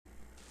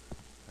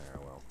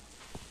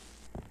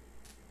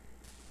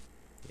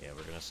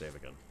save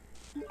again.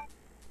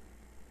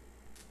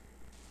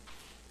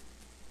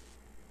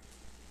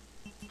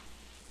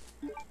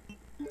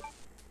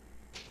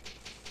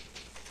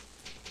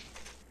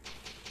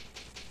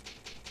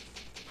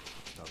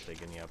 I'll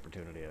take any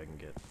opportunity I can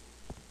get.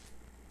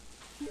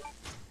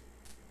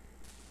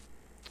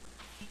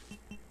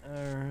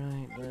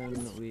 Alright,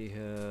 then we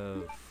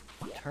have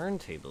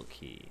turntable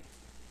key.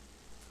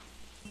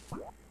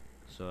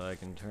 So I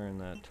can turn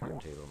that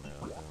turntable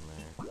now down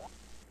there.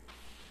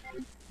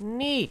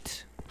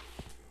 Neat!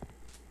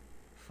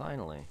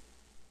 Finally.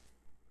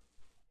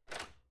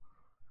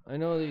 I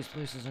know these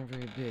places aren't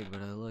very big,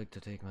 but I like to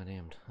take my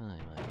damn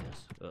time, I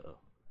guess. Uh-oh.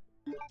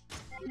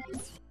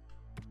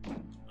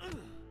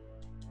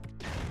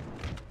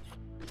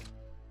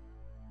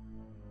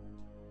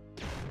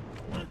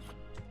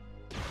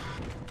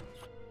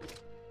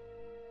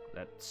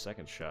 That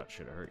second shot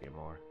should have hurt you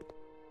more.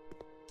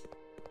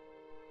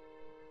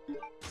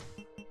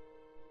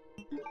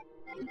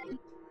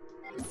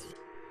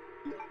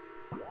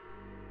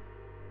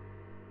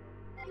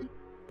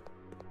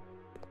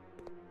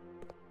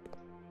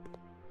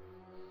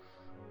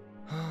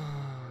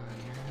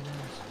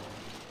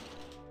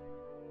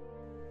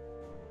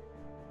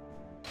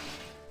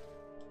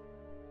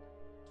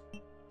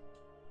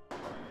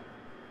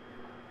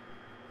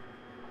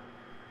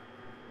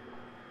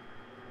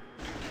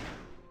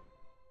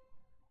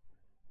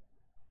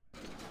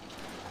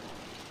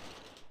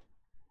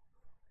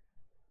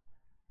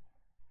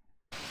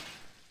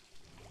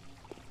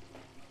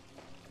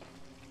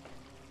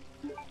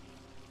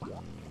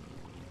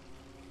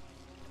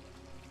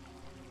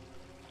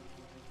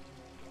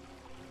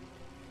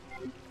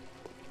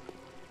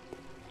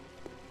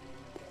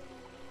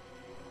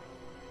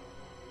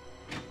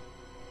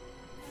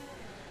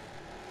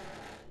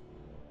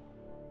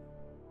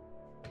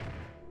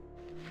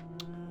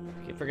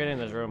 Keep forgetting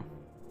this room.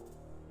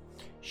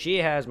 She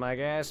has my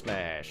gas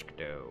mask,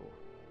 though.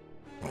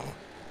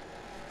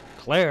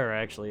 Claire,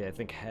 actually, I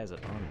think, has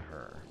it on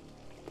her.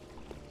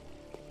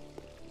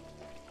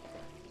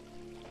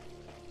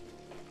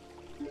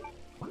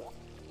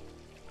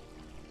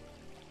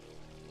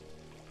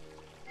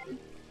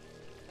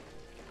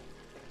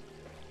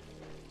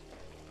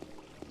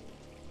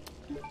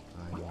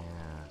 Oh, yeah.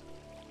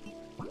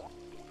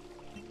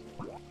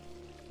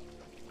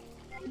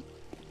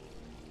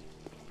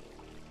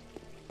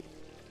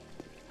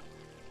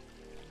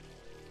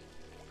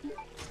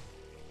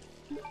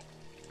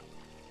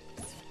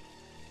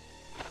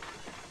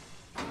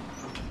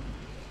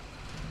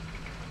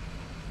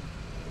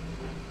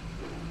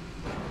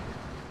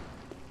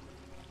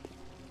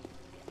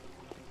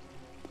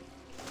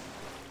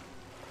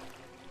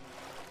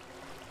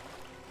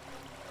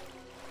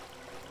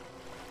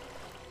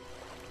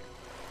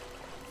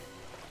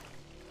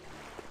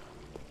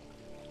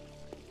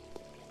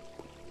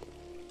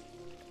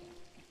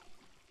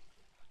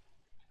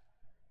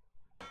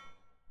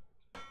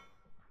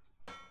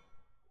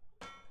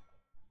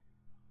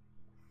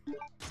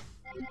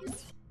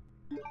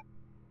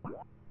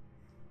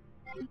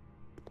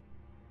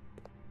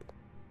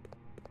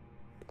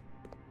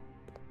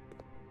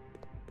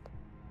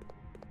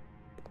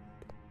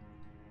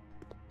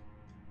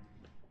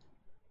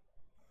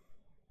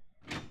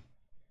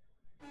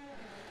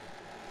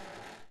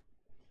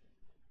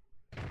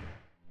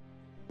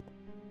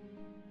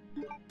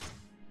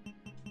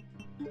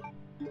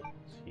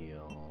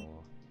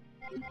 Seal.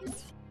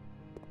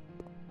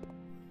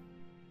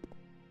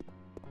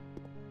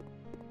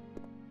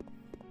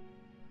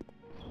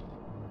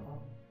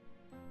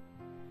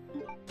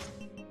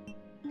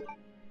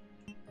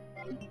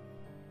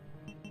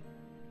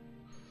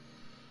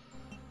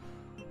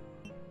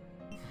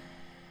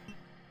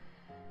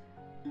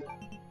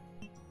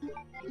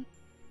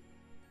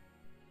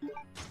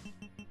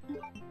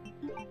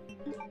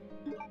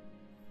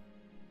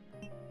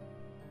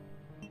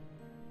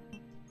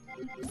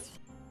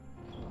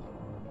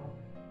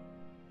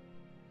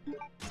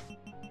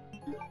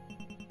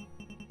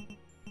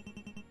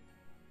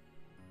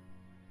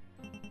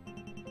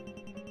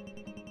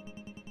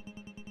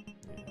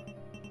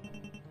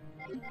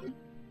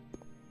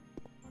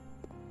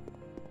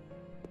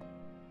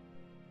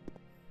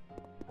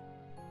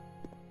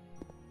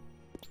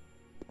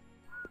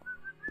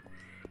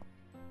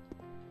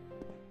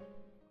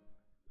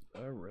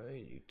 All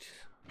right.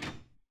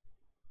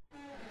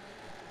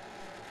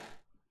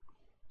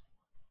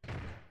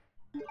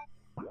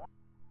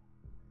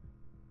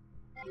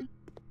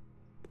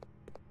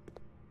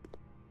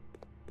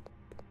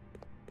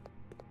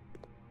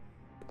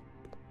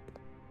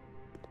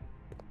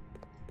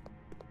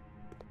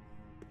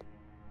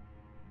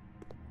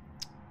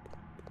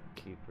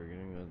 Keep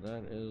forgetting that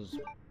that is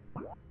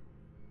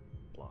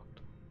blocked.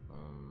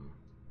 All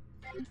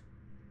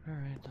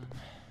right then.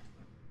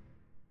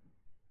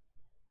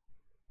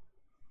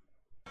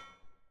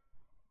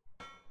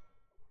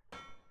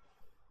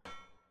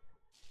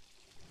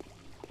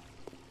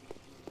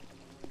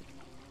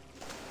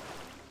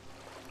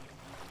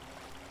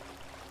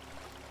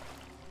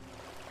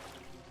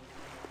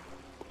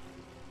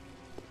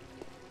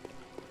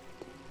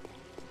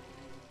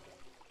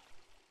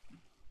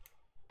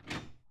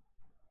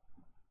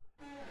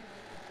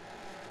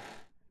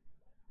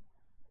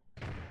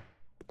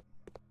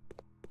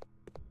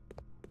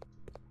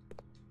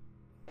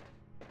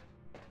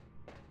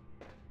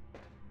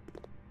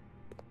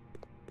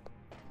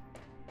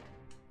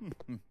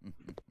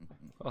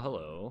 Oh,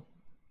 hello.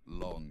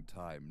 Long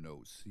time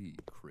no see,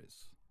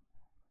 Chris.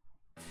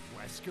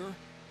 Wesker?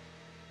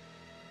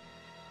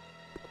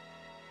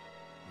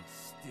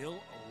 He's still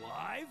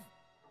alive?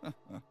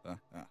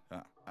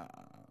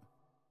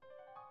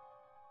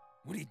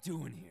 What are you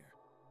doing here?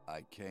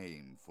 I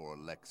came for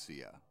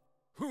Alexia.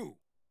 Who?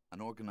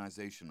 An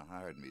organization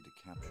hired me to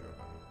capture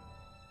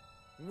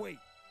her. Wait,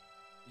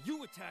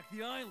 you attacked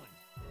the island.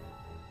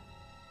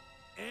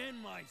 And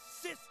my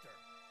sister.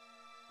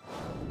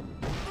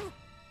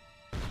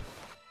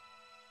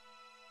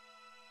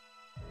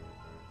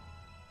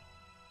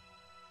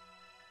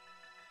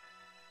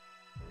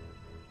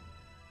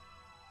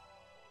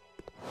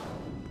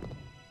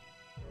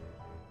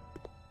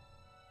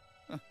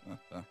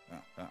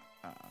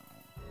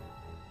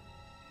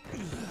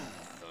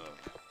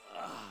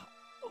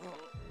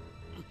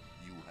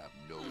 You have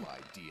no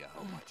idea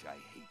how much I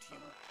hate you.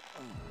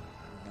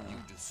 You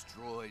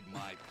destroyed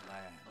my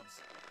plans.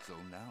 So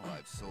now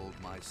I've sold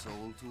my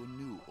soul to a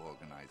new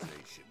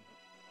organization.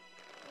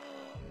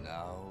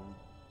 Now,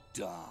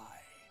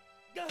 die.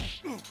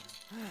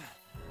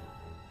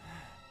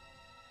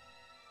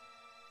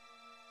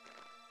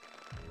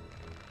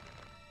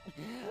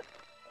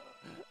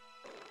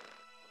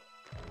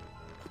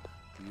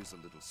 Here's a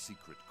little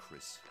secret,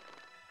 Chris.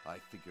 I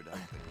figured out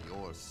that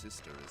your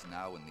sister is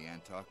now in the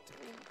Antarctic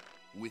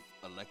with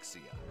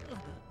Alexia.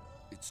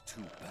 It's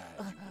too bad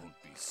you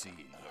won't be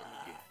seeing her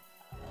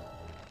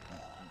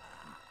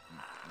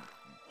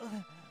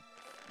again.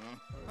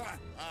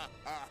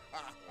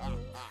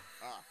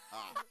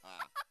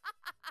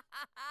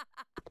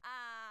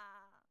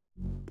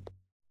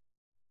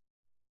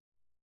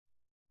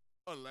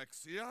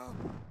 Alexia?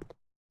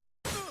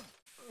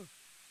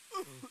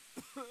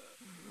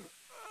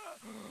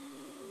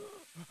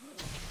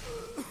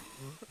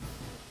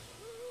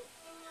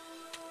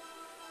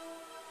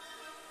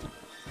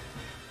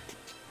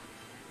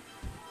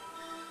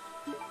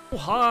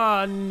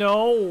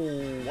 No,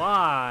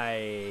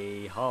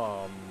 why?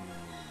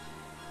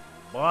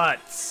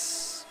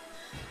 Butts.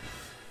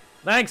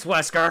 Thanks,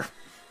 Wesker.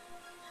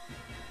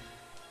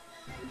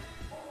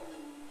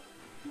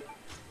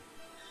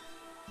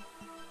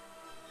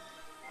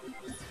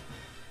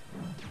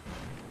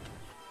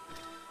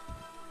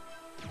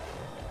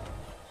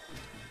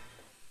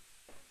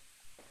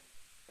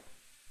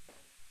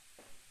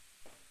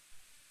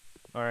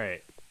 All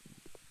right.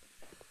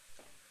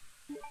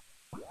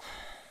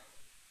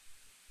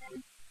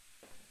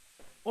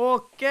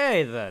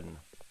 Okay, then.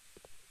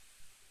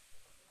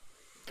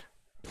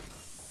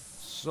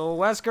 So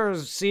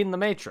Wesker's seen the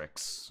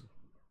Matrix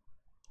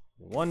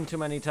one too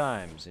many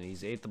times, and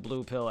he's ate the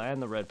blue pill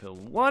and the red pill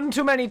one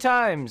too many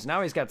times.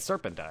 Now he's got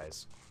serpent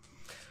eyes.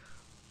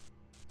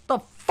 The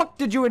fuck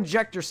did you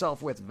inject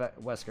yourself with,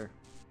 Wesker?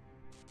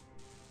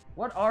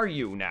 What are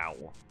you now?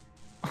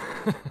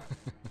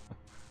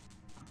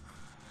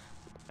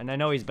 And I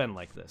know he's been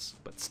like this,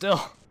 but still.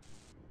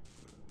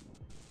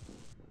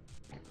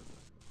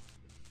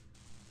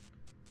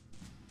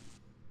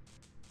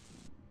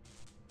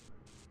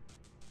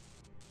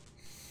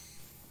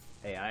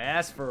 Hey, I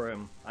asked for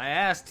him. I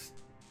asked.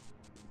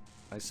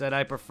 I said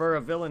I prefer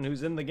a villain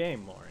who's in the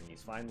game more, and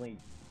he's finally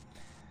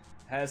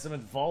has some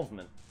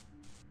involvement.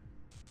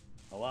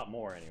 A lot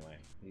more, anyway.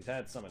 He's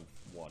had some in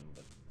 1,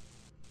 but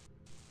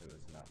it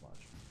was not much.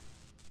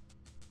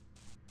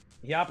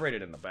 He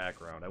operated in the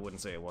background. I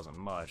wouldn't say it wasn't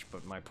much,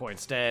 but my point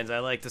stands. I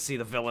like to see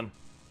the villain.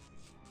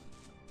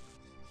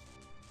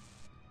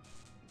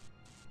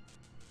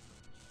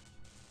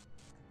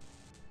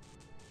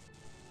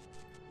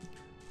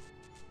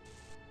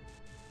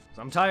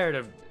 I'm tired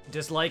of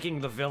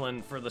disliking the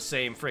villain for the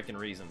same frickin'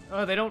 reason.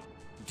 Oh, they don't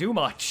do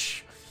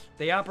much.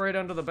 They operate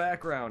under the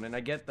background, and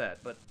I get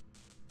that, but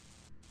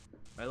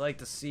I like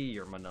to see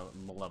your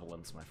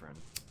malevolence, my friend.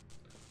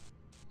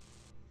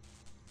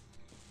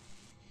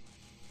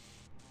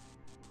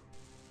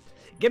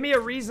 Give me a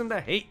reason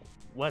to hate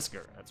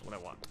Wesker. That's what I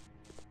want.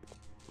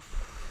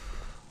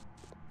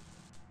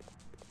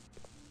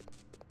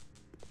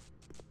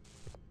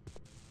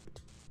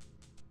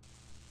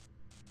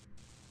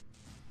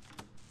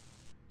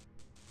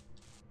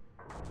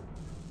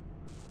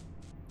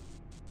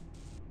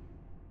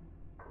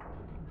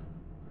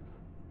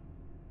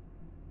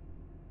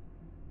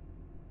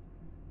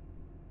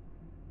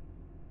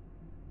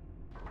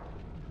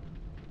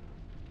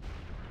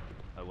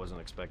 I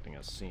wasn't expecting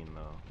a scene,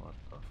 though. What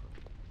the fuck?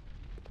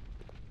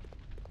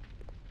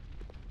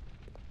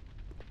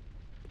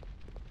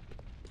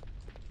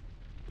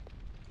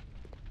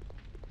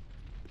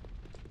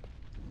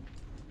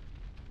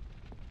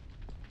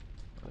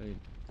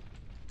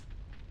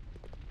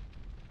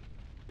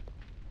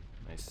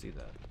 I see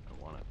that.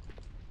 I want it.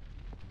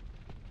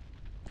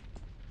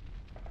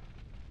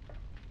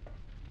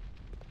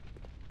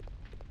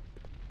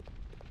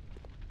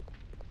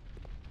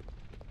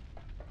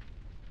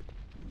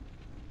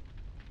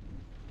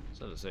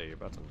 So to say, you're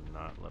about to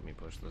not let me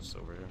push this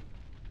over here.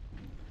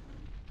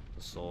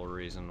 The sole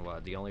reason why,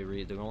 the only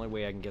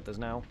way I can get this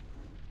now.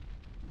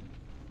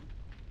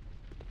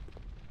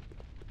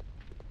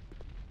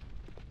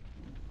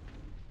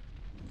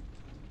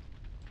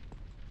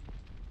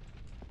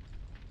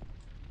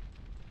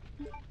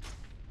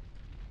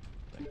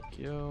 Thank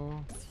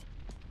you.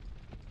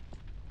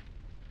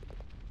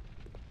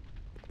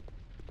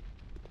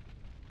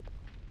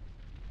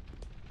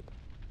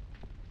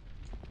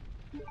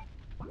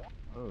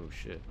 Oh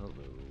shit,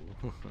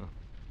 hello.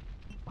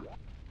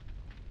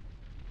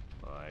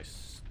 I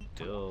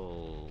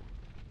still...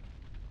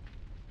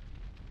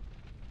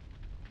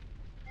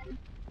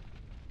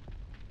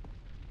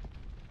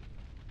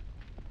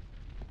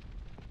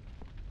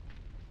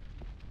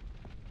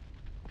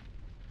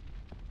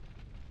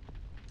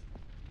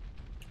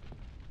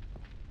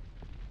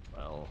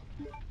 Well,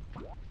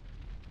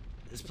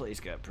 this place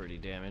got pretty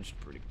damaged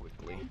pretty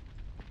quickly.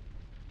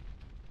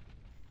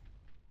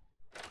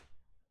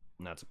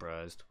 Not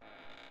surprised.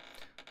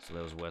 So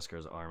that was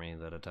Wesker's army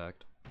that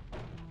attacked. If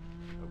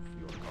you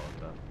want to call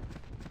it that.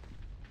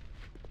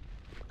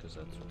 Because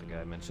that's what the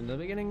guy mentioned in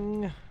the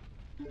beginning.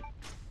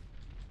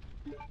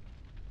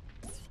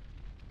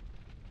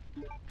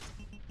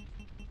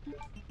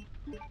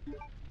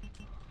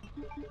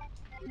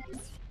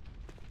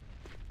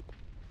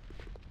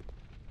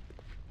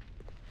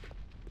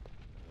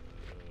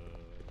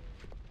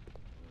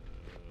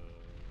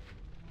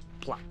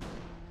 Plop.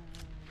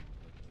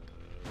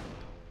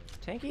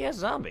 Tanky ass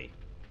zombie.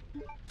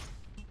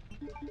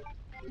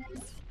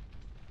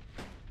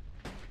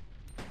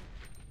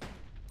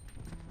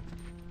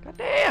 God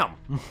damn!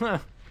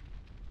 You're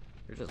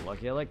just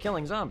lucky I like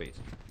killing zombies.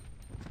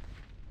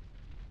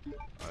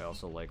 I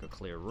also like a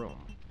clear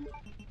room.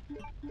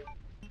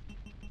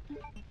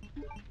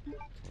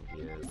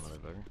 Tanky ass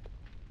motherfucker.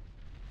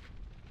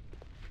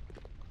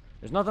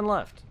 There's nothing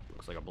left.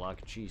 Looks like a block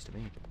of cheese to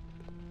me.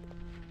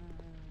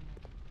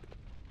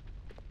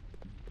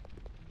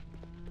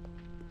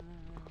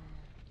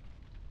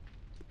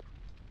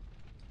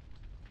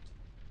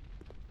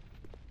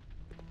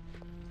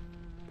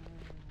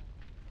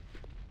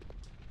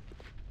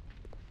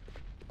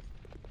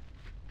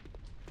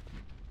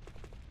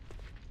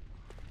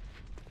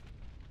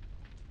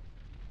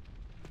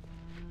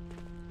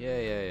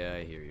 Yeah,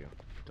 I hear you.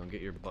 Don't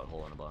get your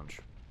butthole in a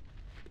bunch.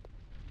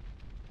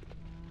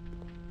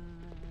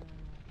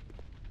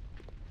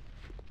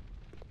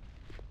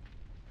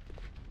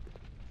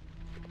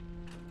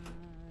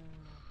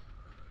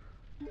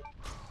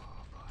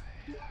 Oh boy,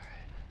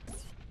 alright.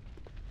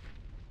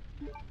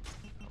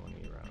 How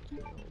many rounds can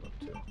you hold up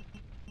to?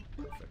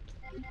 Perfect.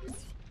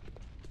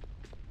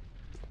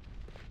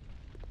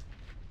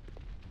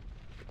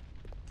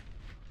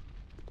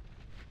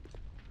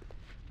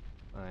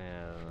 I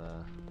have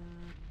a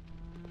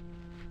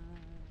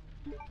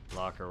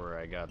locker where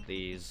I got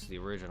these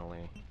originally.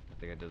 I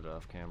think I did it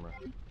off camera.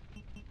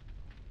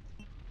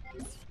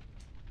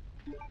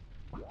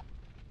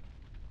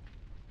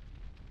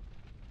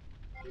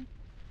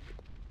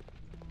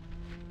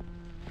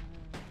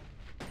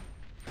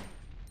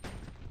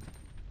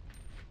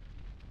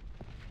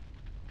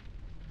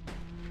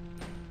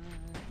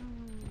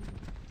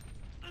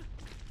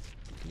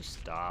 Can you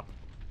stop?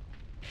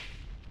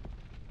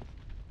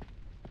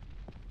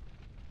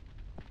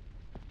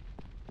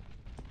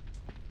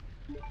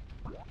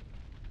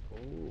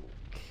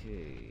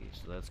 Okay,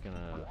 so that's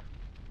gonna...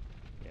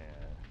 yeah.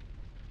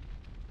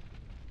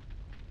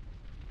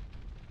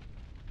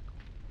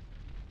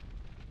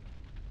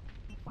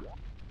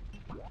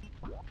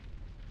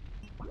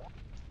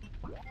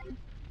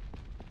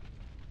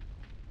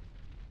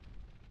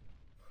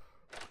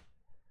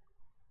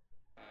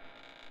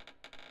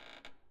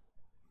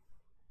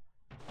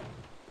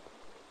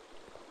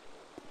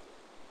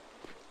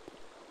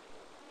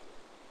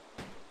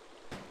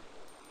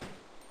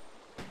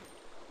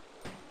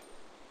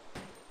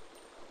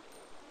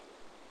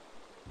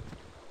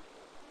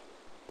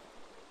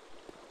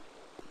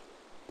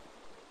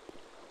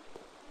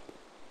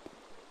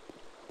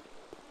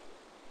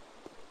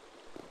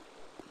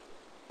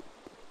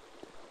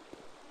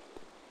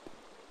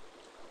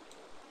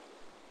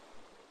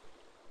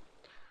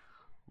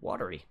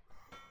 Watery.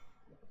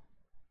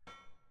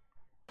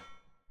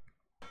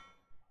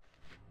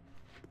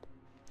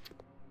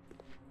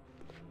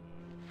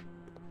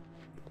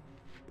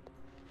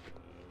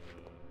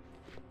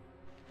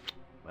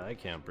 I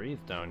can't breathe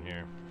down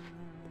here.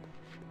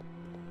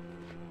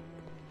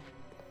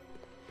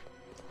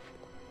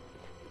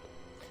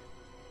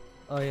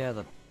 Oh yeah,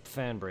 the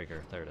fan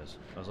breaker. There it is.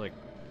 I was like...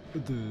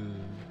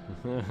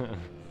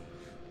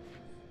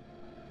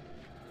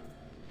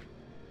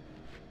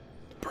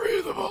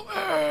 breathable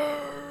air!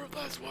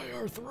 That's why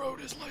our throat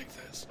is like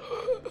this.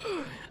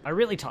 I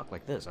really talk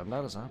like this. I'm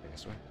not a zombie, I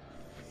swear.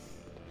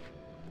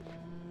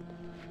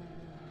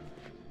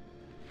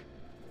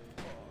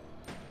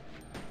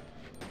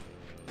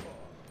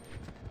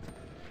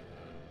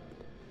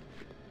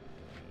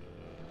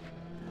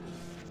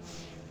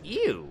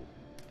 Ew!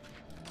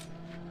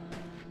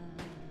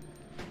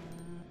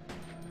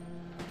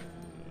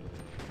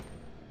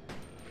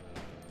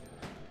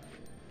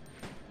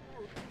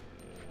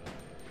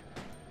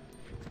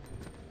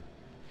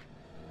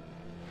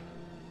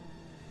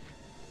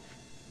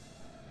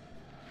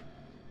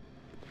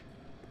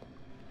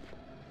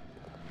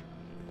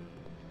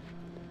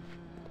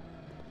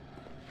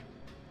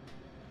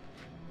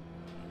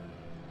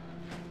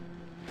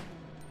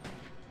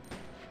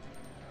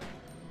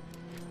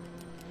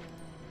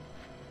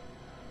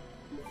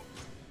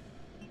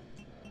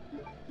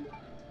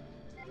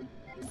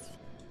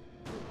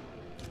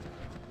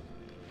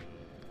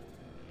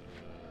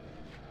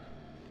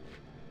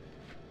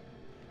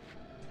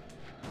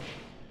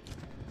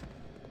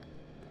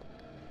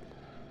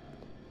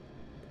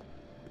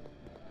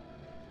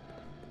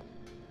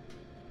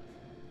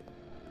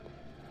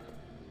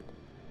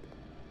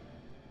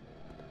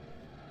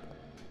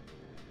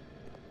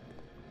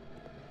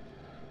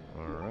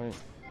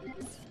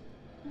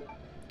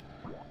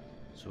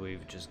 So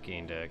we've just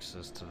gained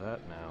access to that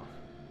now.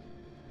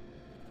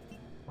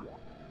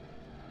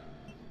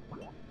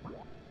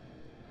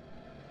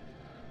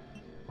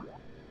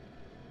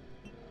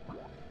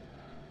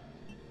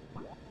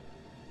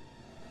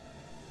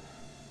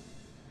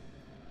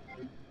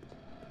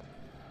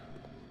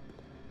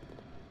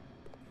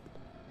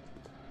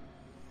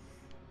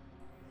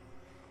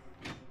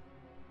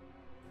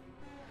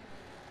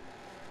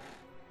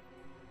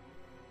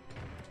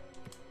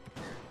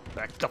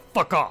 Back the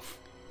fuck off!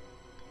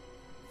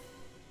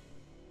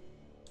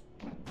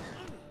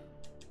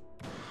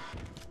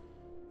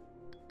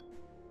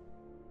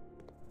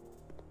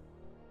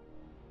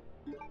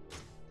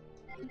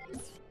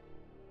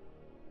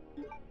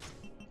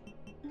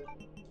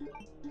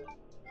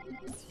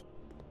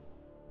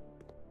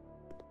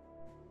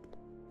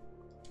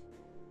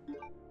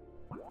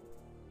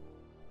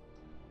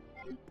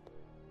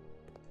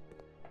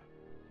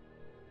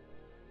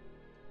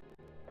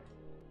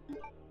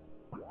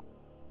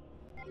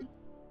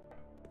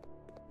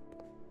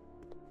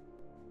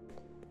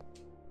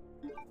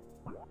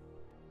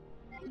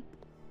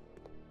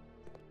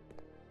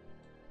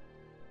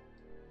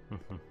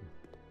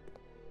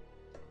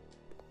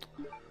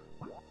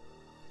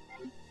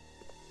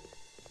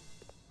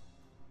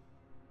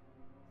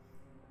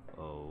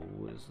 Oh,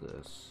 what is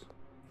this?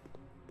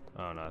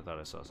 Oh no, I thought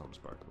I saw something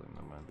sparkling.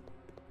 Never mind.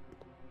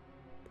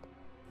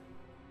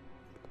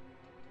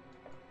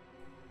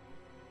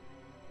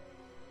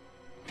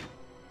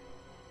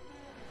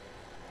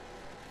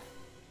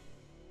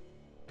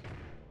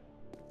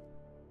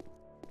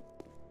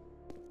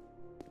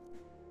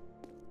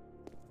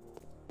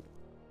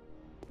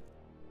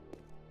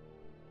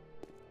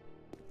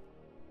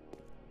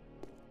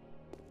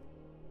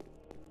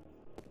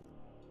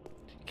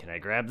 Can I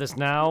grab this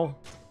now?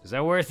 Is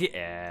that worth it?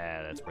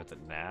 Yeah, that's worth it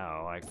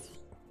now. I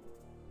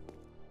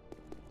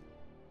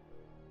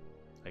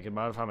can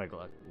modify my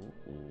Glock.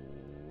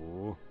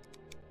 Ooh.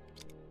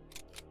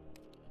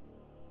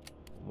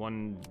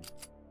 One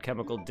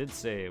chemical did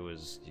say it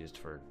was used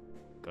for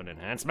gun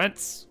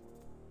enhancements.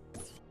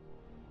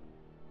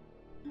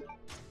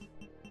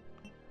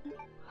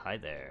 Hi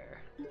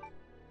there.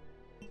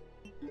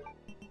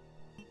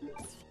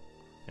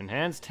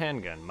 Enhanced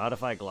handgun.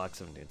 Modify Glock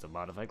 17. It's a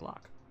modified Glock.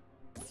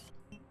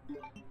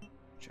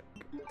 Check.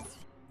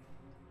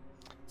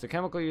 It's a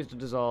chemical used to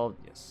dissolve.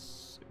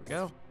 Yes. Here we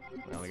go.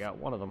 Now we got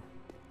one of them.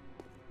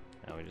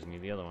 Now we just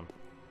need the other one.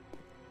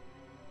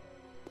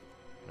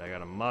 But I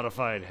got a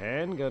modified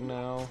handgun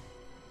now.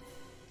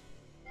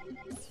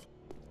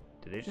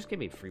 Did they just give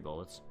me free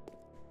bullets?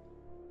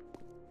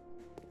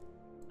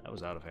 I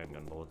was out of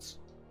handgun bullets.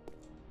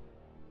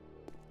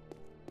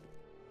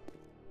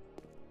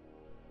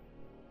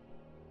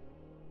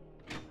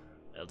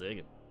 I'll take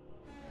it.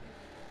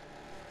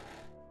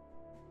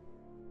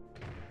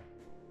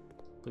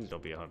 Please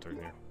don't be a hunter in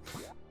here.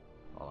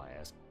 All I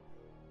ask.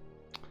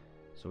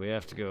 So we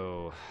have to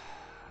go.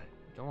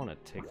 I don't want to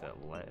take that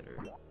ladder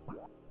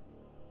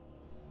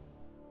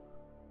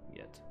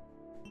yet.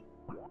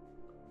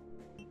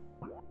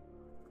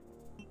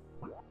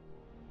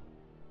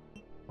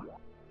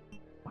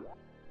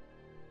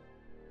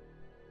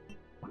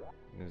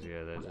 Because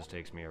yeah, that just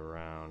takes me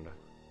around.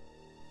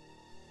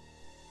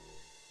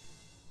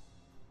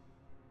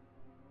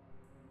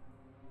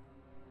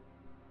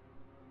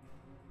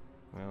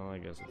 Well, I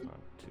guess it's not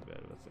too bad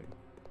of a thing.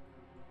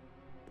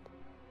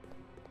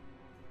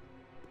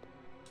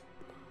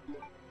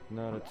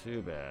 Not a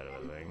too bad of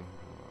a thing.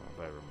 If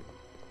I remember.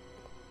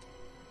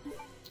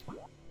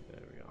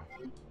 There we go.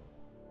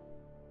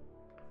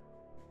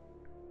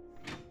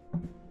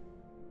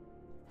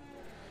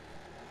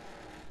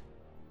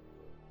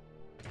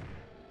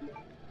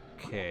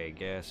 Okay,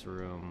 gas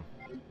room.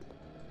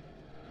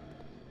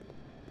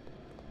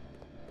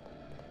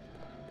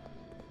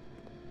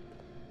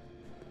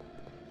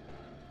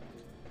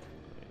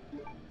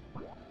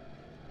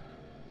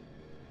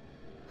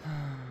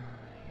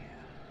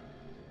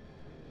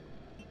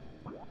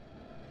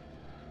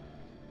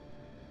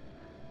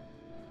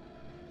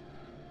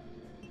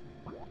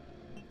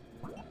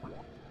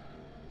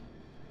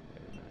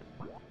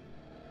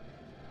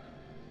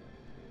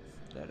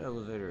 That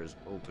elevator is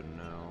open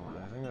now.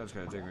 I think that's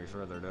gonna take me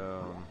further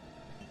down.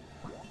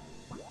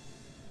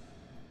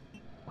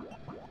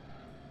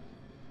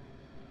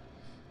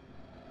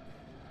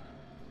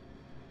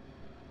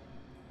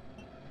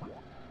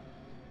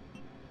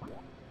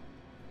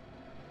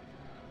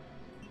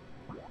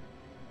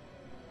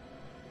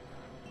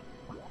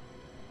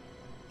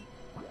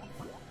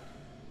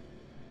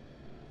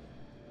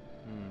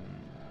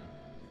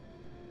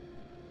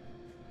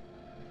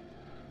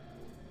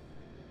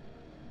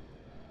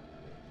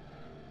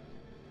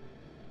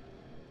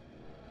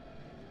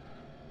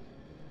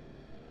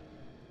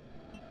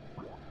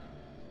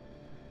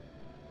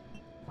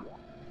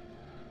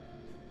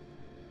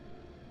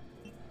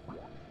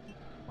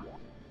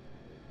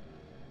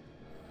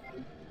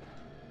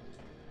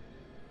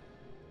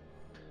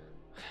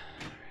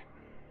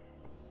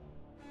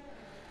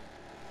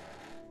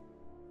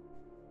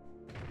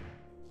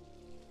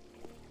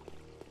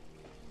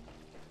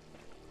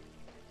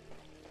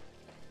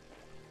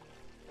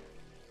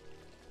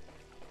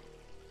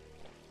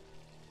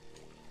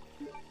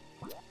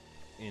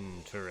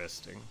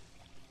 Interesting.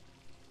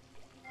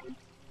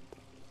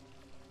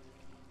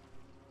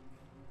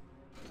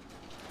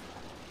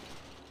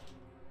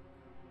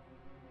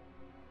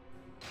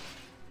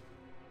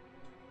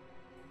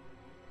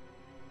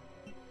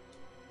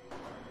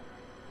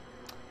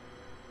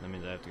 That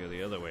means I have to go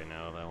the other way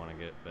now if I want to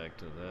get back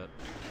to that.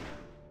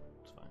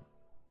 It's fine.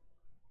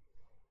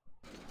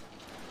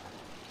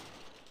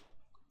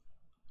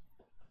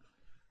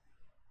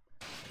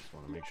 Just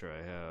want to make sure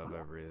I have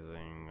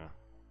everything.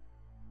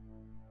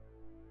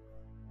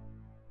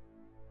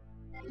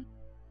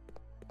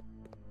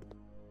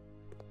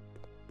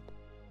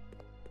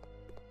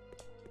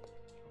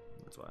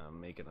 That's why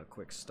I'm making a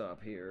quick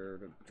stop here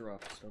to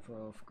drop stuff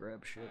off,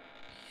 grab shit.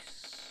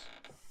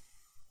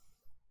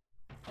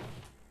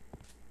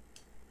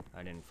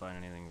 I didn't find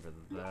anything for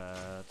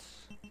that.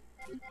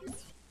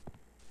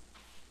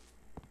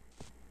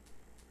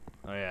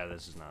 Oh yeah,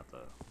 this is not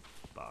the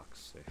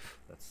box safe.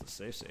 That's the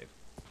safe.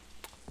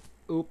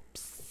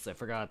 Oops, I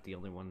forgot the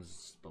only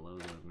one's below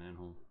the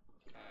manhole.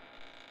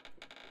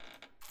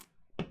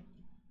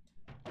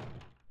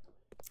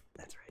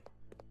 That's right.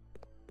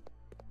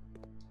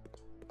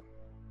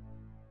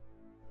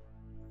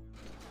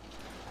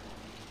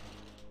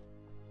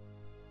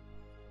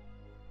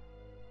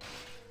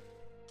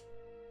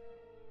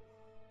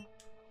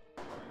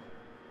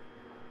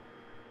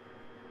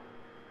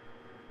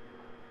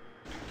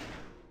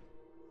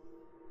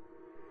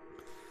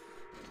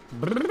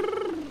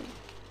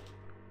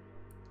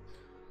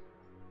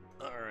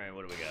 Alright,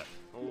 what do we got?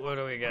 What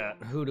do we got?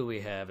 Who do we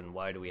have and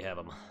why do we have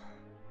them?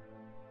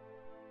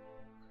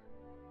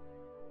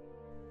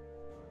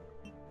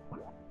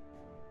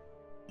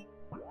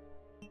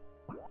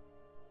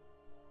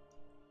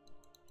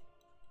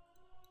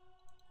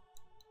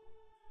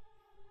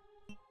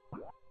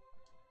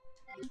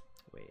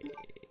 Wait.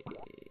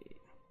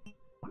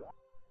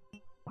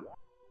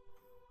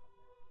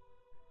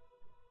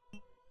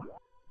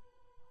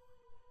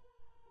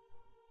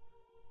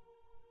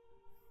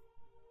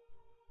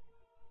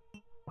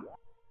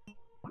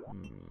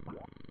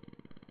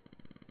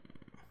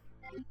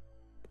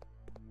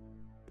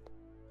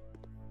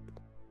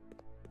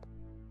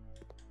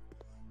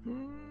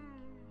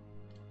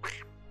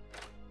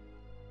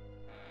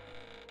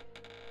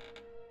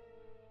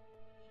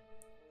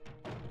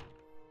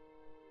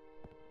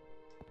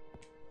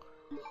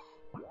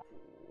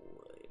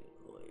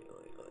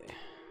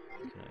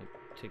 Can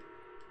I take...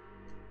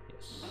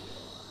 Yes.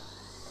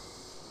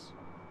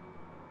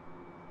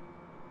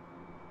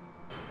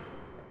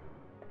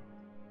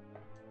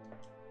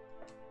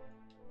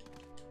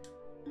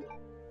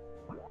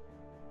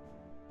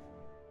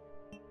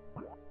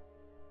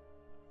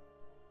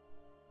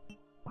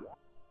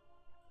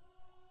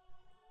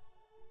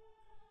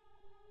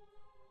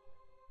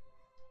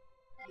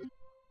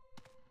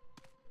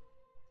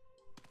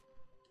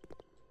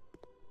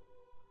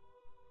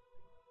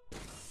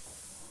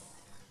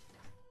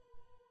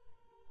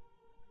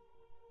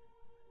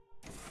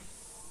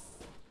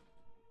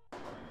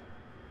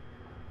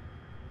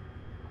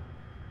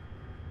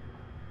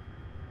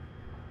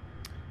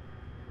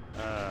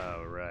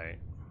 Oh, right.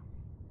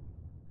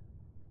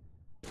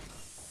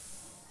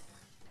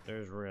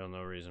 There's real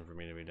no reason for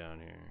me to be down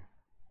here.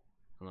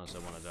 Unless I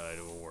want to die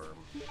to a worm.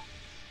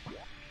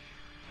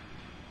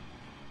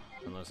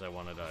 Unless I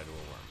want to die to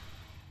a worm.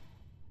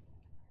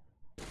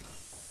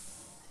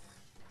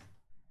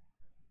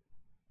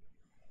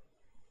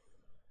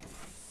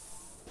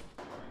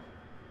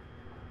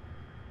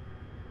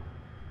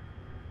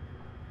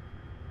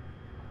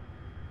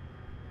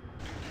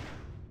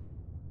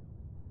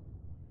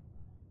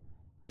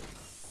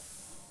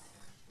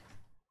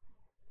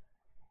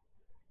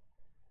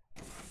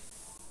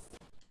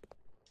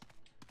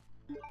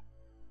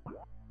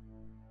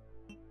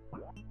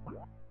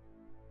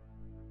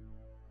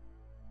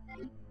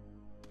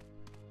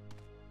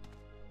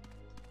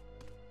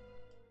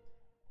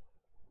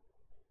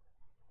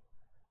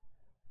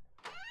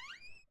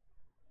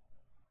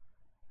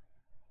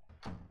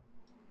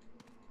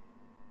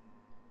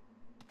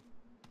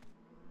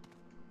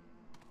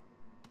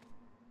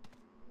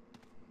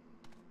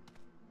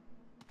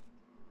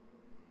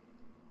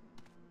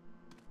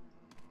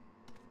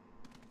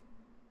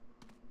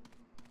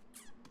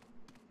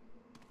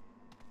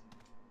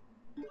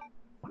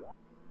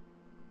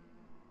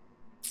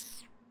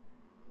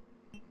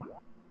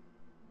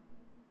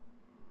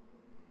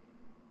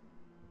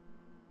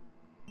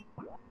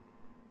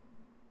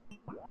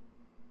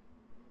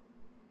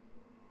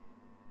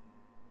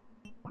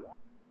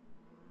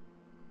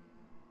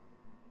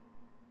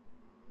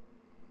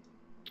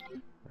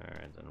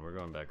 Alright, then we're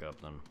going back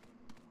up then.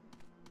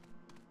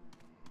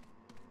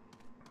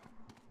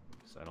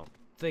 So I don't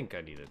think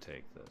I need to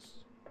take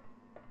this.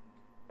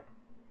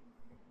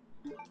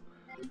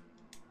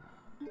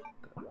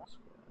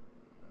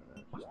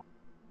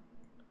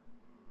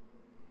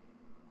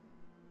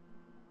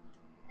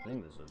 I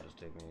think this will just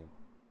take me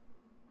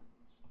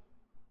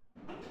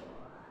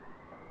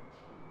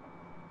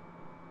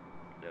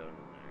down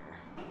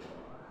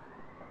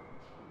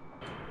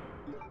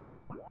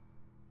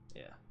there.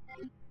 Yeah.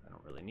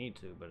 really need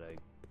to, but I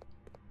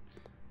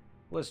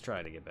was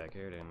trying to get back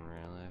here. Didn't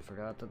really. I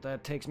forgot that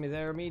that takes me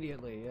there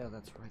immediately. Yeah,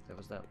 that's right. That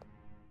was that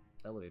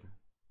elevator.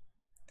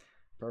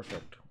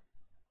 Perfect.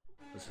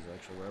 This is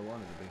actually where I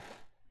wanted to be.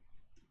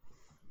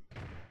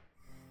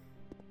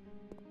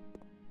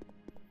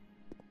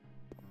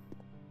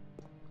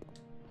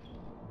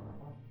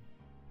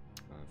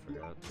 I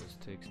forgot this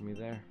takes me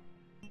there.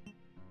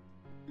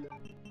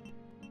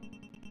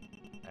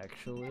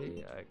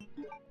 Actually,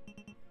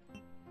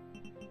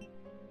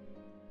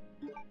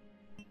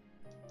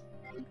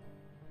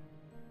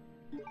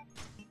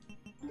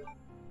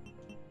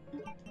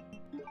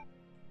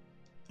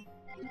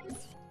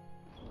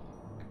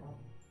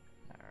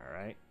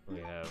 Alright, we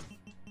have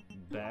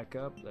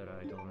backup that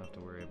I don't have to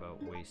worry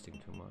about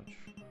wasting too much.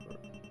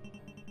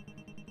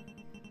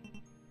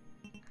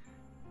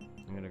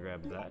 I'm gonna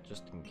grab that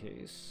just in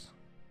case.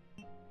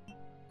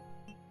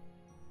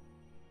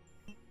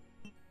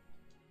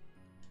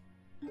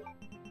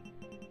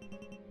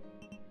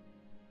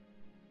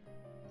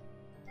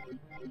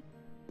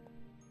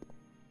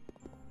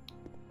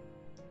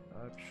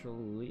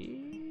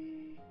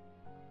 Actually,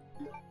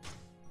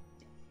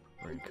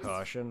 we're in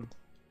caution.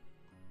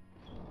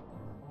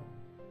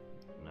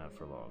 Not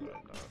for long,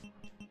 I'm not.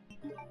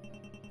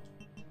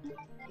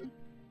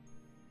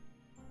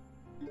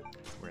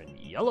 We're in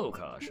yellow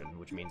caution,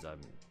 which means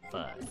I'm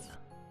fine.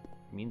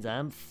 Means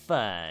I'm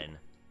fine.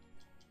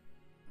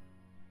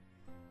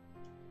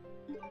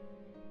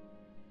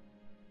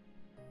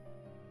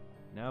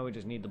 Now we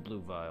just need the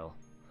blue vial.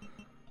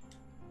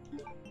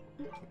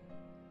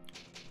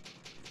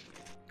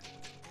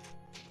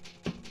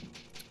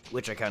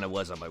 Which I kind of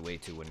was on my way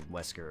to when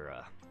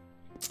Wesker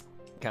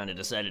kind of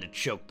decided to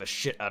choke the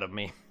shit out of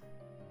me.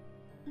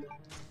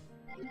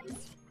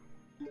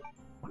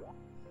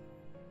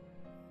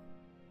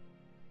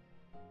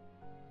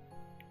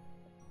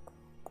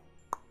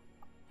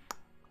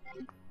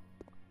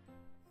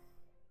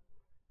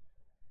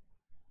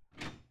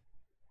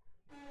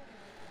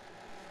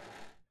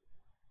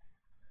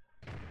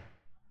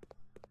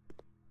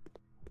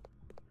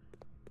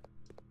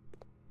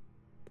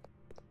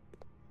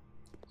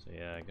 So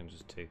yeah, I can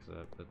just take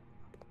that, but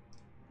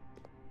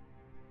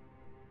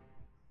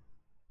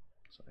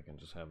so I can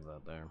just have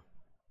that there.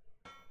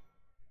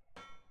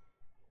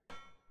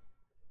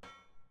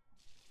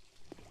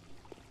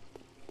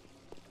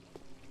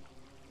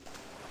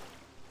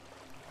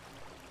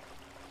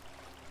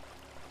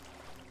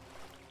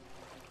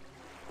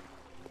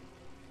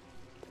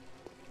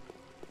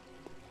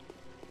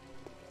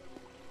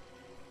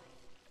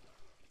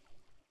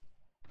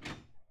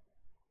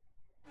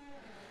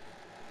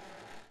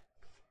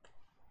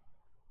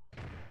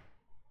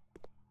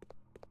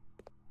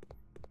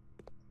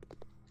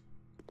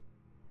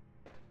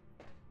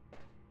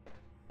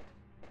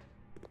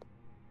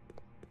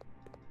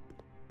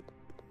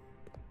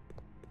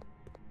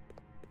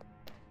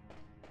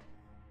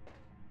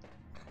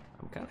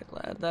 Kind of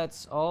glad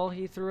that's all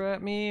he threw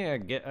at me.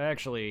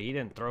 Actually, he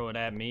didn't throw it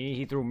at me.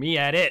 He threw me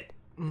at it.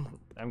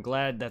 I'm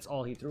glad that's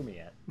all he threw me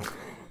at.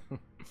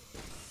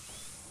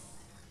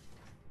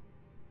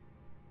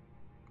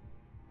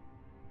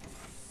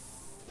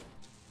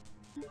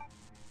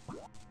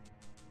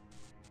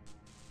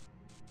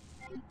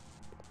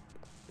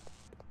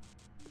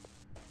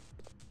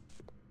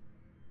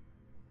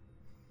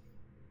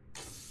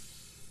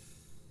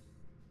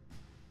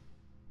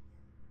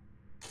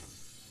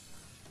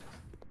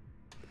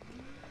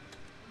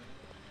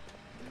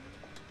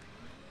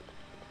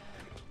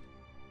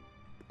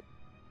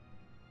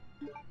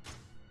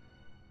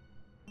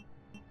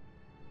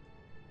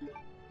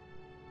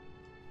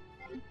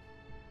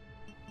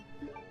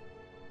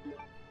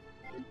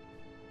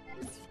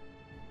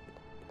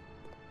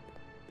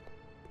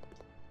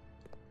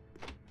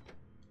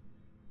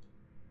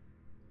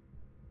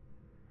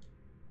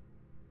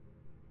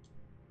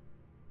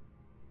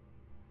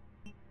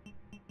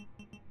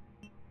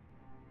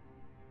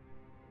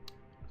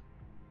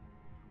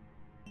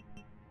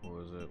 What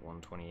was it?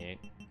 128?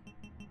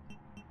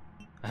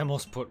 I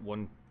almost put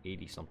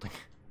 180 something.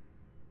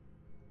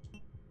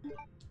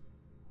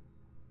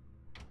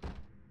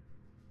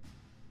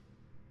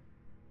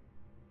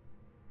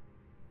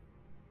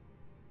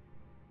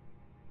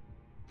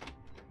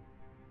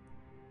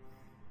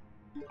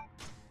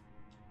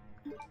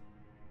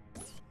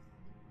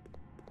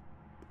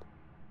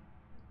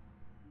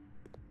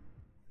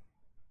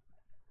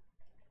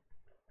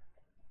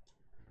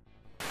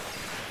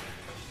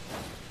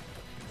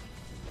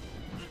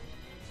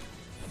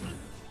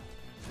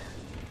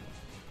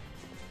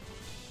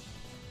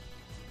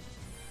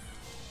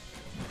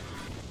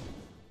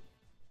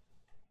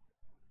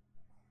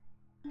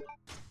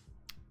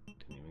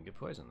 Didn't even get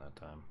poisoned that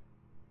time.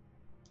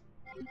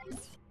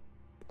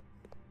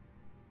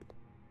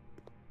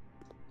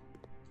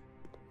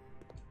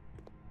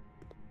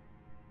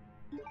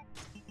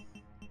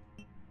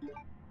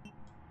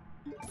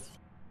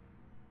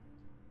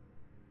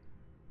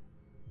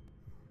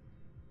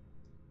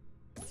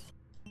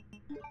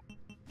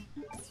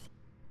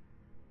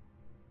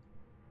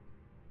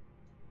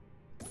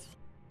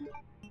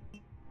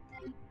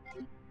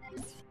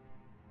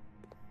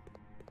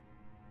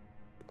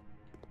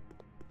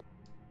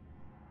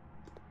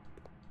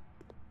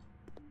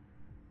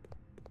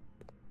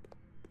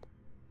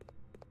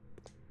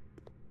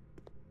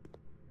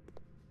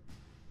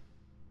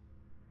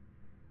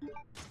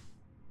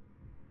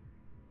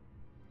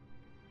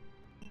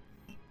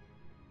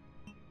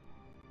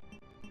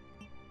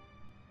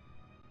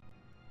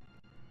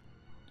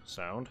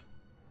 Sound?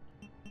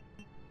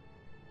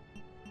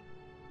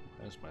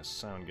 Why is my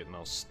sound getting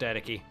all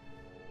staticky?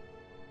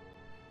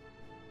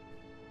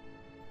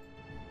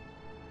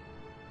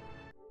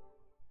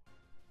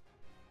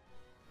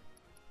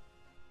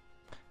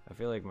 I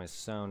feel like my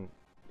sound...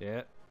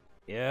 Yeah.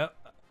 Yeah.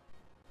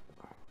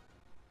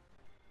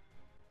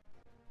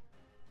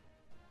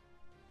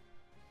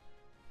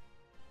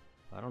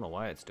 I don't know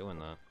why it's doing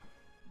that.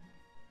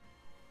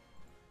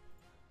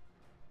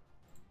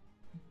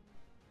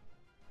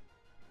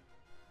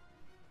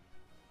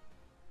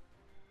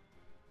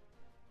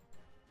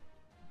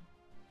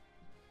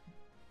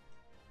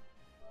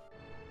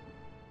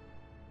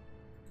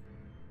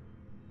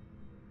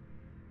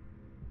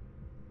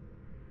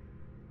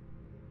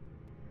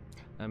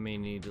 I may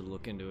need to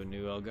look into a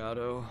new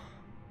Elgato.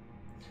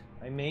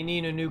 I may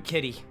need a new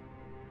kitty.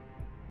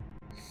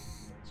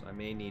 So I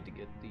may need to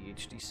get the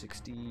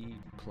HD60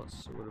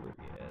 Plus or whatever.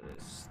 Yeah,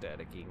 this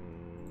staticking.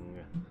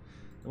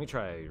 Let me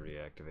try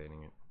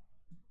reactivating it.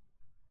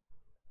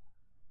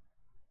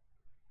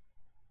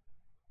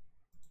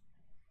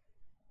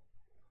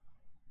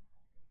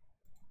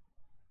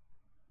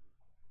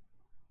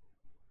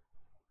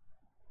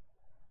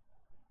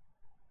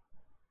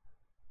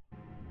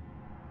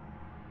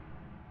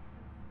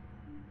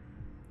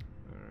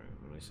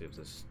 Let me see if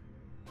this...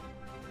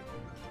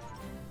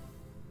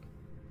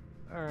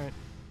 Alright.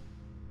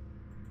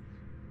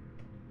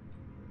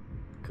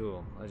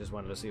 Cool. I just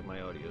wanted to see if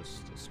my audio's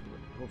still split.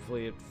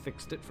 Hopefully it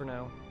fixed it for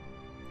now.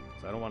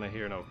 So I don't want to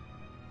hear no...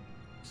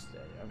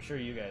 I'm sure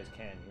you guys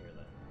can hear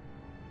that.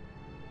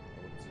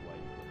 I wouldn't see why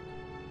you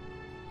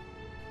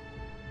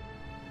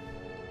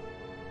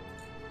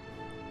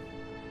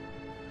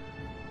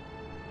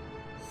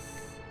couldn't.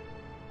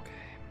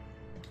 Okay.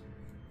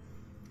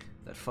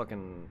 That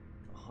fucking...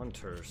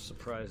 Hunter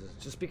surprises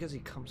just because he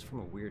comes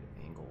from a weird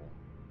angle.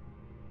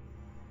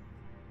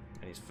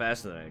 And he's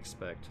faster than I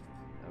expect.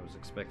 I was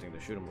expecting to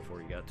shoot him before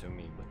he got to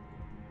me, but...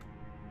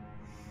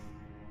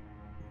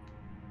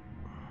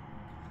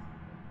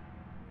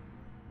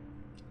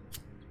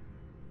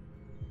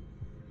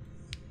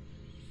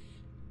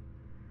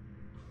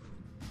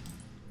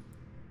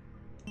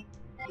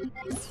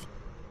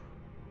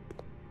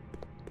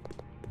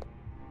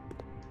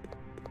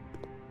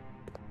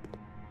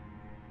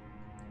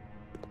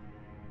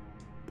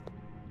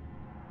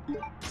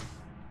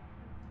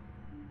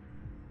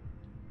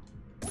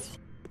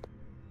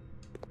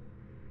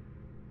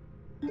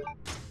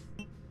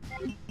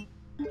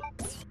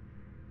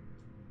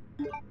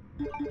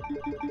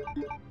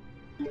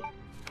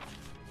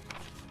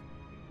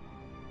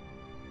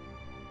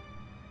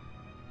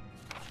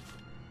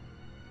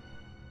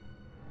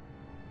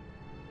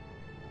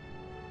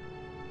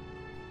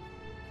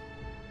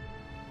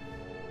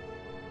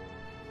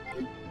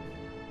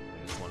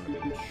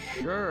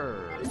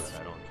 Sure that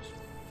I don't just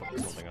fuck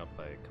something up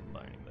by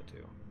combining the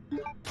two.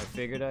 I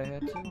figured I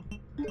had to.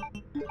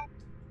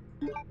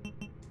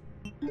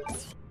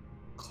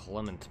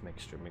 Clement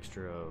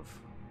mixture of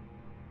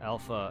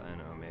alpha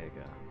and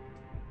omega.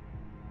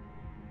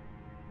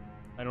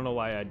 I don't know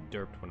why I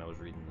derped when I was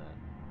reading that.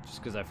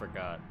 Just because I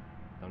forgot.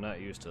 I'm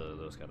not used to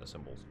those kind of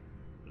symbols.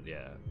 But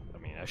yeah, I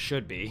mean, I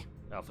should be.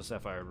 Alpha,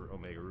 sapphire,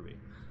 omega, ruby.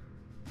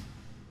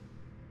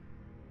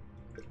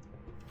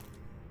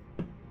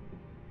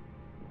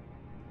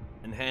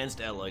 Enhanced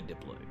alloy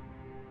diploid.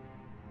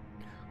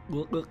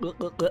 Now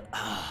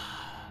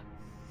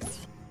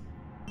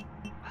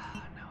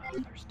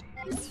I'm thirsty.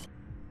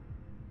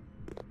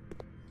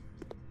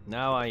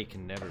 Now I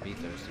can never be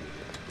thirsty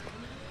again.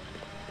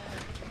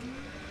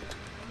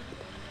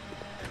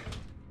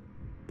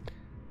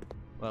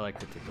 Well, I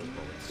could take those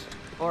bullets.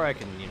 Or I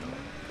can, you know,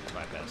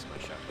 bypass my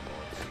shotgun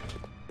bullets.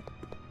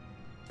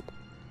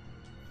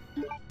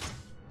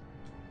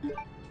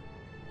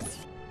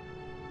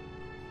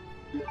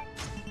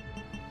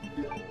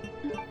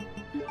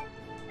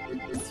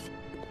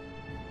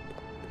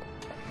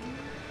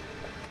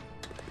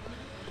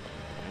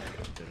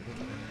 I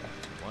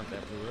want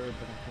that blue herb,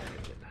 but I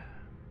can't get it.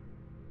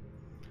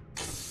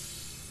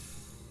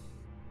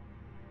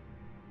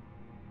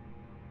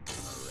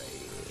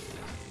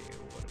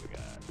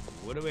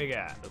 What do we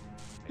got? Oh,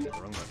 I hit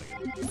the wrong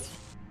button again.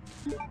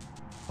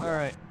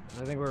 Alright,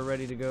 I think we're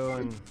ready to go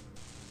and...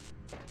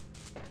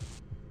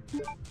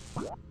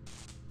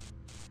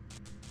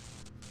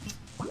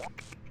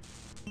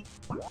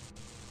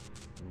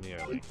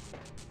 Nearly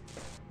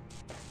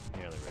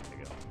ready to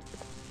go.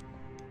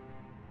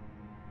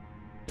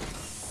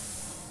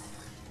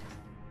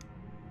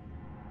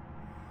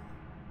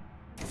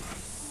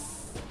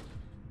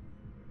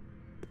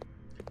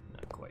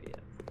 Not quite yet.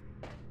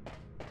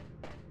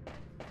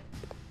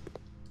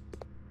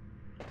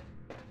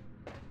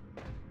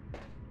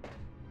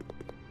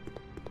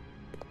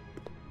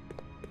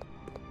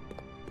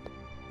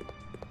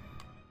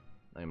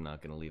 I'm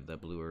not gonna leave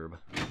that blue herb.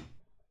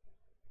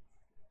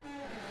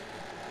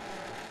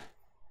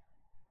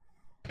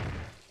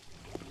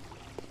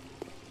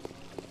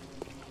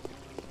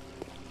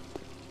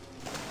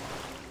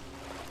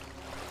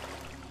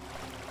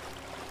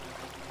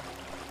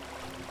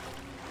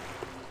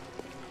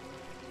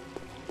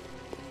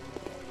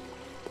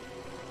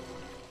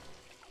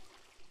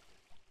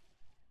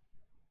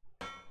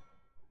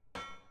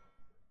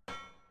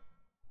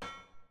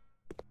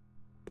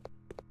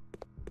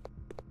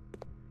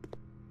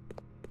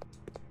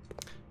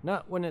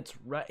 Not when it's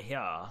right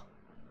here.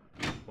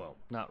 Well,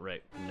 not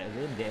right.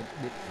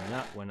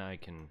 Not when I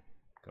can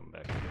come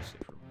back to the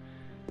safe room.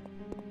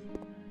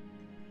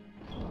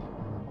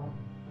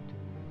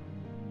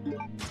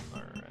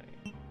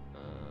 Alright.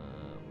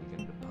 We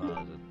can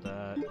deposit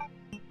that.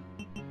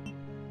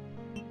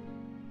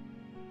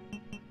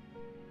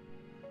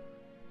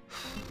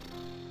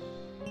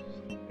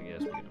 I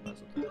guess we can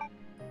deposit that.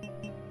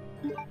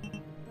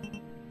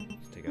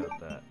 Let's take out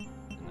that.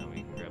 And then we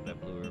can grab that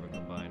blue herb and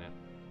combine it.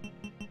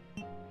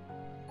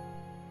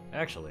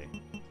 Actually,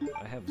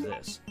 I have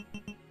this.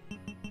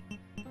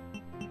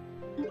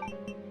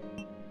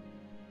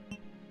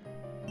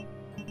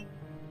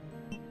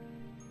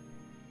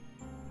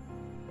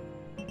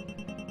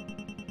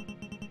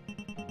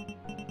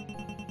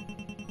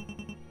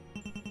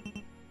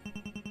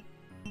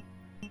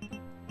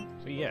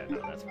 So yeah, no,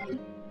 that's fine.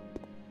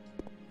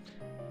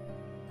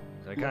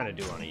 So I kind of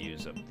do want to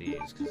use up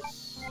these,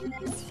 because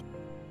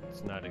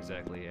it's not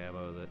exactly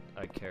ammo that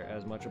I care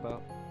as much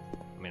about.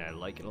 I mean, I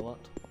like it a lot.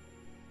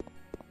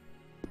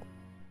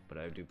 But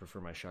I do prefer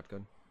my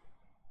shotgun.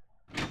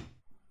 Or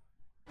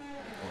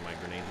my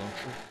grenade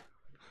launcher.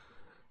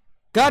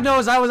 God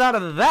knows I was out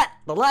of that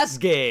the last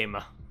game!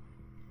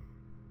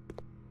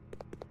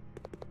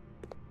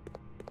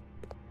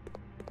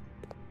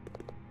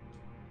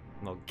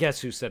 Well,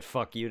 guess who said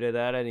fuck you to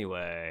that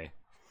anyway?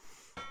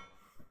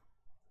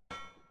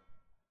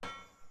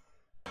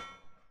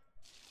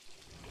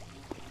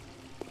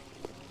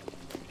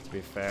 To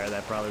be fair,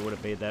 that probably would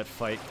have made that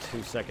fight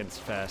 2 seconds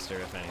faster,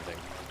 if anything.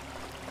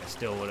 I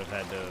still would have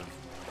had to...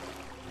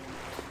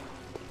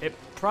 It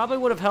probably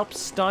would have helped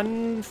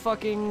stun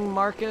fucking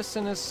Marcus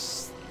in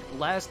his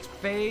last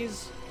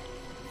phase.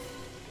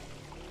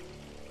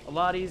 A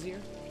lot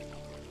easier.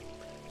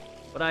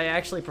 But I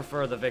actually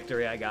prefer the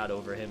victory I got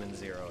over him in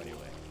Zero anyway.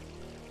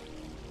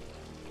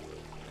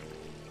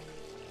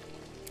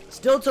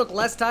 Still took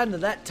less time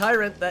than that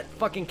tyrant that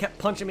fucking kept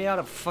punching me out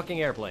of a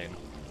fucking airplane.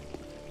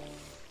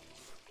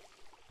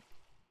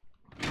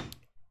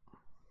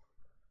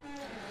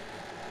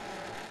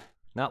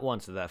 Not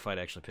once did that fight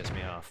actually piss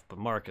me off, but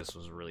Marcus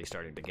was really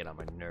starting to get on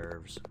my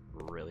nerves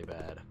really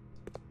bad.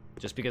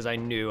 Just because I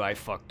knew I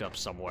fucked up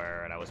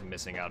somewhere and I was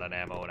missing out on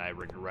ammo and I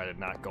regretted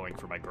not going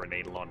for my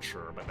grenade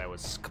launcher, but that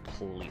was a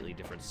completely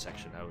different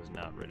section I was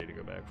not ready to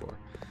go back for.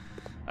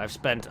 I've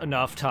spent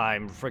enough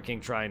time freaking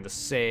trying to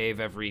save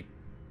every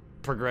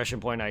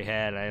progression point I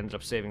had. I ended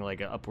up saving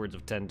like upwards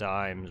of 10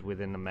 times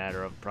within a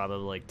matter of probably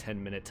like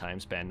 10-minute time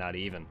span, not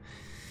even.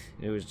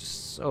 It was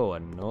just so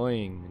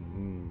annoying.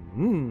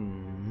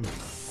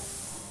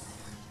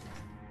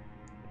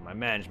 My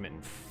management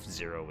in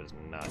Zero was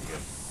not good.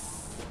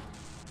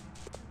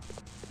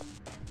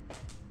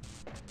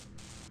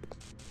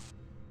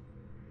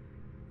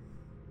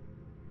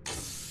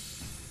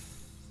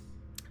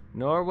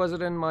 Nor was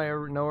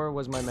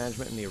my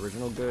management in the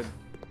original good,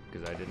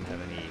 because I didn't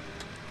have any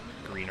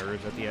green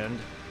herbs at the end,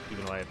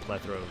 even though I had a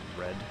plethora of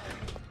red.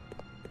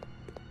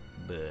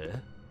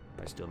 But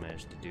I still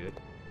managed to do it.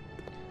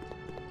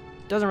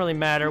 Doesn't really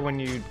matter when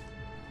you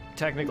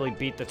technically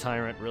beat the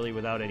tyrant really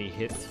without any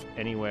hits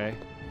anyway.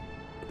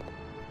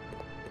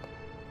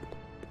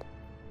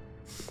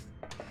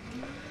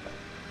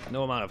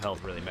 No amount of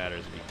health really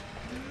matters if you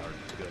are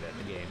good at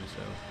the game,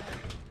 so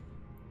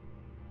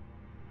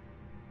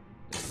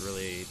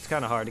it's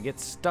kind of hard to get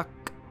stuck,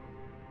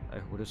 I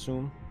would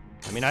assume.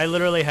 I mean, I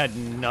literally had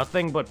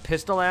nothing but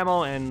pistol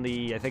ammo and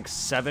the, I think,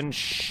 7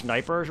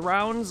 sniper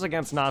rounds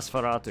against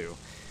Nosferatu.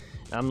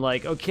 I'm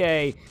like,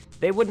 okay,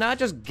 they would not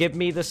just give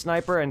me the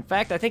sniper. In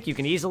fact, I think you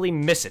can easily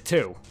miss it,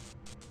 too.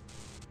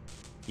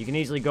 You can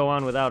easily go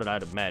on without it,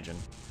 I'd imagine.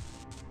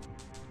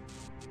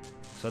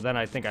 So then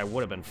I think I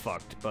would have been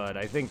fucked, but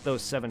I think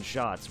those 7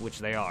 shots, which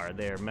they are,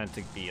 they're meant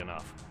to be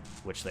enough,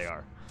 which they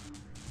are.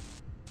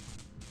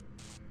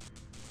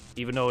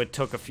 Even though it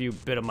took a few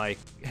bit of my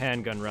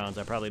handgun rounds,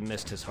 I probably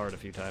missed his heart a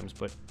few times,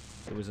 but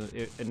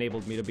it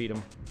enabled me to beat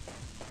him.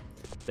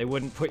 They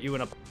wouldn't put you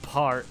in a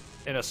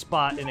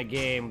spot in a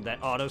game that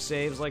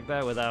auto-saves like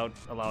that without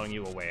allowing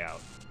you a way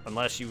out.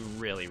 Unless you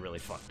really, really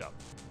fucked up.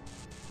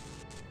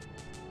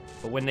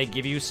 But when they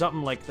give you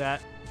something like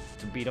that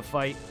to beat a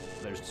fight,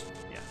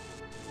 yeah.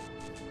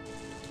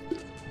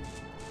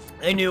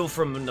 I knew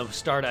from the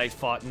start I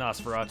fought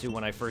Nosferatu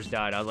when I first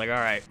died. I was like,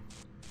 alright,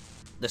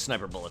 the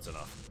sniper bullet's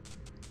enough.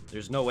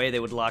 There's no way they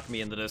would lock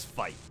me into this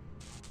fight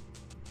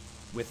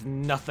with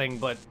nothing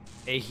but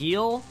a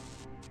heal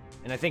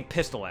and I think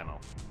pistol ammo.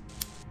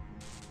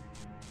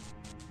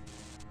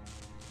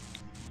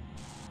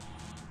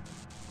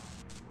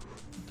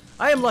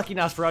 I am lucky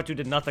Nosferatu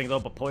did nothing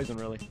though but poison,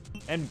 really.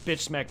 And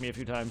bitch smacked me a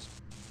few times.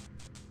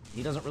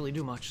 He doesn't really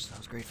do much, so I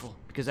was grateful.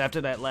 Because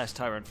after that last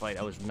tyrant fight,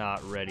 I was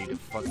not ready to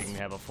fucking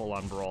have a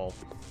full-on brawl.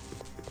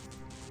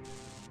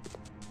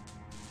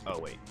 Oh,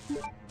 wait.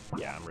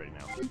 Yeah, I'm ready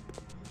now.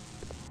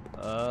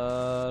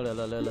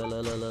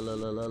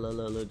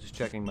 Just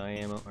checking my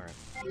ammo. Alright.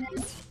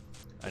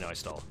 I know I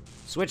stalled.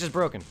 Switch is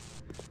broken.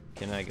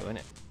 Can I go in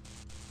it?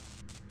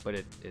 But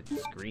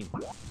it's green.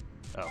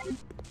 Oh.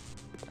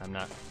 I'm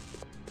not...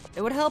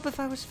 It would help if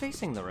I was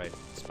facing the right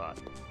spot.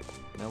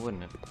 Now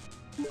wouldn't it?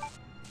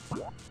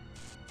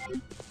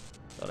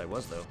 Thought I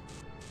was, though.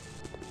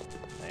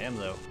 I am,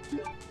 though.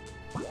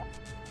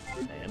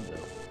 I am,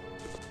 though.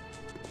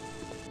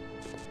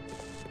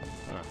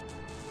 Huh.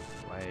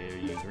 Why are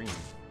you green?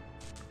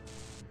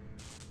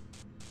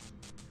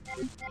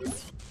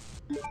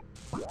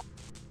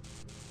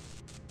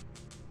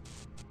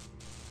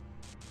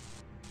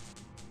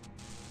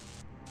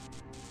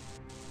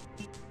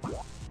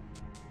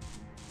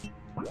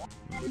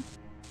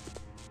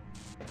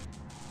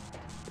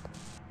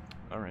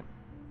 All right.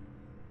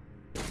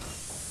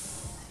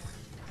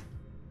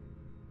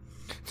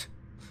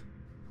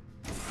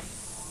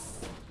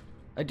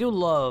 I do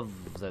love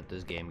that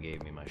this game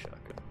gave me my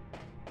shotgun.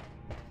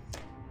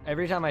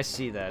 Every time I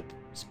see that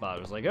spot,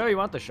 it was like, oh, you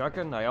want the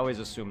shotgun? I always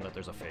assume that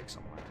there's a fake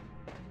somewhere.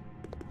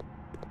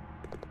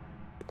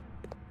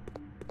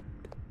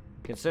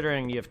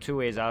 Considering you have 2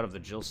 ways out of the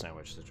Jill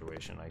sandwich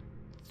situation, I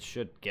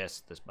should guess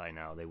this by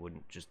now. They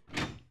wouldn't just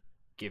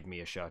give me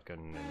a shotgun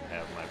and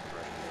have my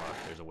progression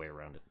blocked. There's a way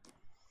around it.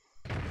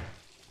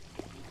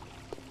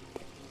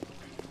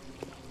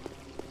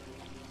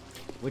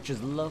 Which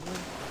is lovely.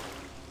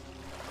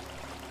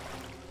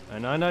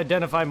 An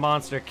unidentified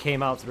monster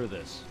came out through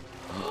this.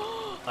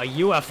 A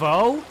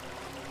UFO?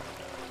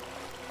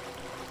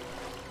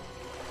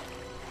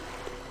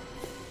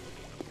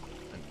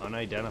 An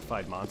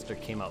unidentified monster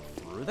came out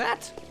through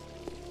that?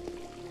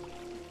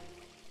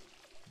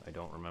 I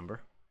don't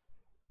remember.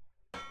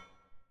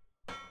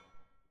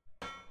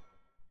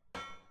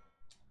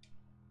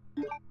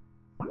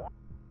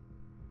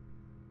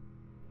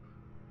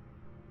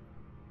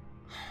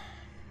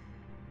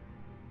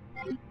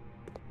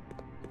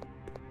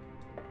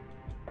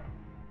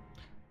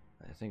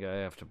 I think I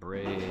have to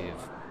brave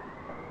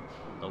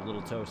the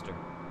little toaster.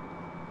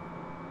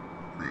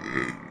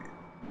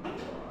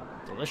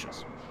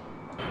 Delicious.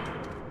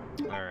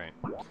 All right.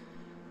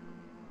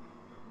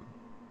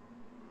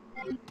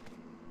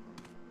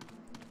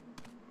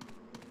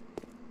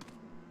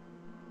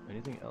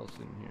 Anything else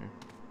in here?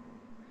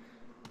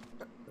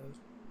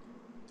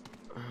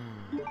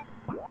 No.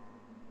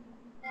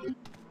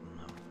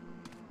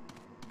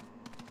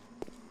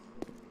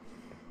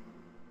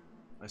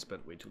 I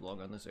spent way too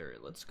long on this area.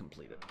 Let's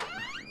complete it.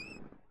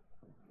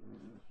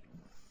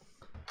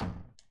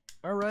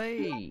 All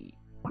right.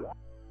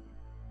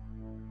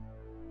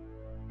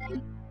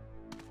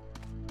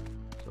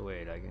 So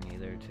wait, I can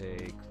either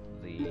take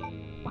the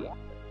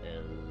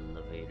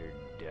elevator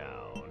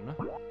down.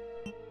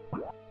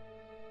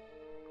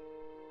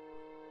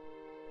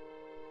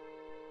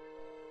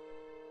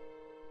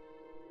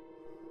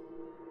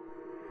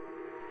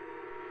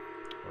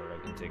 Or I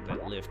can take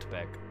that lift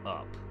back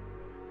up.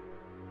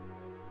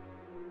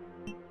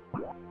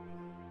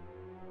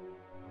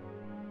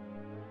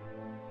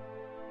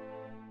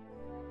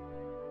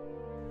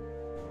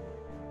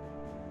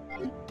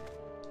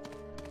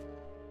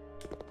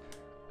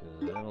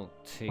 Because that'll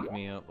take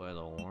me up by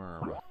the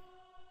worm.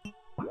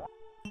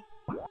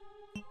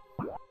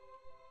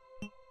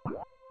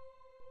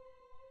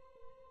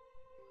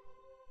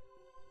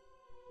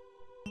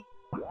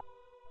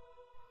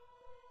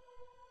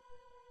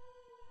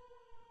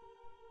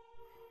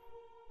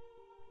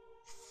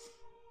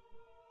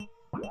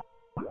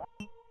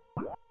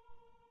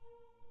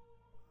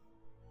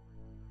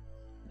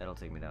 That'll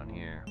take me down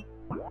here.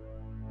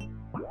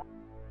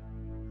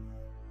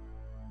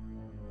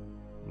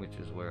 Which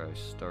is where I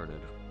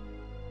started.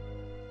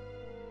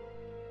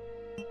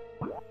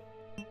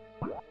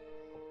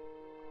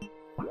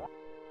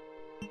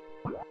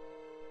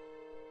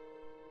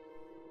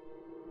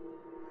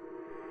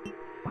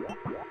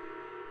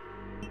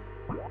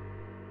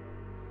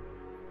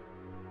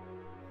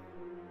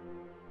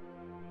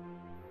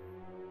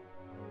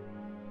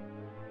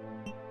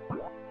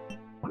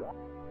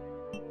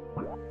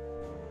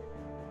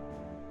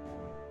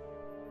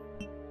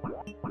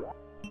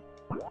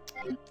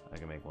 I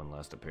can make one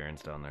last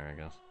appearance down there, I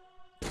guess.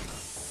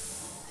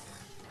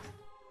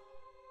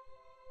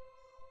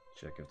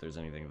 Check if there's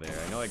anything there.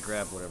 I know I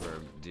grabbed whatever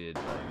did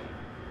by the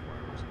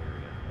worms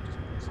area. I just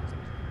want to see something.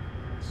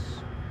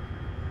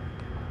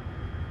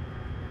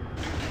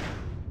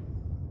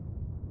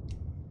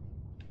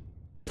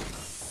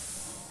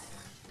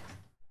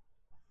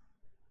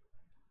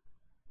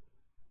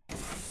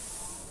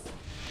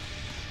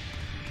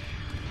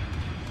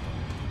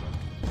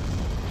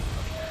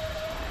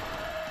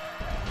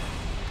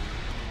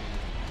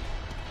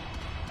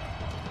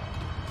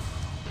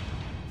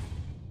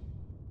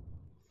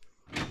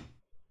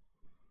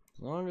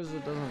 As long as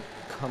it doesn't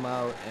come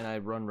out and I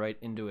run right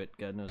into it,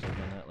 God knows I've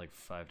done that like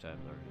 5 times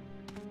already.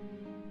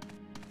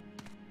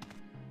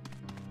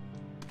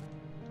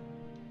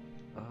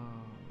 Oh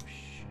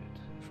shit,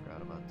 I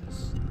forgot about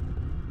this.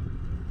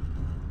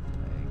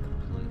 I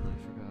completely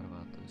forgot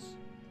about this.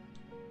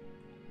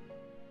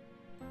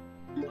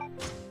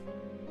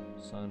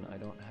 Son, I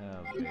don't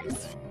have a thing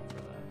for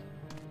that.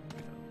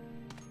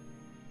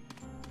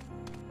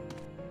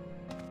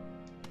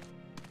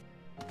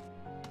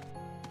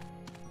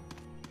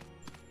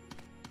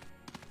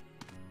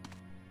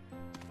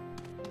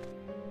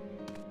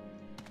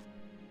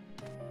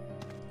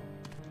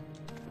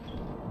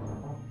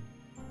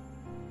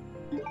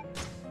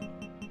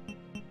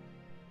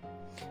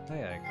 Oh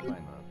yeah, I can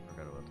find that.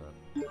 Forgot about that.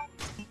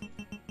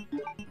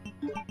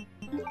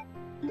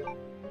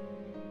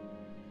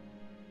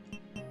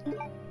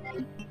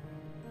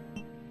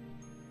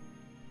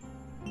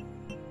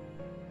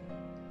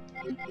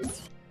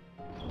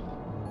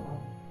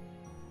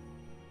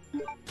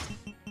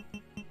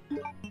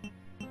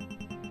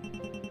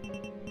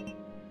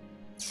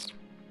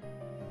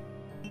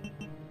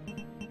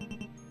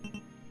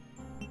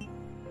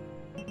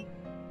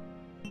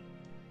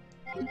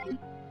 Yeah,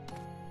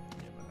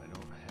 but I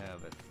don't have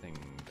a thing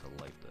to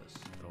light this.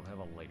 I don't have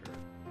a lighter.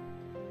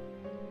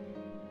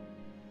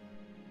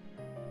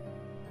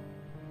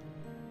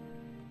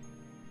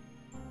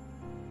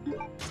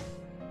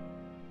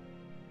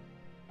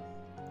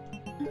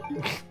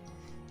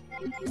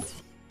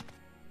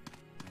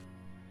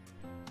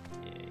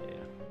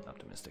 Yeah,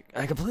 optimistic.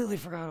 I completely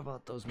forgot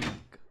about those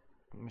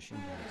machine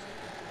guns.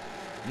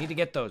 Need to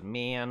get those,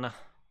 man.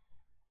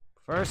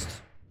 First.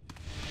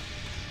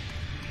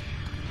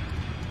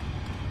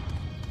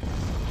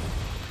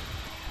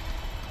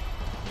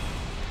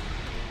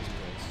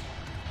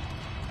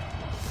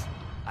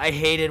 I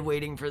hated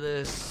waiting for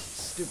this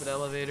stupid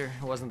elevator.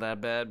 It wasn't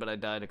that bad, but I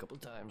died a couple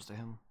times to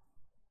him.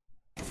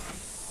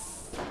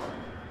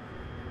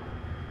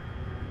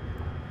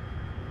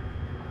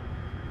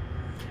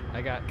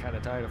 I got kind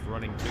of tired of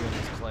running to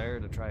his Claire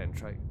to try and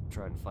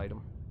fight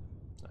him.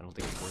 I don't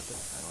think it's worth it.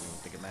 I don't even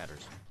think it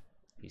matters.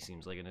 He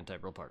seems like an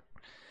integral part.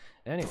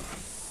 Anyway.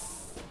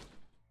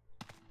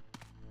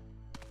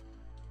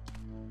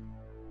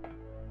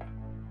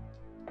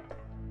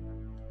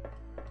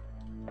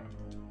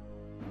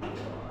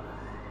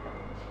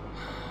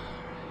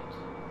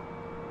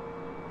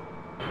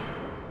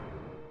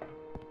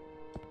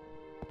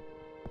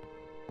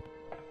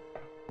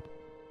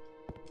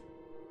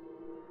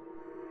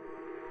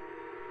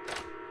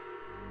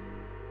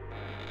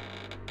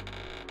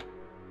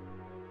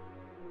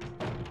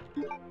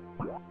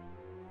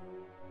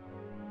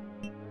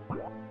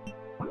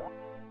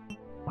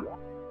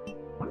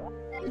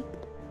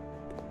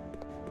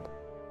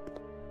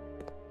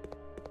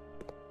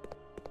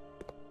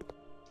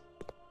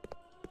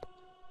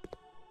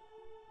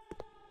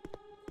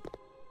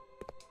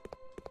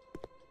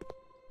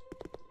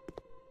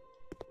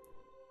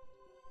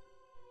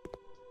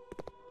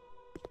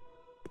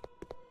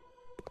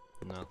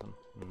 Nothing.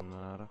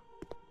 Nada.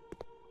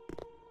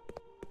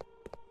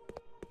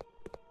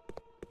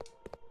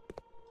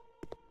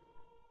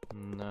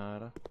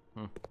 Nada.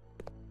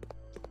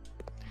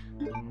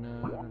 Nada,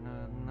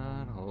 nada,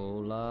 nada.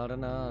 Whole lot of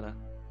nada.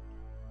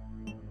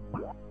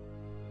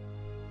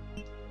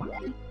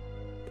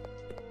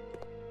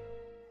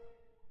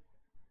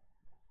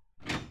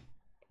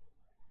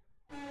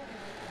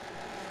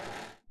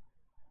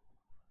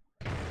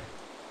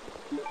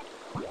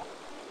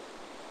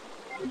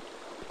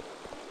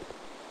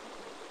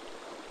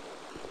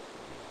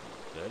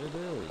 Bet it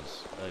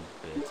is. I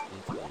bet it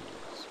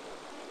is.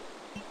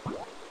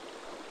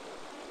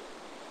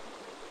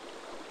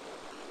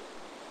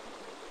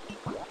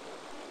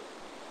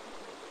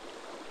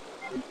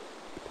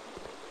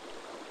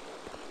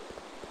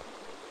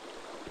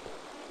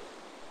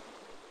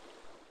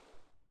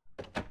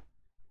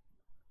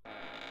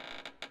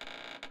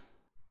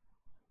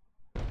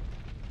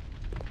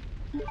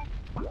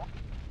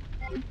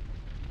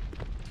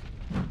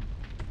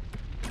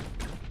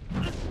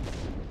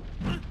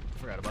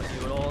 Forgot about you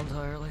at all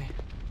entirely.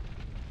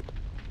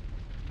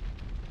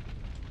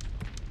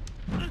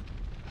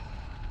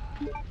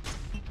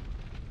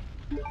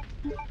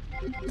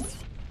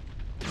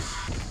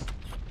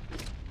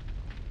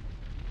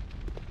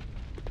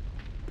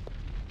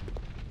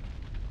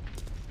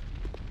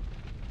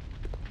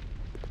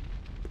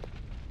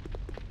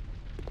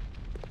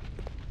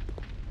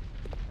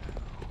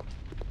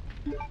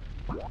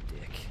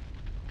 Dick.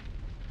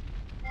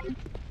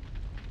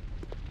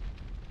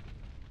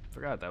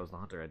 Forgot that was the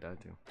hunter I died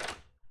to.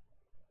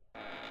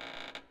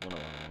 One of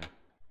them.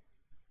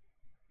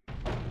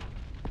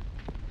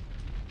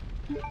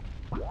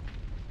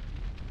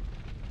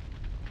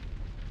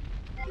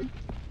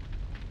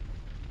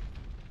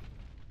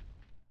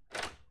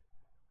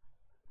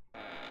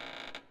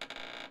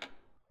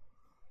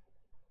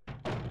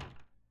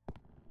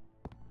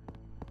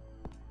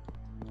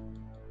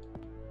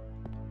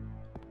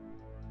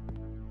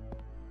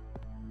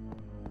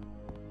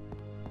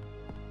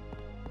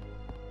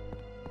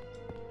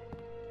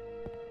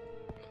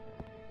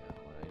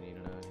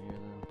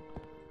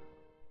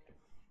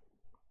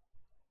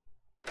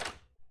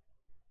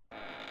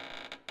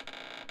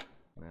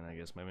 I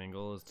guess my main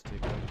goal is to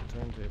take back the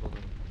turntable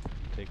to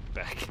take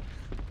back.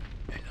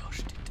 I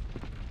lost it.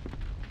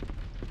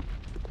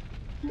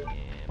 Yep.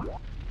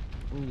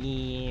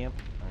 Yep.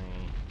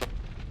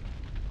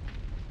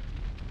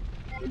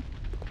 I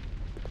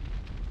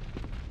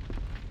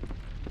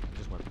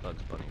just went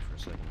Bugs Bunny for a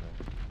second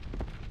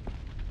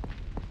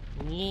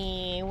there.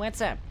 Yeah,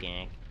 what's up,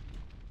 Dick?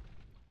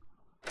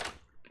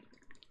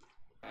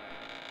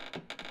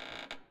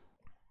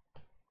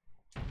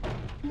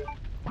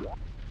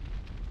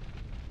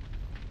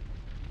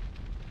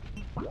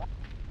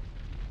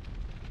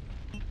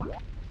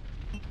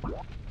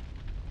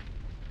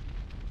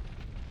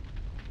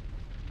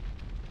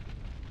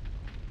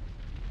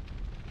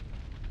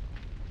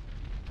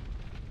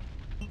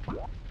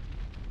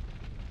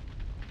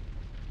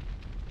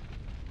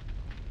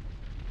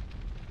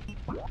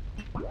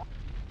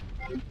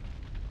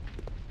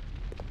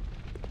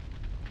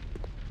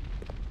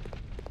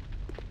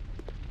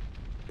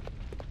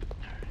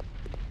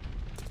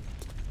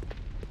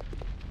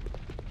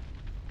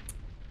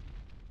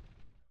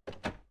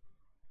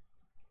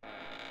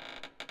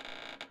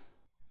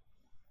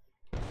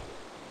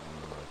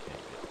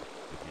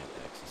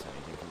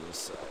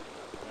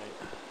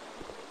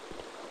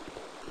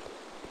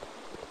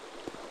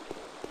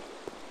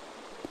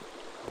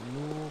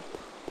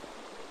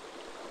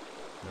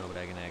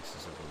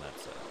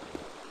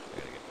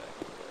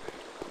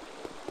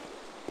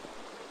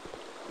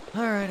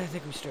 Alright, I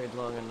think we strayed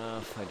long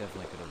enough. I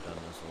definitely could have done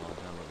this a long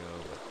time ago,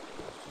 but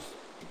it's just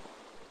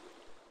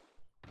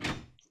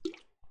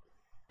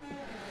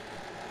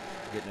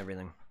getting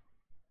everything.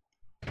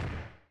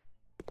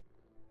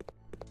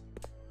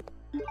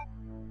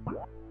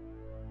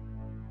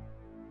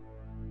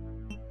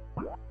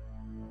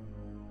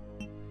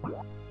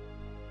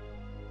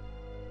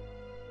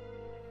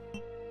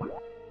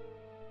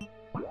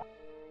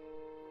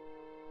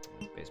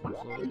 Basement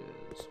floor it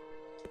is.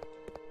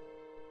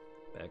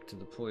 Back to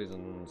the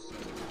poisons.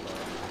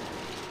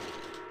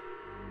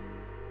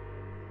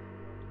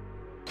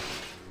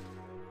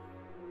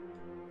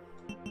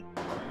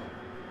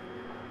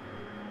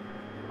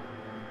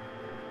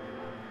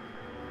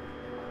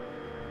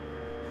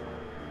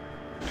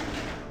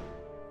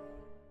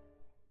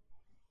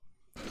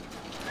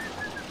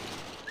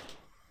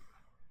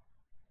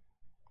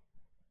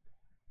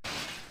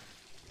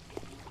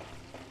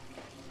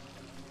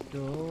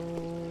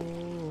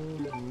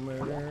 Don't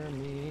murder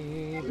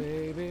me,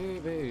 baby,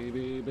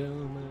 baby,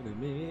 don't murder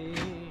me.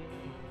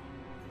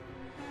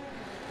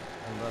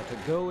 I'm about to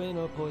go in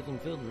a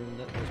poison-filled room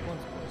that was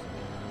once poisoned.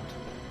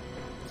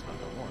 It's not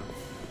the one.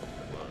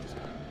 It was.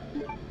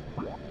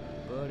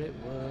 But it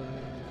was.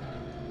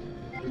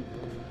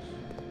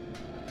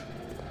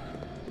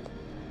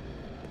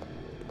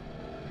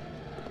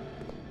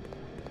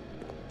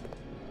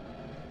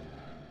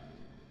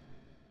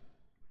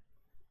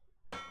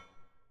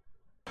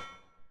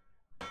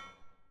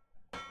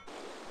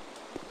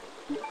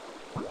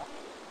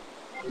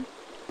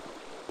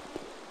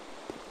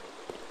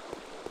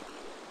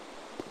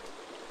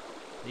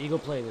 The eagle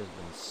plate has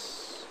been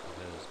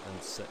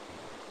set here.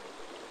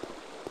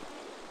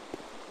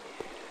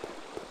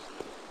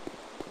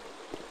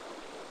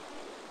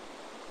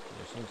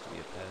 There seems to be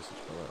a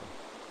passage below.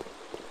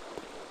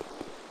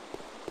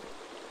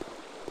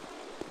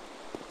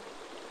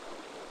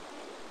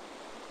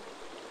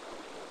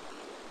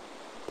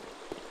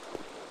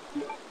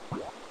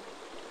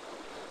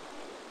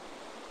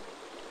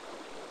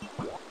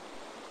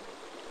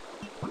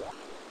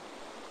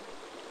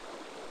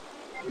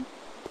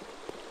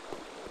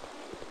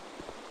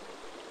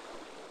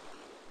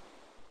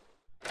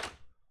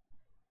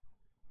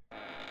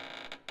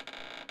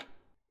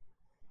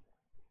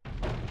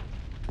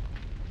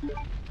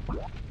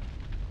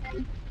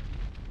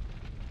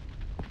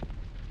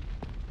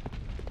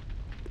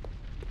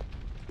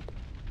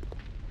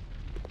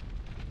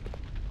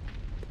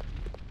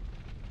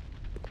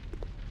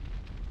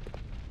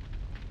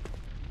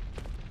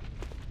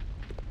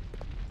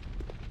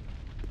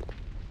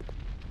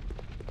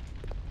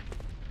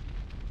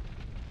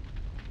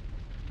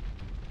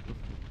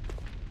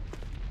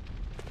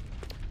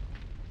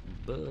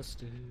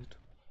 Busted.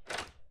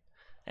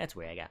 That's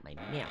where I got my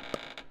nap.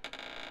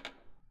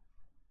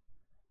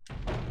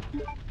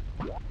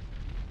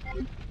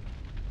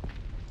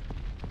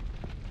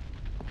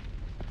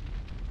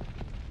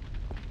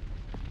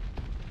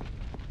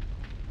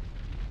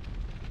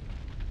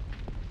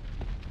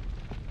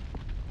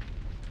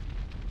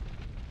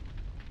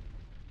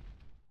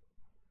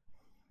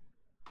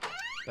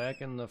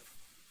 Back in the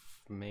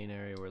main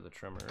area where the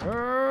tremors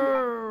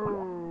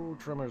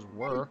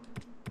were.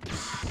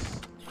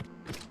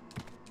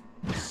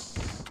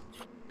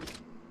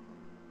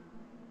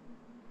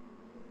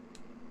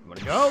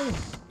 Wanna go?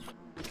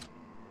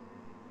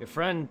 Your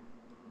friend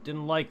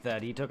didn't like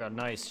that. He took a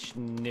nice,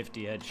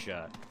 nifty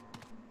headshot.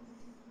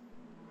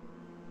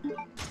 He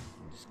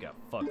just got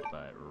fucked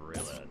by it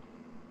real bad.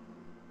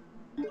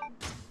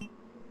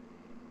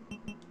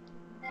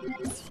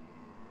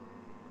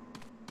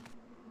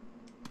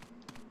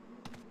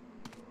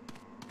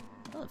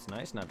 Oh, it's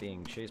nice not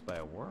being chased by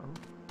a worm.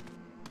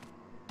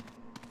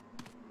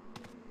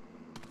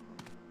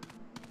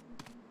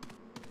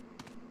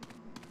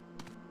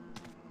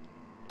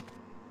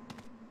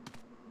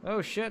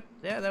 Oh shit,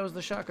 yeah, that was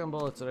the shotgun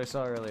bullets that I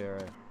saw earlier.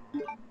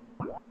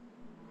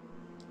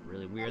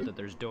 Really weird that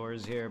there's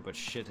doors here, but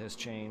shit has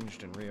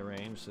changed and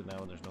rearranged, so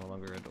now there's no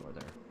longer a door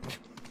there.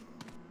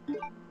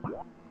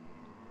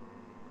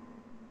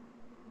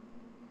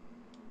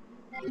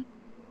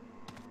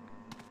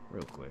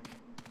 Real quick.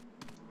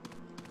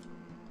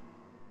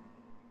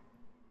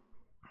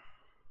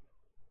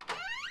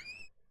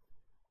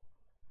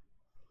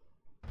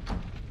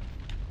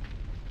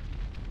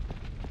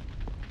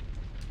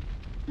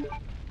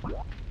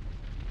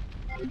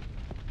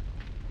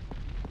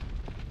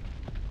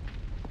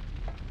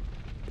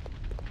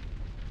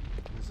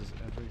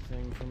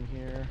 in from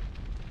here.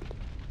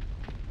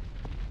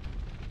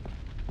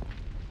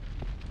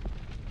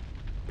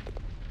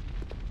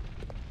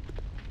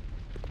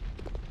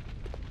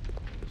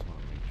 I just want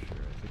to make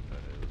sure. I think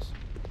that is.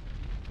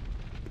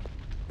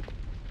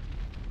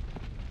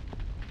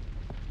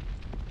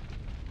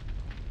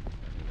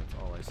 I think that's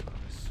all I saw.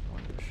 I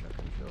sworn there was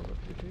shotgun shells up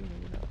here too.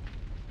 Maybe not.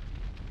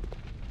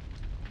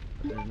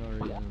 But there's no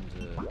reason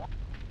to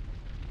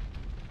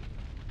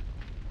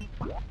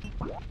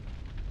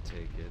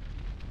take it.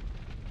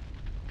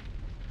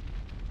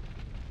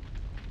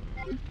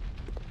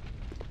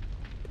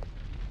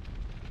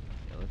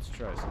 Yeah, let's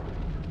try something.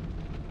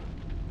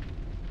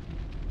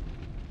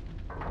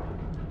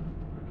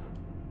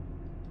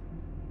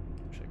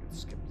 Wish I could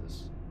skip this.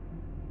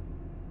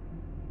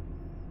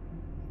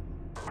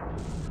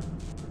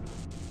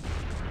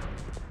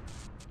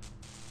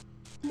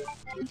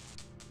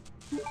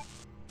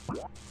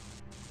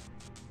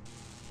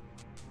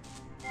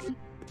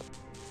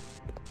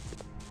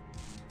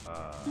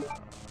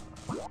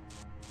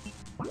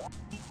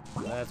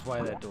 That's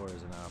why that door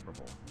is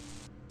inoperable.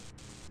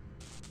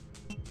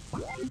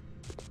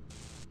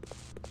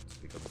 It's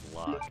because it's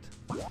locked.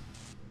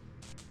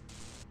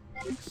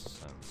 Makes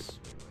sense.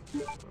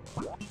 Wait,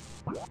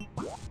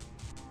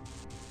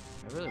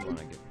 I really want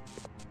to get...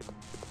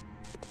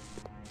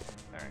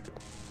 Alright.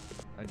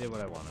 I did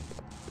what I wanted.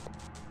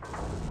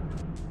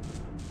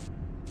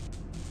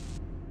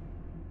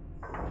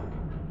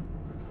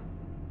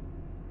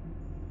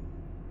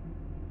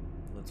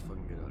 Let's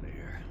fucking get out of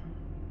here.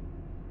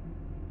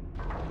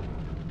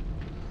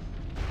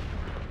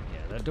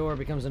 Yeah, that door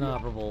becomes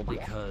inoperable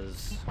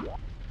because...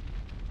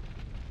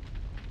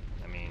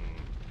 I mean...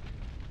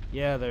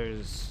 Yeah,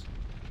 there's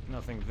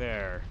nothing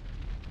there.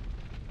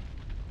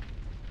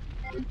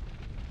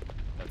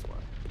 That's why.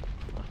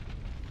 Huh.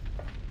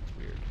 It's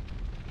weird.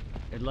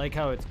 I like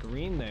how it's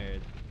green there,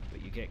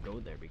 but you can't go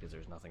there because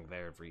there's nothing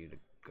there for you to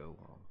go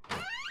on.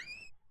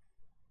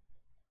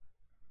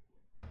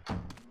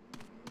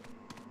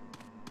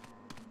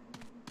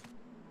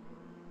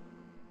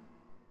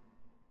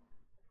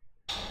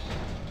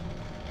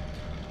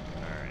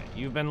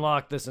 You've been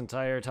locked this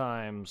entire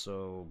time,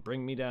 so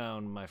bring me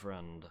down, my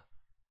friend.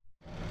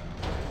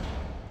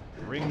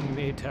 Bring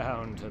me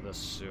down to the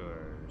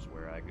sewers,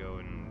 where I go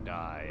and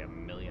die a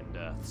million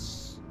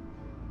deaths.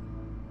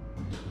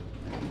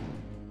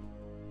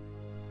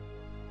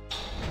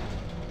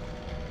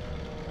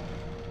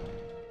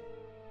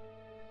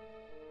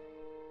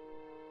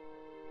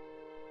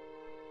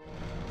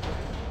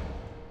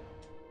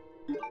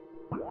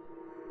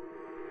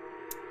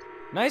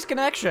 Nice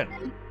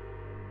connection!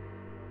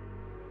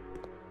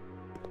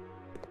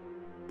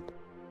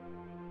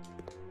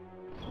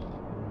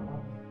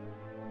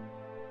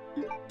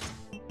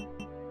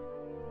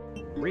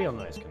 Real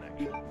nice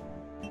connection.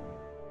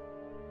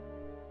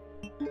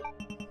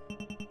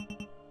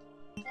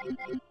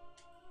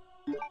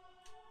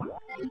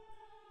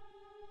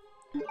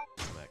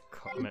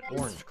 I'm at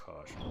orange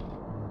caution.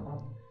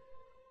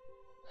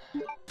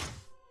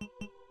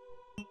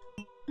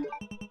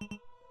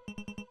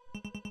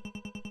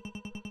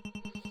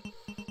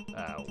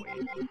 Ah,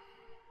 wait.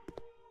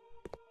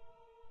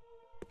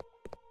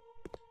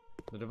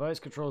 The device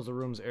controls the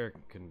room's air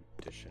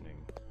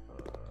conditioning.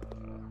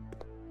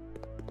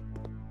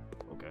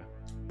 Okay.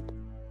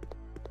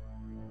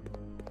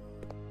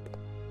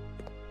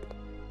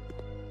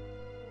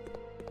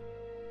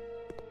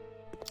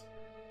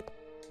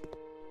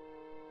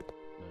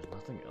 There's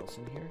nothing else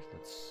in here?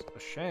 That's a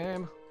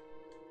shame.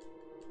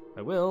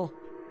 I will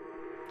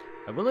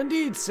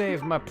indeed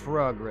save my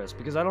progress,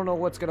 because I don't know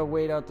what's gonna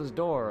wait out this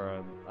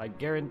door. I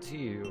guarantee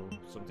you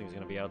something's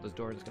gonna be out this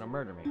door and it's gonna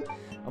murder me.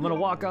 I'm gonna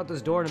walk out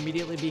this door and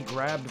immediately be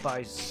grabbed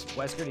by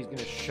Wesker, and he's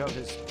gonna shove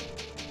his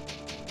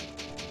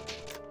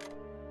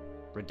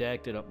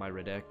redacted up my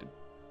redacted.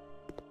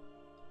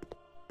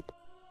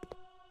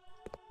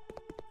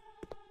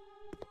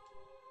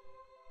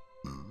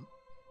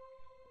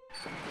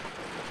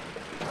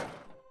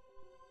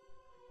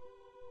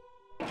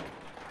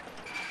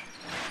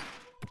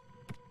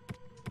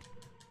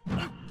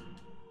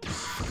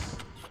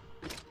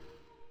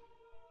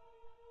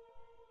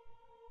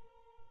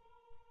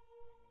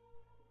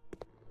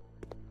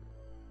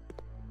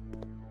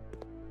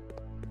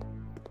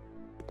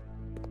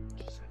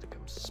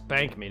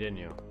 Spank me, didn't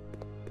you?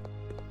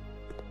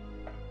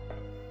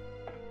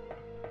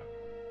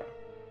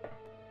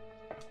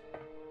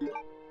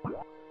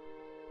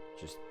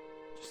 Just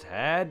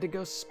had to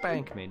go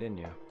spank me, didn't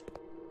you?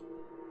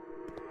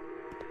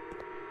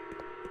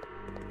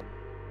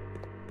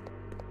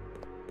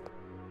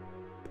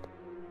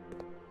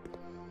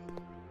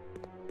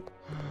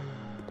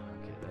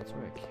 Okay, that's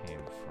where I came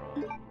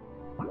from.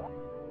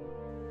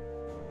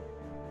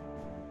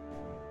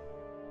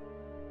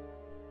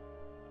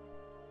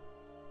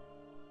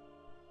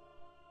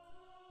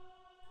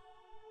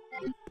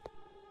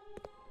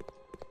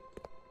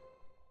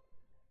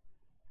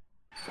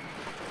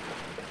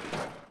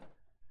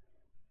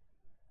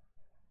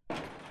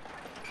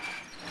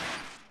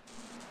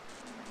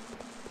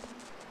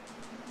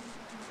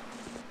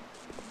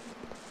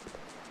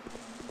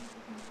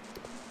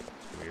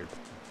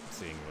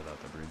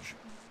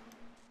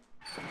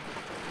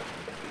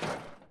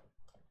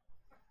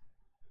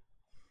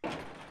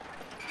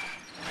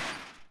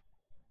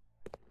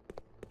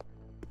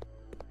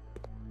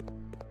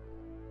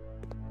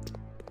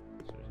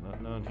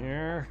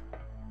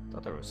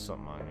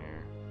 something on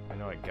here. I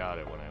know I got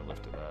it when I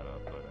lifted that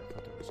up, but I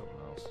thought there was something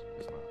else.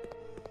 It's not.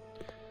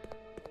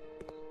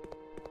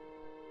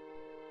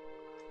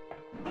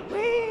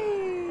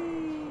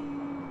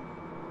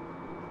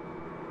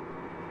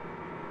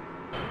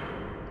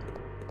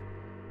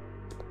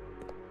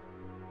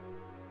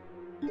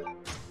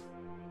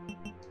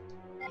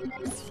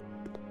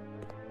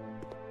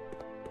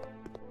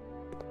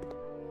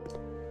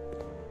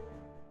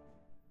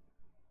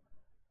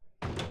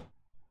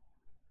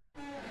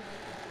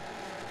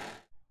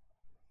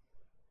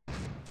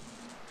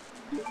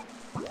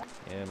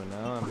 Yeah, but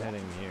now I'm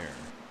heading here.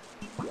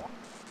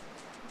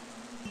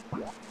 I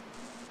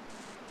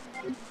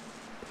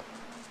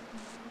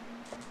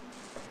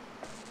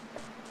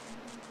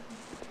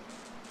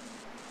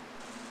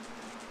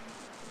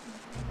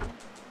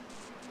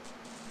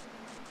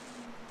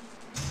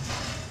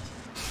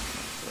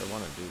don't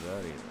want to do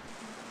that either.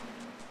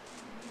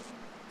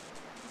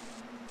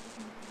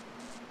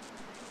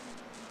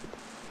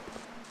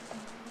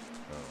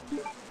 Oh.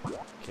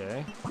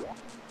 Okay.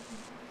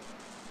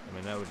 I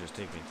mean, that would just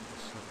take me to the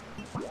center.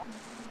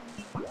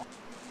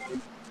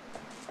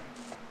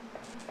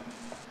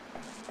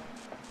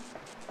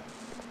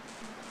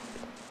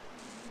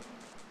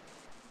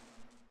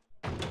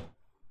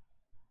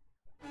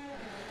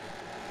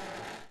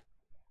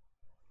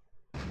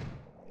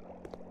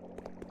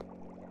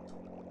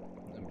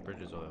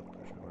 Bridges oil.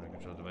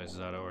 Control device is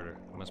out of order.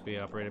 It must be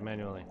operated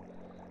manually.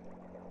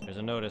 There's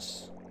a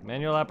notice.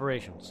 Manual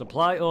operation.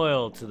 Supply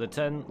oil to the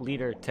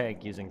 10-liter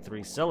tank using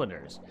 3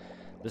 cylinders.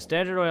 The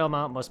standard oil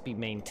amount must be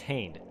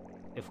maintained.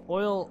 If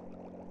oil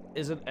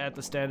isn't at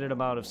the standard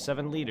amount of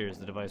 7 liters,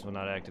 the device will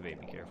not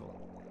activate. Be careful.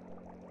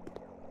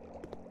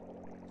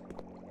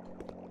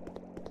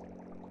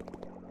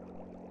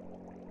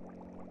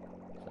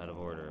 It's out of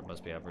order. It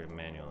must be operated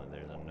manually.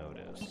 There's a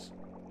notice.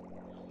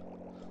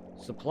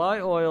 Supply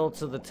oil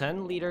to the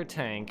 10-liter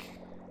tank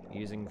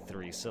using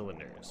 3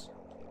 cylinders.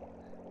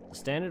 The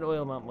standard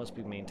oil amount must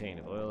be maintained.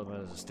 If oil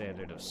amount is a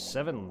standard of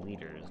 7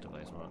 liters,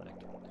 device will not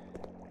activate.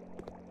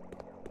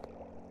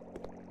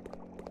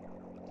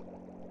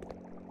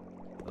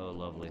 Oh,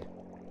 lovely.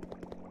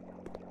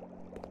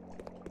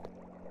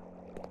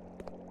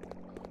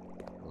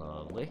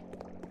 Lovely.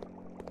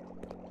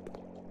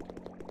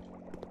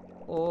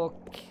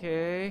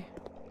 Okay.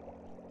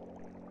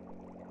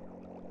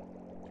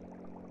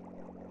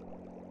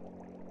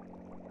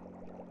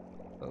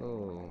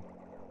 Oh.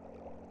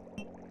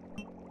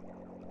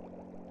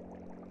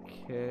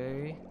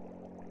 Okay.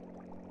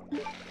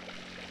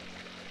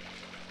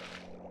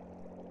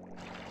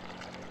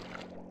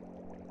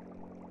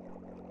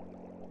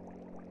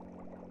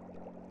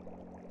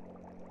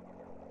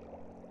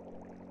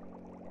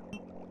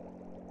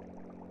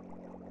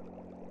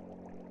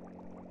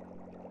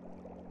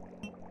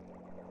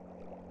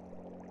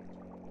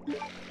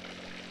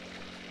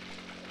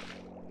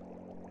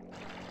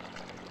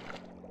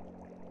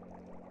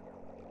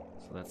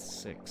 So that's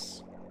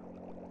 6.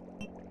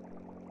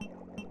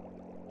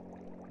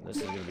 This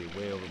is gonna be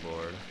way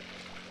overboard.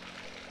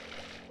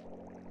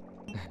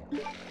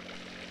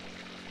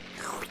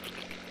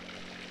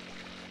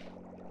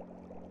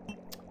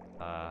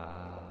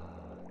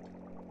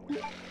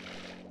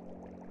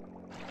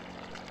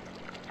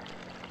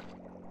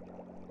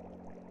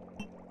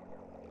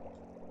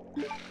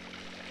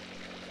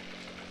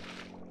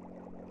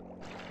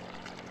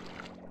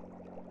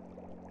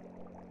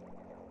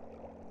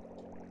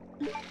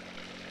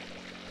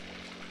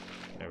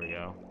 There we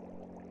go.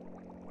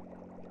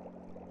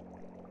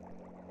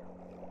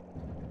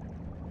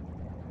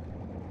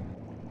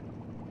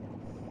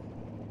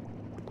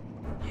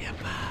 Yep.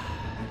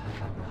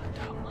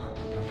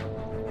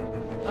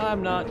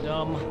 I'm not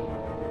dumb.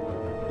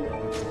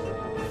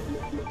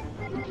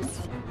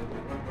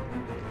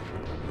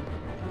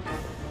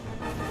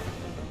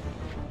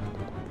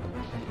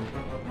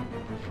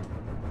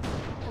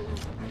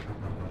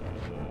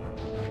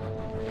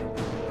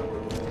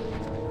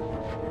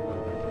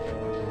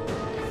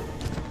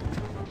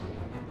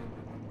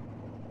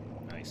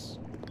 Nice.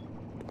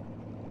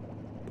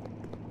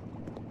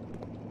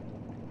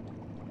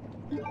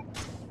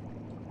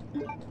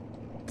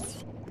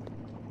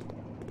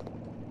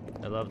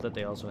 I love that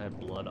they also had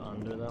blood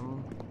under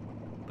them,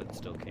 but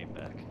still came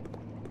back.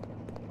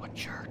 What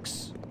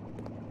jerks.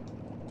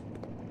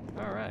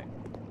 Alright.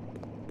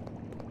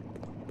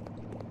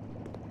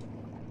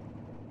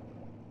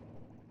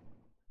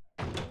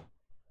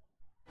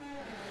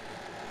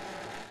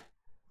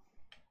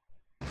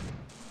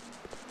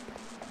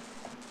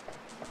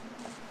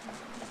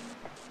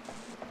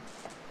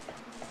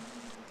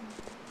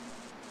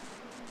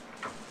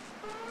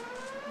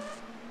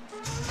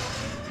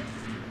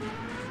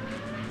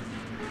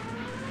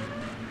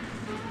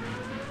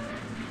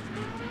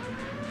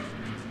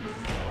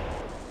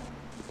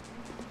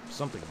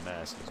 Something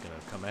nasty is gonna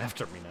come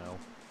after me now.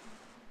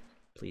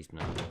 Please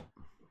not.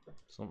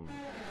 Something.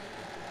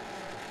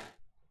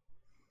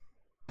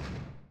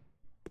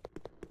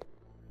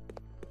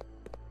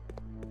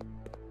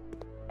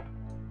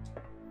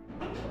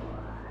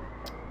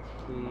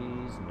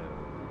 Please no.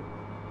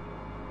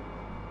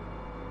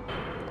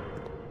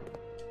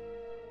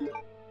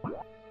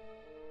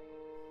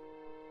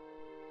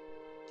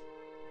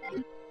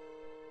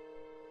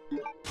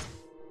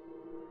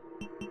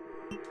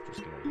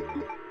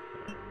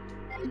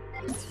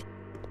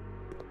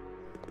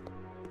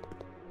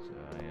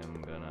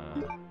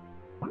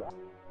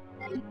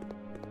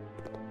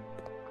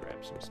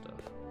 grab some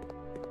stuff.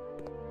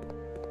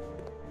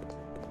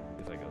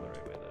 If I go the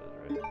right way, that is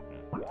right. No, I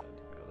didn't go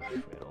the right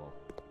way at all.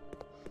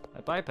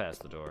 I bypassed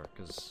the door,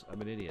 because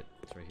I'm an idiot.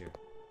 It's right here.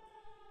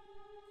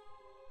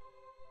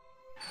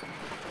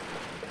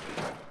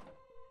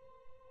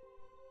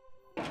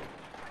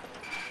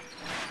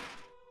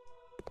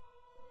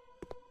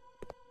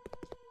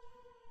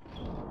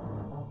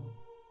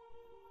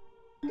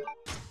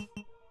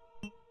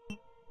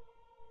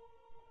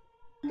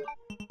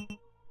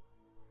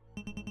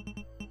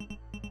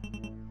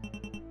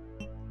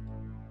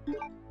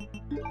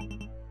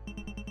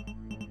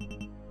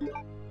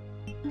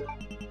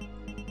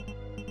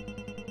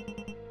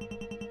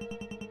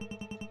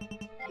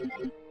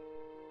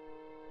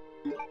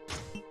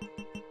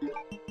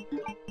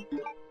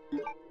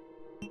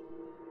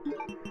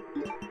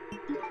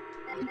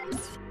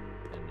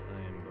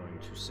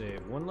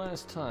 Save one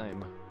last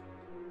time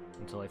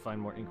until I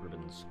find more ink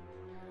ribbons.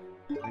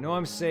 I know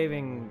I'm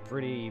saving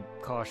pretty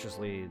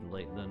cautiously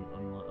late than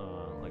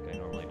like I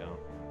normally don't.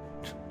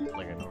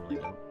 Like I normally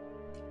don't.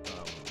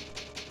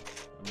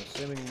 I'm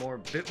saving a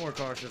bit more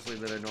cautiously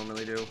than I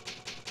normally do,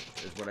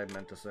 is what I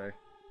meant to say.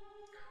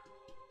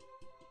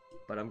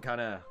 But I'm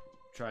kind of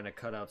trying to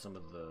cut out some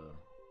of the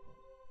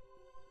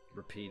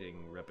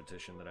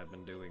repetition that I've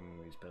been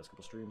doing these past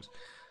couple streams.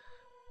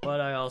 But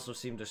I also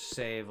seem to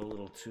save a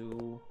little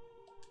too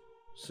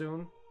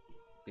soon,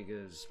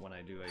 because when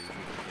I do, I usually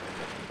don't get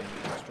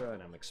anything extra,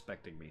 and I'm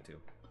expecting me to.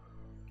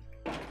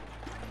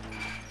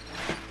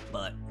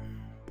 But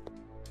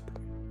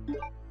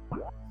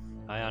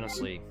I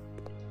honestly,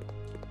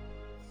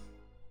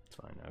 it's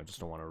fine. I just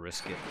don't want to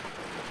risk it.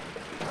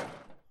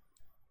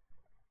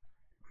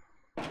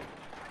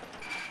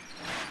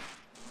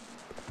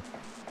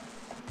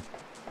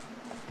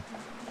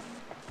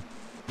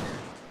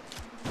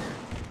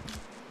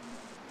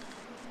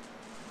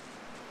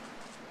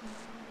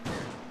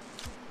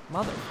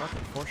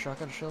 Motherfucker, 4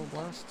 shotgun shell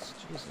blasts?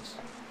 Jesus.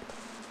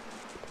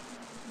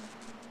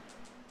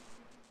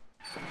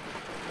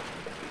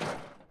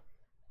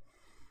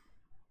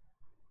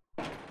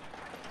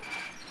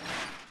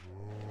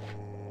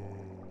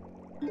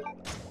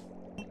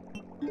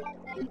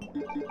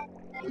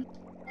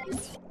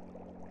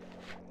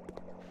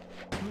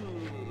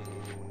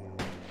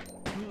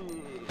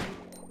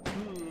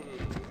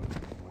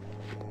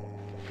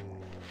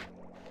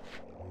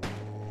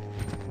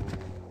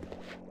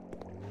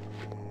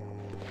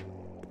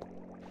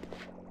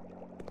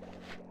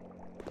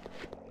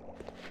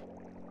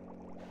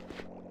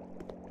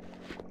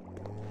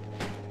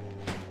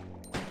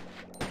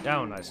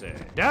 Down, I say.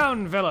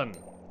 Down, villain!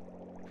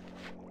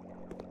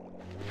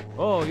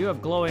 Oh, you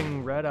have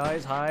glowing red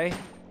eyes. Hi.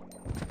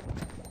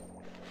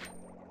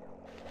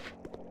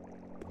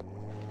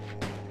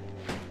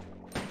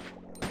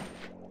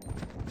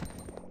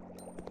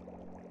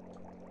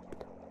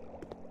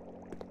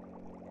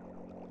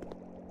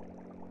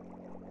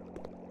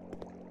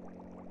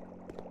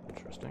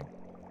 Interesting.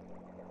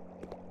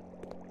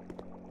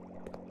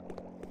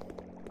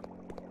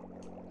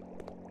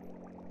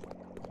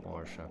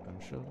 More shotgun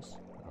shells.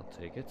 I'll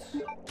take it.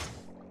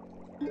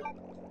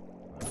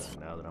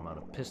 Now that I'm out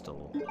of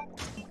pistol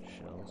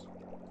shells.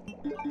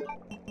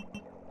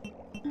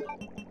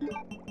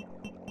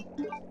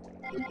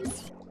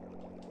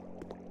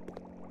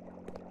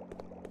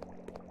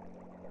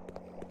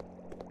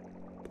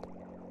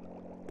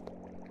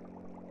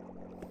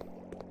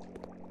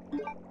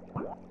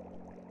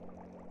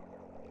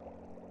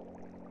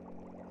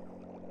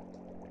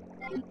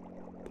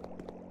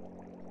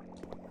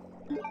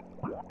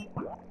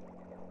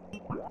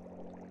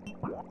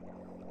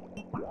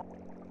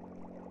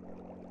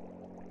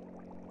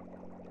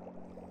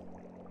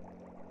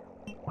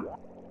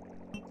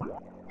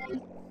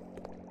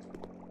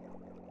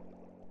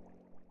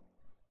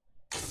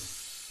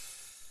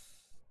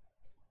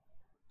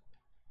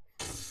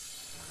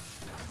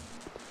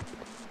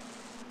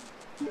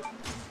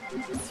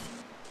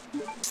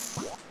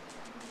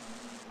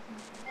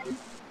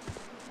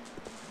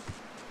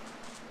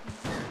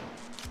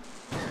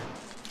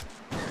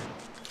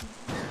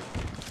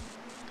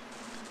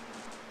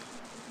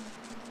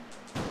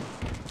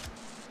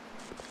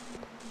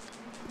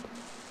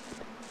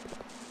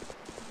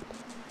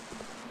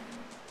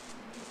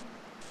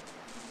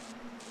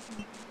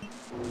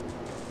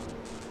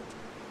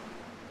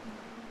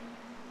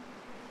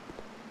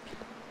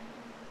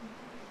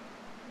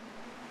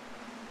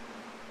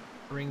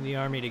 Bring the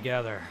army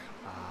together.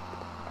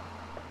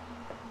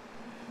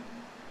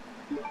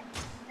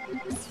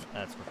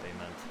 That's what they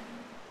meant.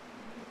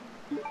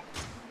 Too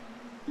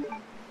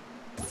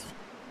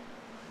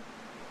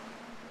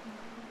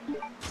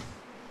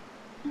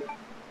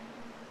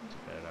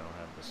bad I don't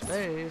have the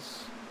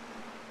space.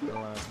 The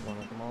last one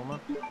at the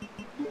moment.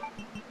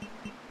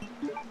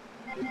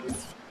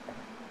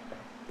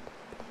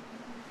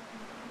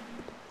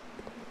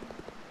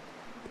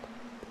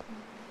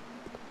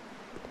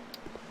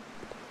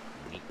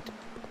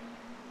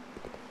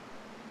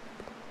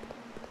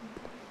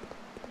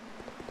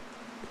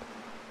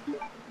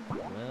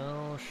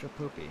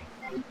 Poopy.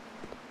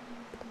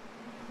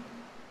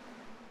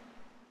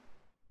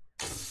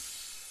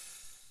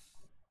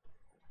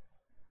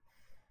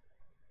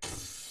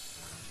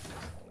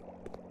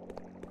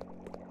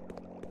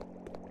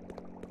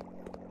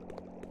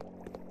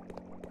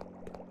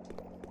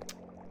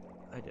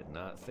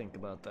 not think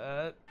about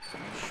that.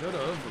 Should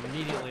have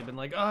immediately been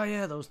like, oh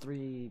yeah, those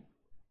 3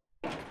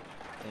 things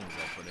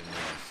I put in the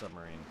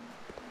submarine.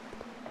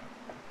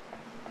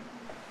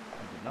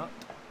 I did not.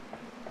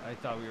 I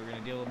thought we were going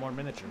to deal with more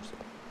miniatures.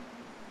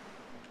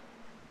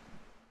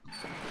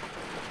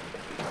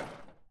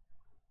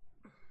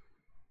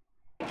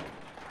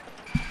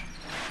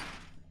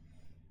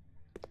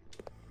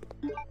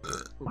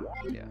 Ooh,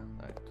 yeah,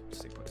 alright,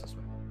 stay put this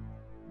way.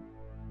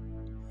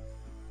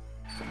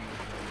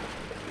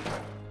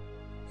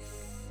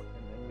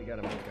 And then we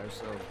gotta make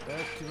ourselves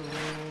back to the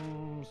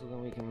room so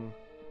then we can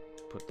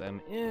put them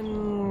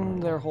in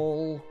their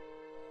hole.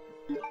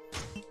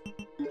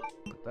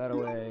 Put that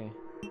away.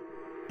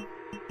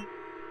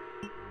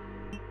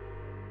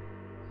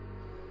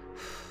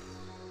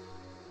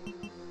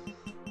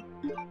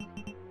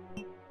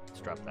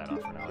 Let's drop that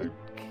off for now.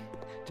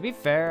 To be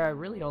fair, I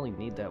really only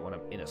need that when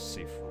I'm in a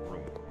safe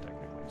room,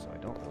 technically, so I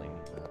don't really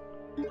need that.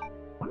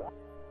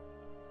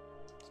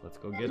 So let's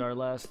go get our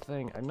last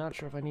thing. I'm not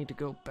sure if I need to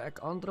go back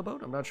onto the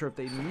boat. I'm not sure if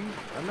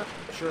I'm not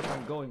sure if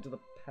I'm going to the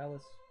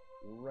palace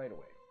right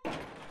away.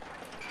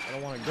 I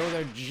don't want to go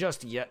there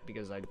just yet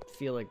because I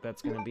feel like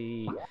that's going to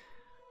be...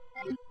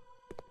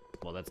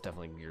 Well, that's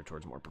definitely geared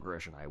towards more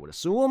progression, I would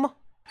assume.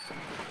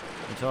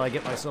 Until I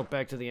get myself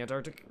back to the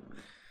Antarctic,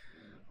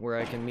 where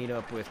I can meet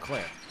up with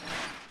Claire.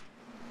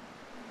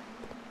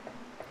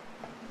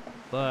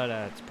 But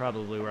it's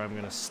probably where I'm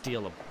going to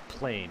steal a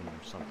plane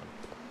or something.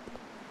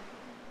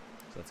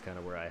 So that's kind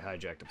of where I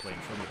hijacked a plane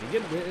from to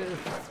begin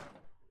with.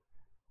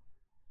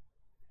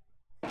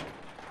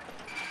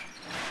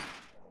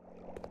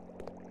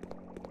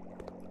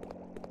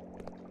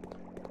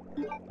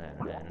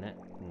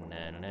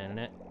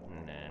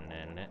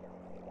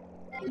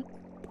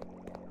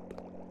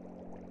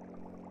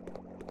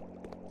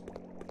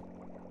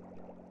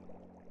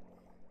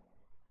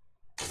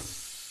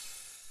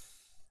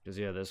 Because,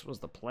 yeah, this was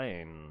the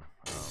plane,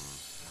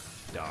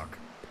 dock.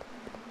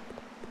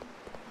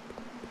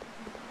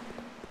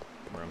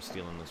 Where I'm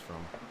stealing this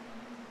from.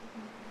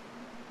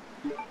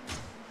 Yeah,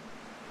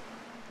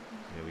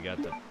 we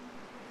got the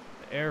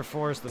Air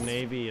Force, the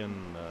Navy,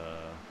 and the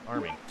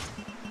Army.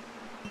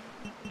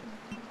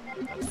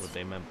 That's what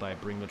they meant by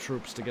bring the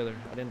troops together.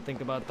 I didn't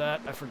think about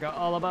that. I forgot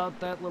all about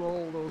that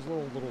those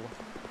little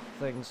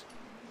things.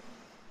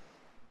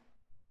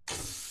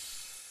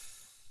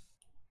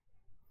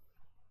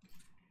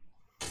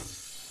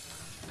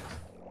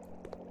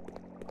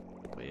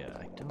 But yeah,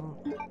 I don't...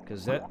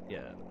 Because that,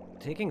 yeah,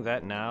 taking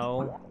that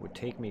now would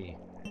take me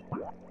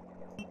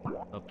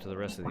up to the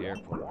rest of the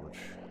airport,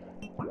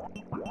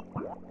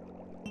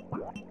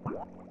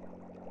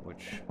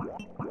 which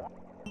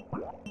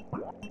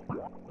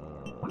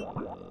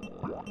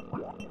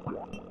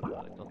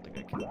I don't think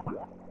I can.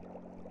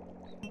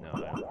 No, I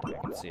don't think I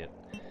can see it.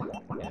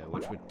 Yeah,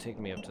 which would take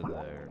me up to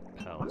their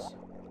palace.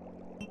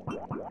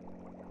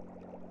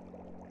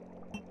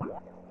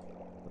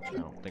 Which I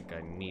don't think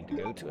I need to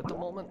go to at the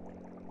moment.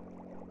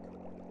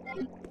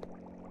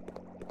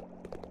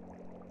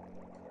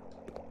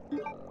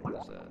 What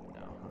is that?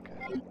 No,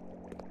 okay.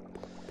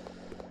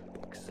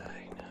 Because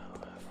I know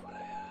what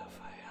I have.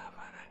 I have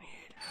what I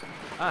need.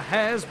 I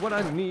has what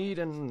I need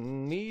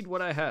and need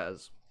what I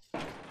has.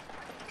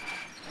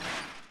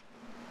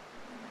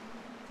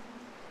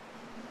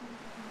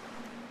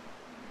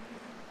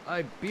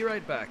 I'll be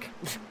right back.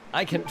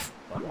 I can...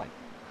 What am I...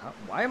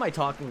 why am I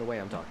talking the way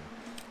I'm talking?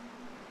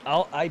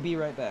 I'll be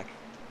right back.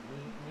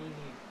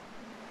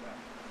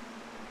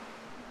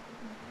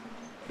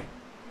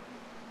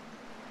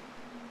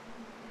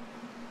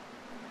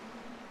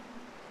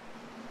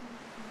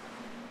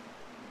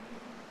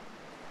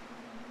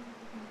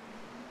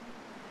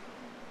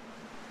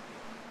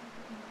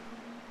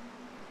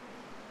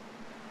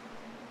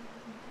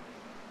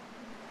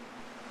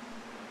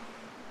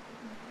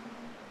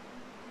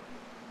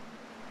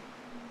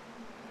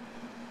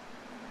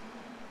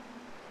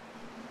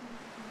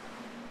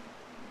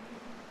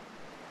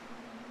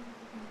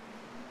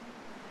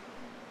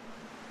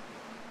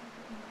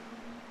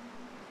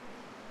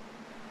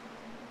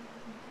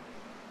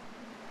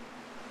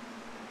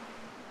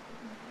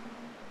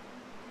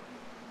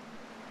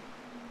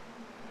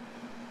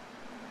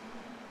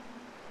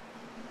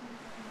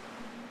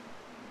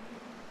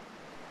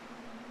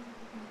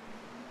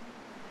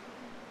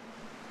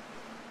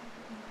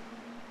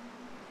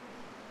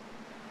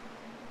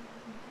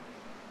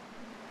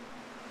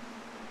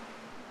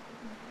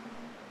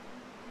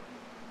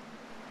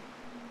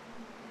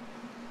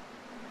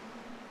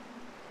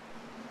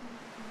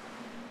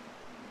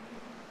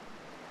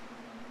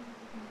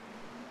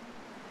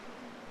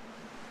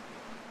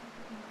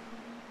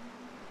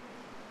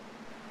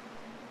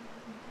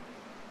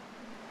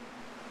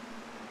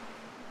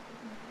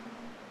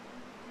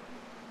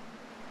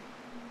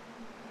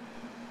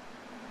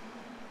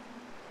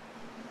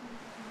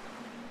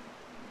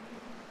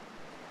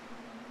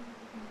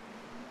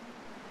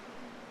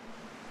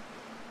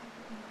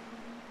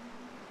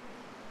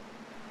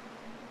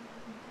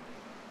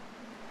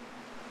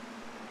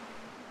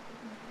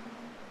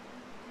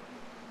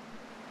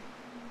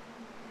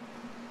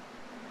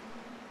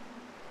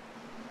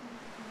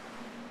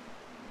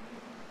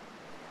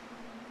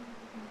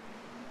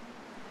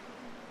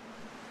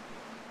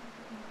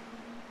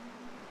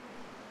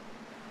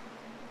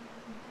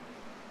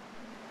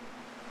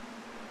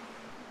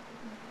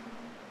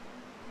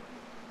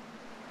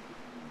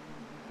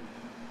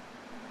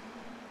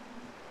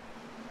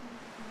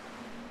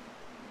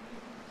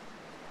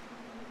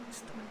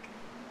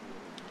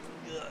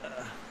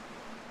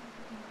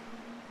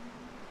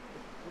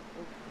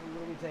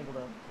 tangled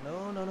up.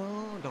 No, no,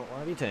 no. Don't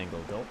want to be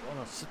tangled. Don't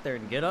want to sit there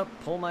and get up,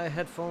 pull my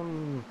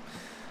headphone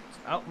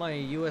out my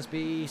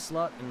USB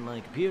slot in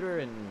my computer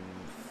and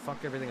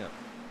fuck everything up.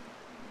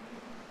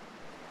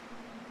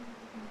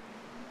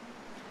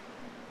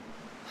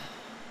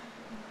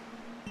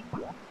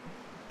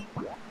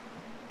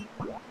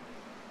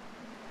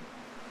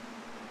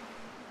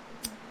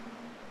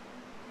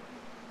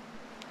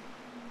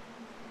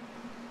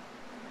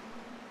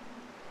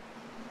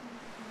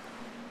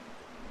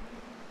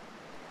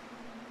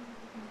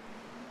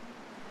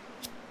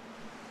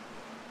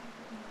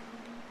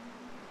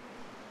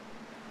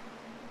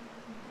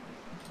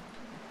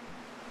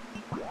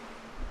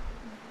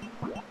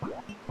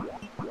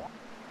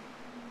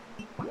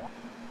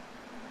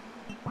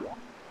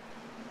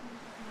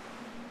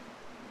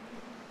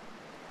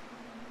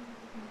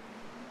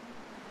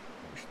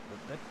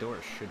 That door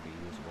should be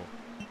usable.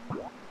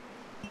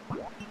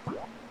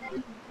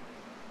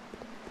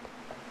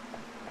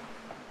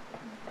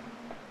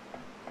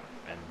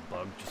 And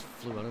bug just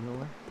flew out of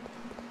nowhere.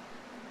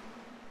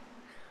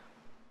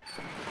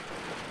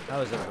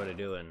 How is everybody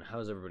doing?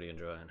 How's everybody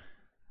enjoying?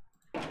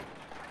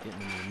 Getting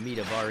the meat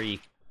of RE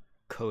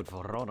code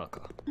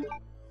Veronica.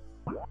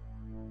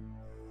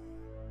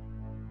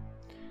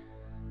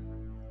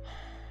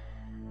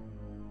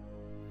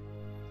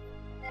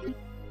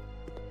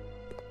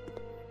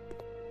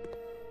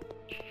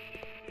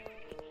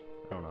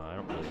 I don't know, I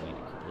don't really need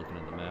to keep looking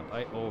at the map.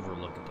 I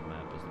overlook at the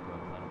map is the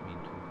problem. I don't mean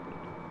to.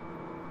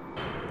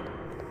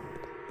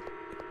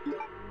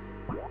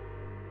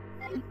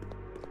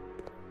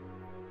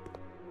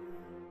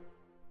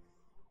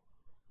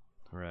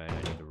 Right, I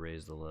need to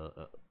raise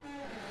the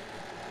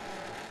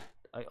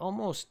I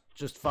almost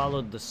just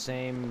followed the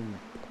same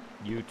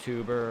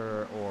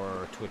YouTuber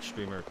or Twitch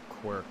streamer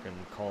quirk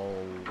and call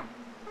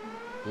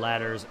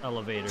ladders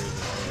elevators and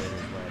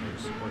elevators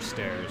ladders, or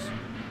stairs.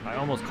 I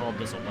almost called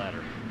this a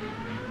ladder.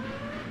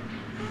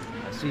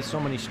 I see so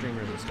many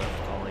streamers and stuff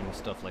calling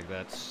stuff like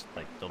that.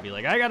 Like, they'll be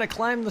like, I gotta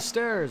climb the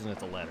stairs, and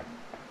it's a ladder.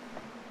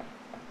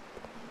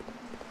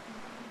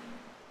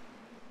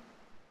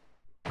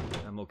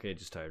 I'm okay,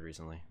 just tired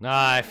recently.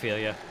 Nah, I feel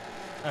ya.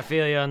 I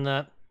feel ya on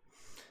that.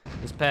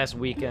 This past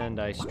weekend,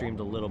 I streamed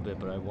a little bit,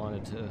 but I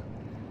wanted to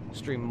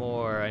stream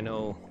more. I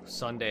know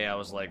Sunday I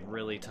was, like,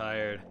 really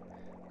tired.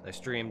 I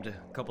streamed a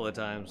couple of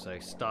times. I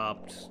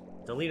stopped,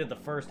 deleted the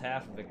first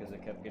half of it because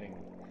it kept getting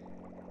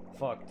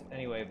fucked.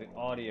 Anyway, the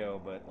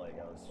audio, but, like,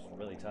 I was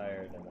really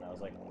tired, and then I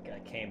was like, I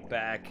came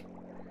back,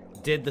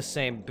 did the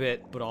same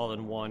bit, but all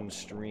in one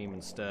stream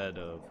instead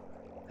of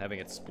having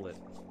it split.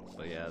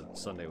 But yeah,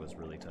 Sunday was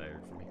really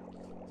tired for me.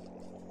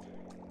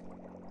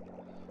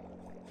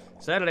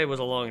 Saturday was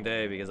a long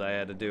day because I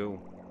had to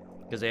do,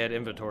 because they had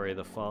inventory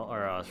the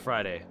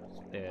Friday.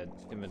 They had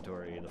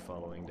inventory the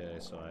following day,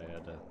 so I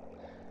had to,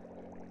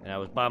 and I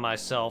was by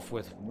myself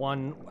with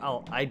one,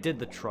 I did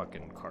the truck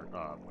and cart,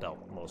 belt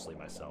mostly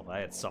myself. I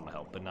had some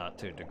help, but not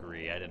to a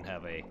degree. I didn't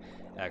have a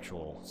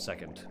actual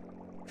second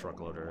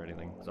truckload or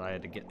anything, so I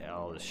had to get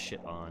all this shit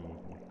on.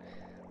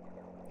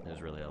 It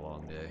was really a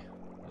long day.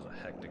 It was a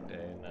hectic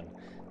day, and then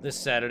this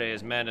Saturday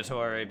is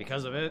mandatory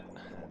because of it.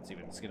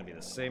 It's gonna be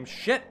the same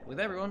shit with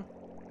everyone.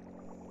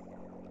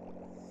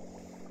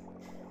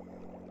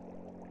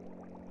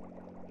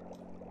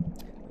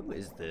 Who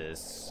is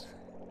this?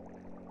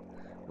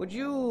 Would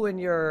you and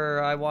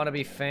your I want to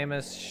be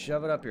famous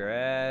shove it up your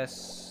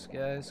ass,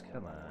 guys?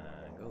 Come on,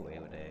 go away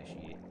with that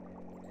shit.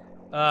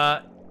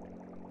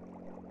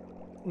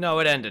 No,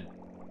 it ended.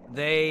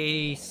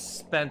 They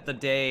spent the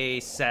day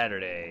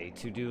Saturday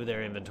to do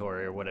their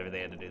inventory or whatever they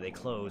had to do. They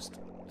closed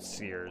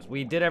Sears.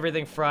 We did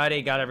everything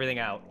Friday, got everything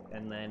out,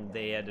 and then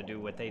they had to do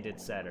what they did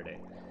Saturday.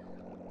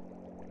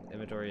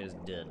 Inventory is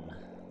done.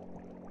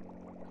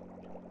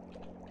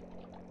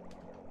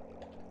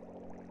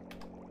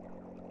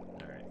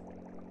 Alright.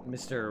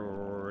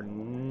 Mr.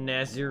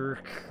 Nazir,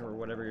 or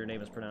whatever your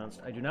name is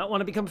pronounced. I do not want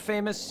to become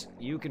famous.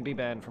 You can be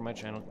banned from my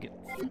channel. Get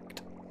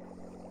fucked.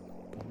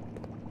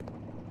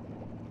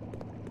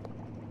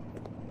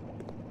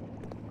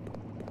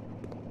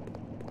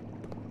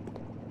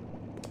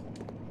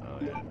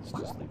 Yeah, this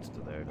just leads to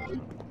there,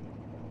 doesn't it?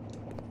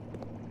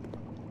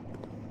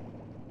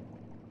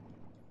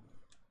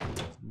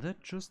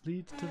 That just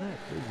leads to that,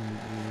 doesn't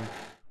it?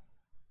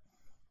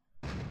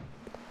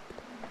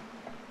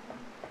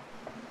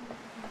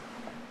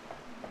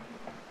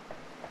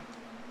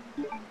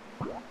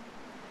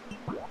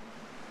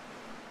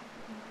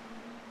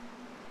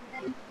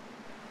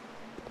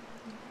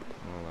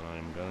 Well, then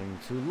I'm going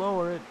to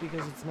lower it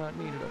because it's not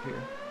needed up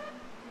here.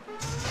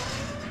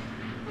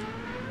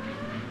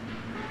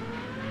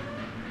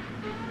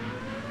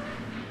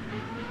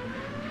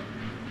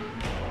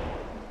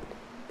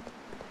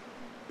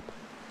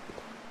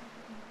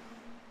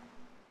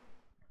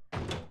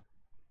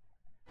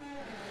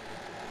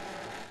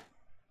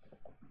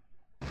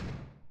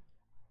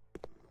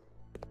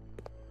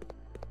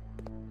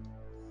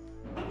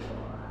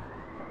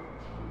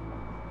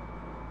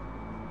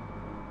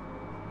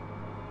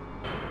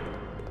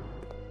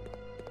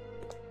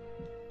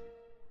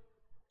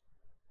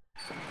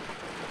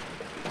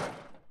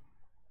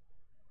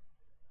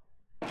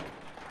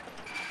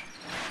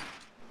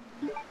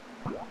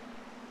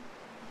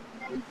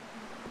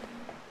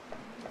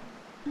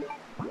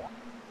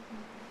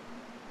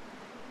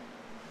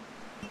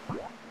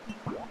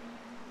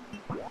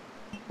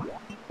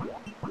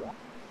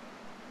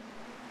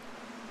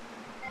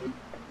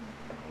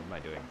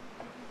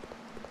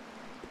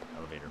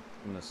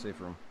 Safe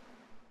room.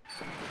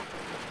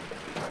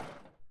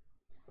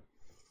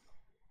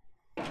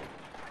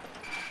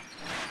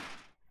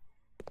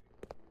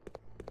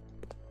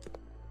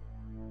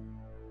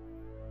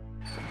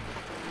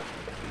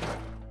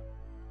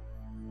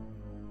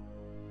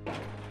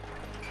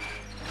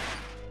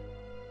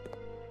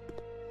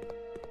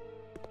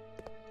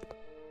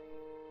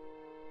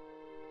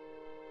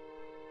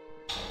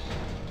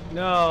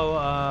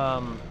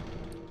 No,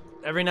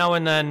 every now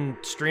and then,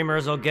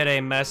 streamers will get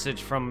a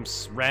message from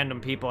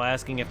random people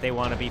asking if they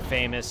want to be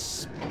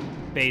famous.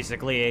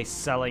 Basically,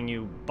 selling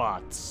you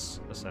bots,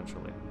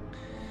 essentially.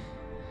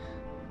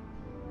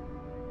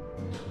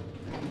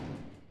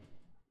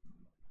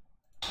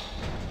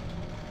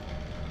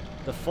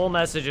 The full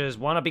message is,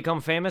 want to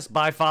become famous?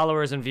 Buy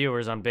followers and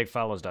viewers on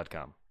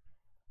bigfollows.com.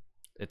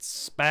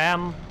 It's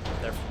spam.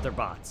 They're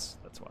bots.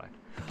 That's why.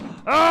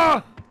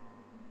 Ah!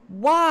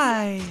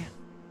 Why?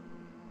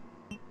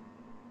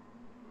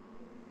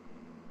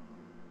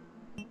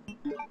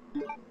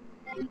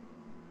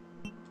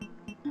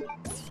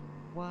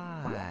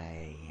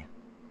 Why?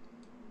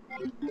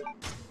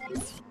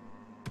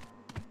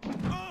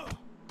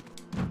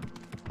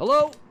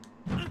 Hello?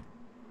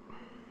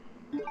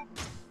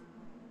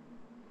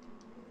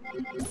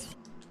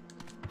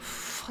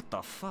 What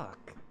the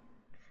fuck?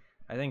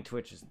 I think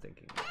Twitch is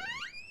thinking.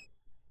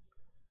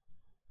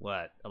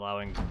 What?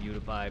 Allowing you to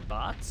buy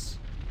bots?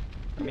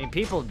 I mean,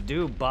 people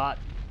do bot.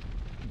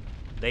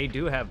 They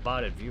do have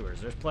botted viewers.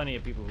 There's plenty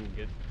of people who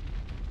get.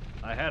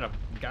 I had a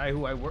guy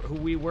who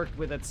we worked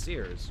with at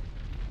Sears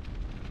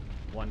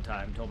one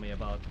time told me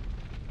about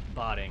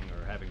botting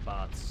or having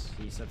bots.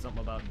 He said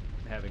something about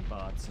having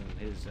bots, and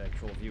his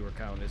actual viewer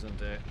count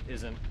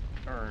isn't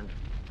earned.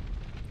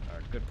 Or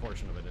a good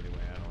portion of it, anyway.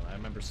 I don't know. I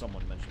remember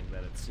someone mentioning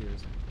that at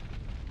Sears.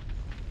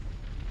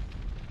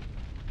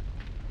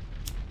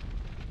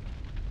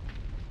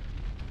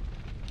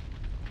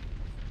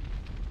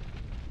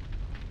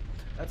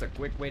 That's a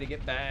quick way to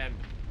get banned.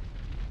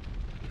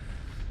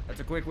 That's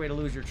a quick way to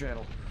lose your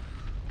channel.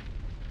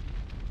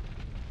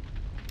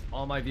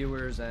 All my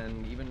viewers,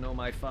 and even though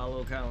my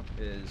follow count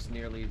is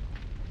nearly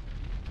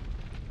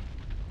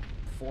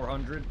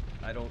 400,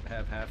 I don't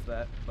have half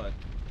that, but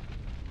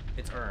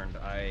it's earned.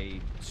 I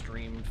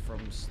streamed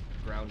from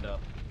ground up.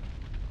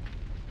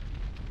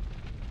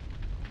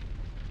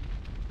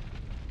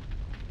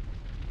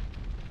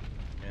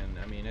 And,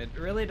 I mean, it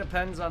really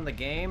depends on the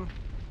game.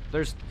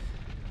 There's...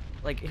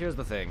 Like, here's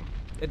the thing.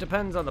 It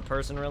depends on the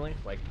person, really.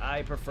 Like,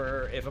 I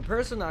prefer... If a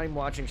person I'm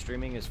watching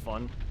streaming is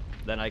fun,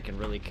 then I can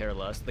really care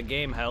less. The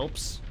game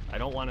helps. I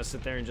don't want to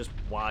sit there and just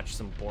watch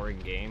some boring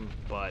game,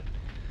 but...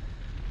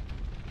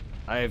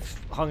 I've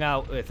hung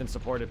out with and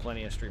supported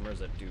plenty of streamers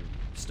that do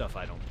stuff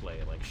I don't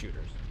play, like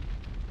shooters.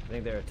 I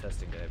think they're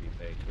attesting to have you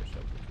pay Twitch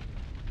tokens.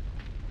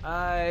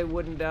 I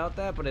wouldn't doubt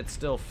that, but it's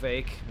still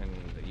fake, and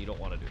you don't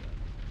want to do that.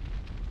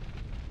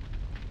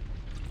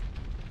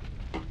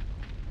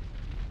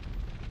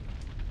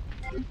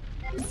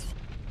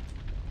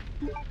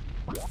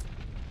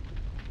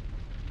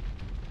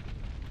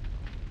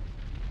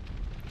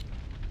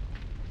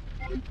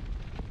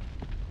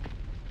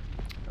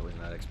 I was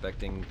not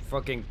expecting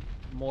fucking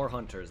more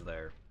hunters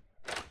there.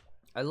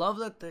 I love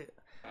that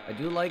I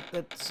do like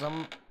that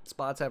some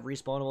spots have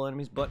respawnable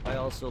enemies, but I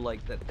also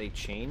like that they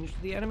changed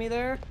the enemy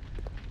there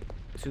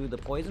to the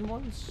poison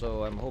ones,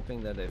 so I'm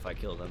hoping that if I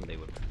kill them, they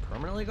would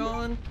permanently go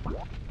on.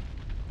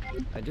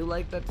 I do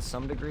like that to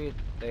some degree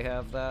they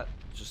have that,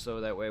 just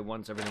so that way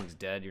once everything's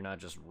dead, you're not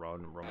just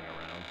roaming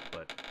around,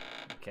 but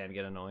it can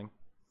get annoying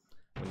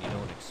when you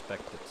don't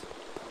expect it.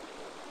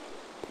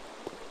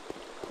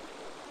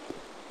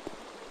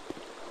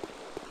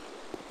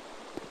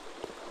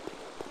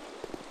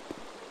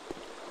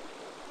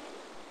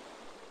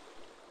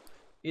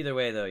 Either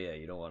way, though, yeah,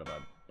 you don't want to buy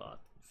bot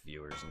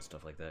viewers and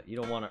stuff like that. You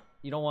don't want to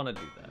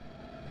do that.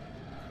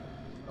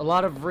 A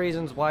lot of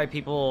reasons why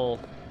people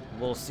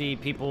will see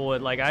people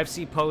with, like, I've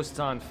seen posts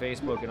on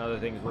Facebook and other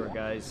things where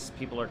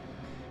people are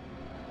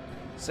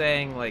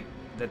saying, like,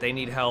 that they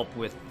need help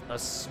with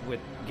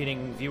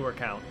getting viewer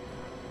count.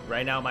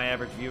 Right now, my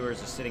average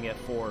viewers are sitting at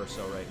 4 or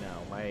so right now.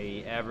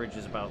 My average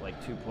is about, like,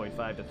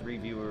 2.5 to 3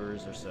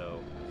 viewers or so,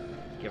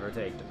 give or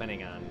take,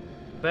 depending on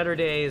better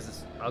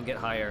days, I'll get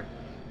higher.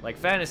 Like,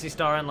 Phantasy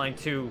Star Online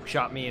 2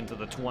 shot me into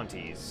the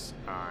 20s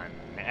on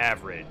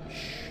average.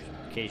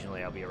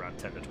 Occasionally, I'll be around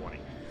 10 to 20.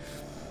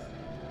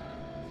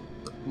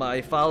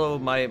 My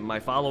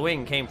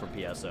following came from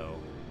PSO,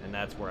 and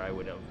that's where I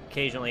would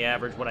occasionally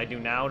average what I do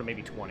now to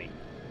maybe 20.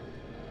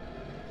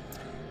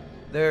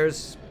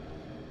 There's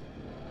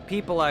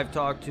people I've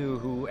talked to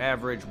who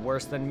average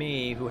worse than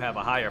me who have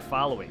a higher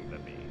following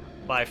than me.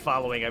 By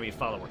following, I mean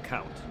follower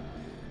count.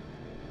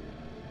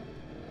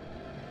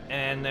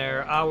 And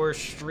their hours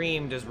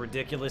streamed is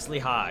ridiculously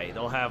high.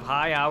 They'll have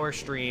high hours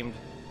streamed,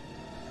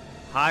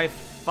 high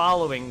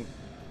follower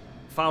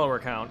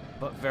count,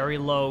 but very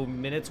low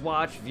minutes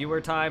watched, viewer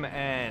time,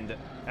 and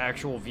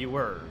actual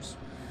viewers.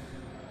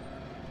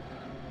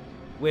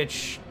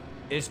 Which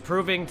is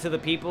proving to the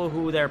people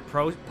who they're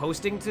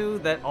posting to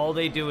that all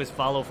they do is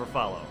follow for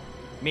follow.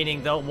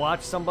 Meaning they'll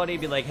watch somebody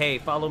be like, hey,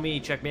 follow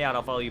me, check me out,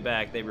 I'll follow you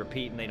back. They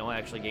repeat and they don't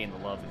actually gain the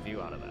love and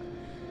view out of that.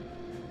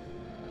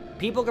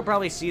 People could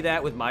probably see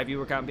that with my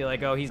viewer count and be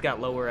like, oh, he's got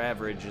lower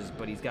averages,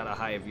 but he's got a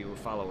higher viewer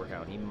follower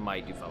count. He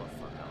might do follow.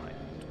 Fuck, no, I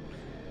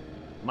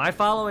don't. My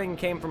following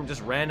came from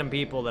just random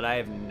people that I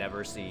have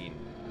never seen.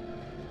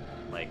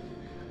 Like,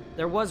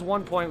 there was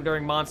one point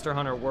during Monster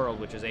Hunter World,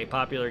 which is a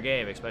popular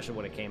game, especially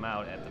when it came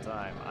out at the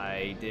time.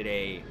 I did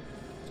a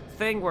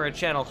thing where a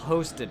channel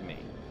hosted me.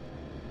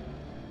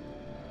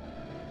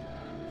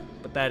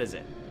 But that is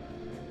it.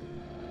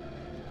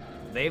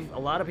 A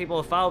lot of people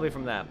have followed me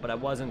from that, but I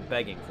wasn't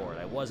begging for it.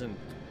 I wasn't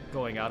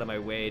going out of my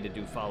way to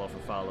do follow for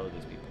follow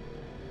these people.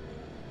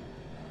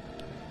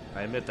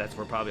 I admit that's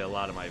where probably a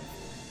lot of my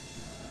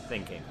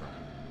thing came from.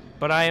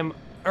 But I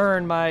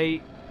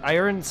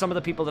earned some of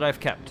the people that I've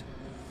kept.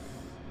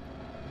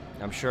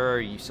 I'm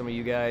sure some of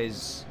you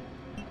guys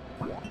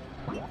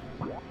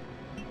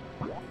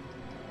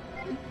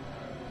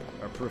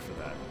are proof of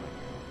that.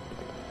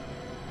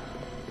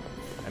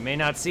 I may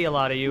not see a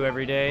lot of you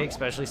every day,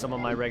 especially some of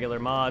my regular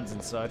mods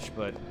and such,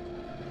 but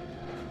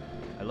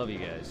I love you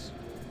guys.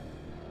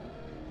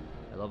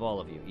 I love all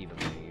of you, even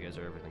though you guys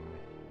are everything to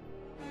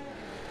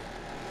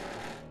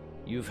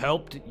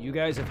me. You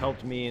guys have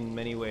helped me in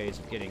many ways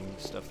of getting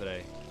stuff that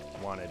I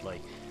wanted.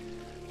 Like,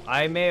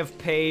 I may have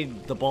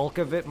paid the bulk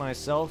of it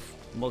myself,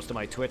 most of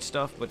my Twitch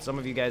stuff, but some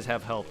of you guys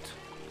have helped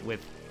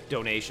with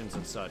donations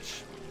and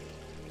such.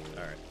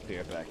 Alright, be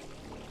right back.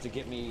 To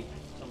get me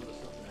some of the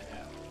stuff that I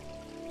have.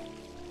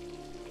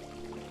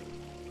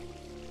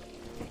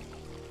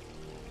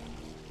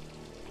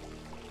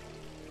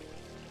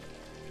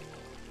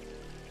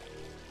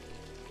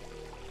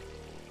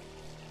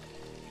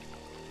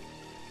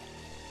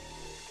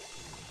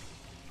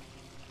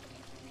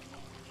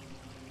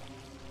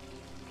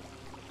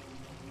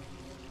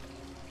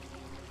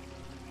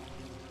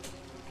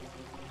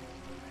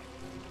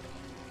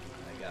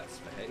 I got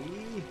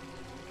spaghetti.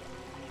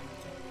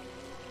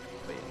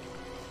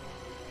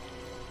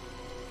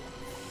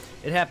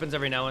 It happens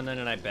every now and then,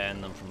 and I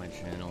ban them from my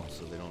channel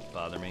so they don't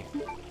bother me.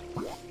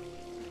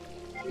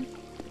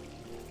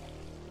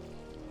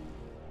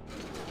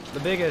 The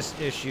biggest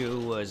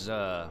issue was, there's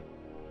a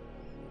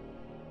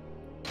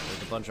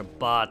bunch of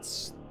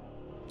bots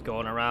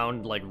going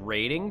around, like,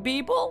 raiding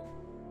people?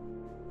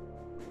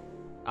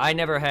 I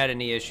never had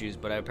any issues,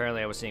 but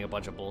apparently I was seeing a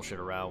bunch of bullshit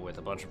around with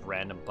a bunch of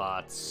random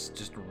bots,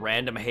 just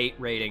random hate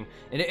raiding.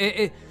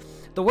 And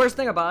the worst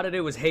thing about it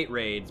was hate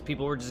raids.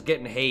 People were just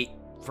getting hate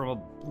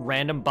from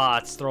random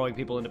bots throwing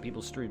people into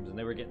people's streams, and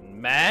they were getting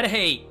mad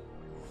hate.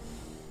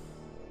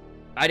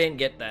 I didn't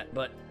get that,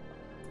 but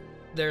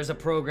there's a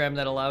program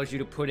that allows you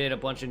to put in a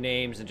bunch of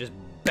names and just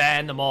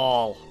ban them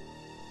all.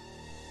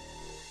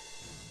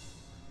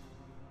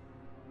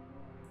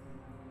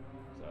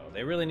 So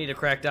they really need to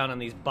crack down on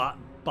these bot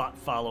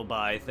follow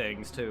by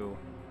things too,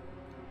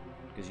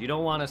 because you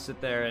don't want to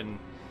sit there and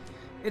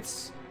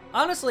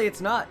honestly it's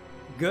not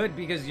good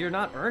because you're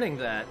not earning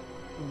that.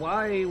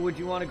 Why would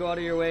you want to go out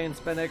of your way and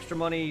spend extra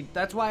money?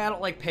 That's why I don't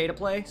like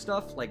pay-to-play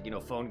stuff, like, you know,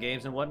 phone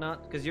games and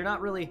whatnot, because you're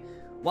not really,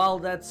 while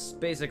that's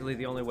basically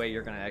the only way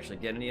you're going to actually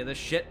get any of this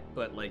shit,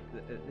 but, like,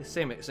 the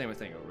same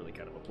thing really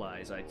kind of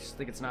applies. I just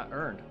think it's not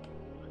earned.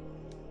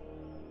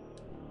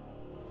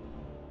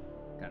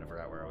 Kind of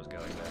forgot where I was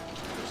going there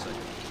for a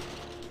second.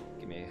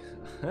 Give me...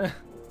 I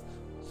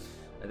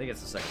think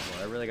it's the second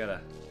floor. I really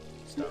gotta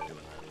stop doing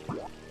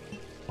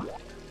that.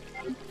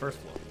 First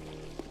floor.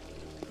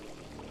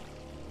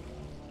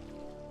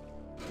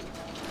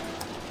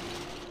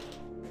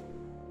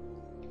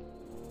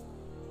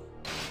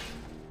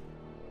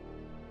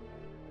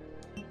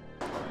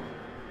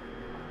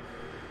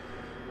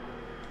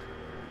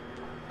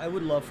 I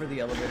would love for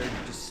the elevator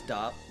to just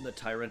stop, the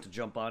tyrant to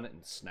jump on it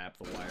and snap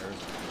the wires and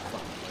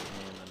fucking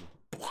lightning and then...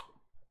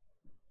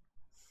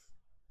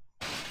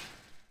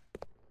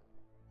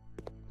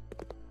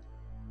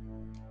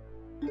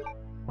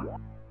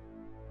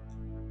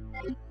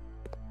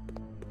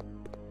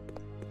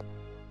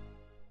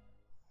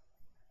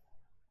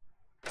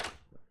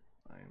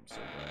 I am so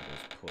glad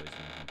those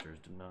poison hunters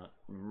did not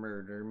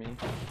murder me.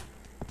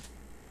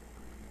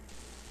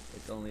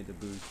 It's only to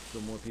boost so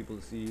more people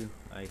to see you.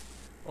 I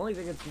only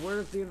think it's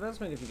worth the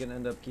investment if you can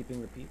end up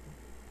keeping the people.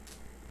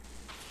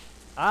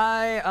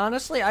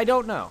 Honestly, I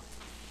don't know.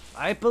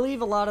 I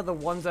believe a lot of the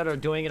ones that are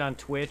doing it on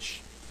Twitch,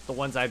 the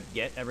ones I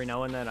get every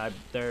now and then,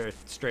 they're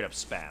straight up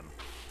spam.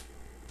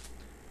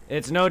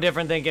 It's no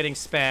different than getting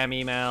spam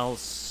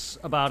emails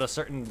about a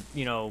certain,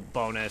 you know,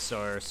 bonus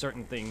or a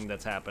certain thing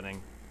that's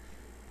happening.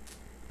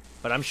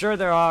 But I'm sure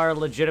there are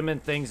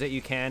legitimate things that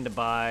you can to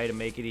buy to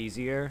make it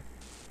easier.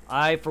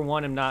 I, for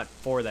one, am not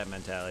for that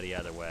mentality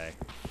either way.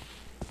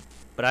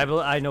 But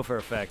I know for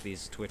a fact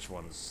these Twitch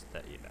ones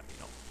that, you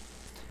know.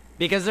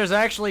 Because there's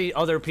actually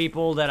other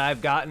people that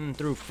I've gotten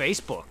through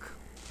Facebook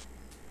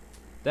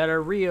that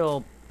are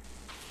real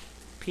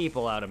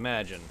people, I'd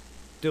imagine,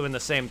 doing the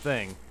same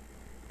thing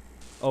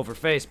over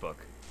Facebook.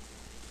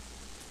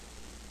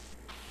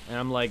 And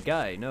I'm like,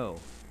 guy, no.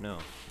 No.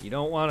 You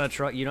don't want to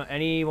try. You know,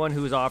 anyone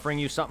who's offering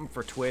you something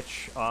for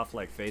Twitch off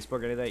like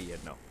Facebook or anything, yeah,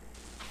 no.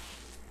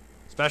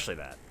 Especially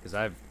that, because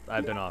I've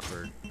been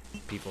offered.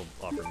 People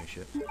offer me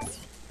shit.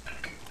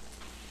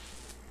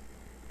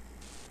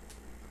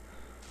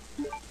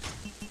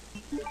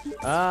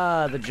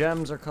 Ah, the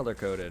gems are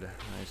color-coded.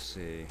 I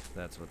see.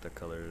 That's what the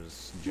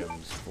color's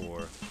gems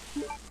for.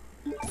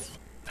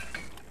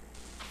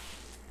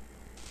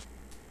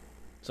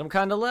 Some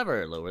kind of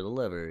lever. Lower the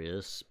lever,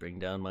 yes. Bring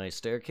down my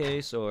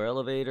staircase or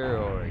elevator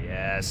or...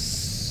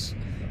 Yes.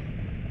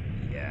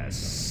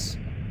 Yes.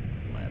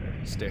 Ladder,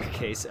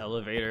 staircase,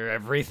 elevator,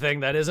 everything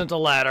that isn't a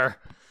ladder.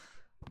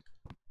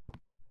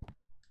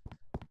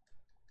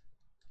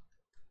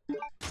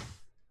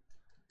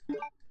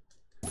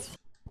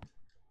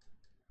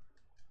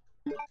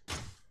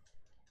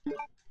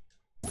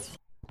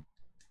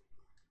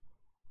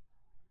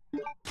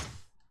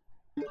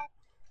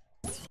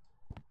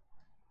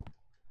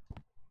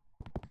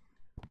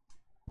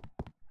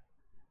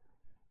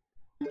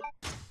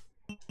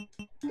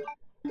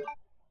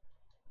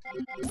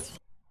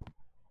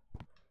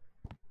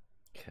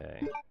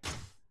 Okay.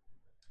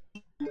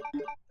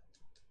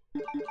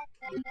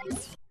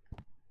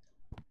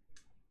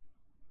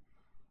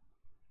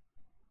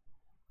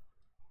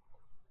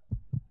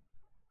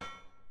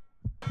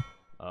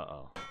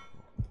 Uh-oh.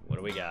 What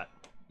do we got?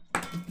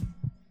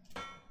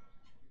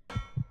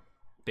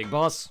 Big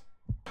boss?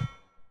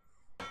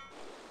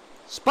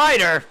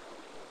 Spider!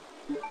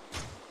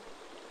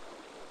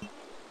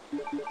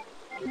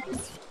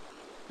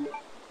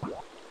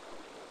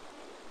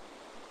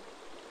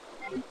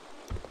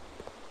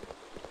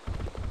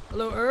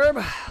 Hello, Herb.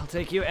 I'll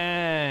take you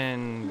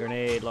and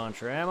grenade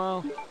launcher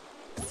ammo.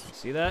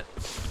 See that?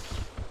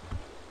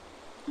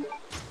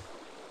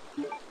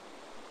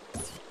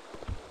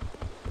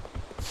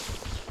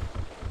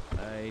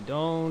 I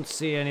don't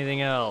see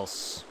anything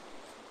else.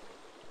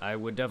 I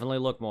would definitely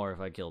look more if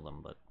I killed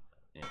them, but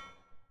yeah.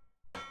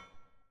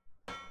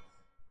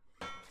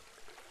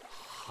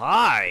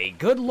 Hi,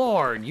 good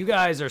lord, you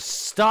guys are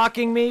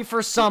stalking me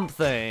for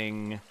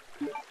something.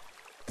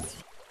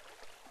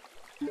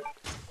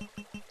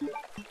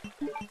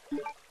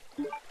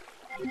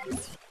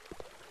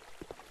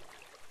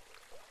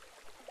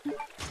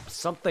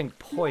 Something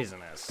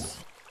poisonous.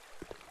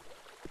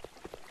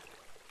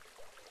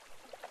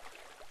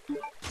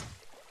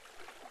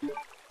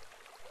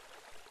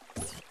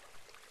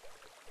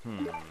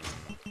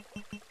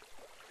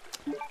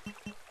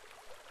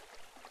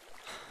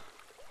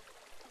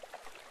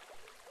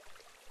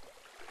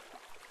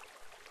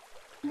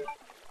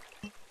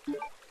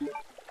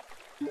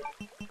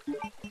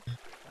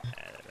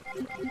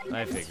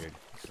 I figured.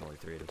 It's only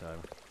 3 at a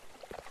time.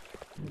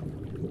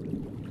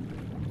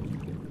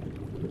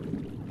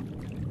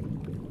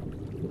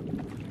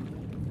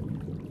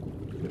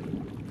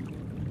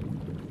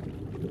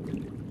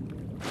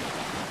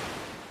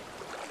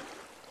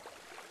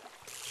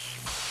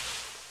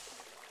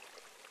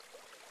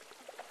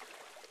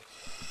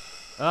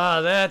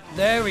 Ah,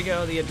 there we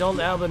go, the adult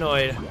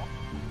albinoid.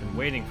 Been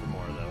waiting for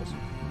more of those.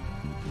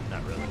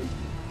 Not really,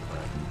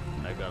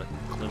 but I got a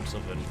glimpse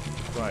of a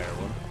prior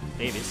one.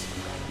 Babies.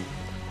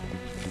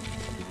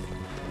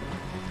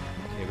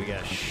 Okay, we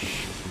got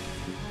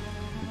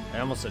I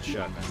almost said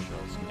shotgun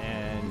shells.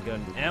 And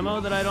gun ammo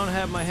that I don't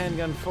have my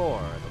handgun for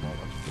at the moment.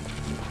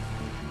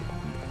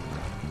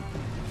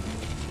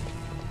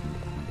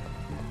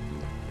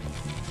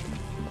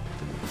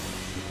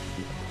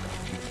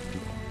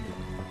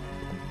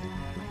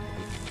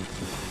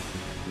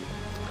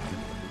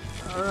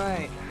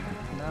 Alright,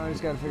 now I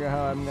just gotta figure out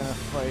how I'm gonna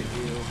fight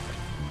you.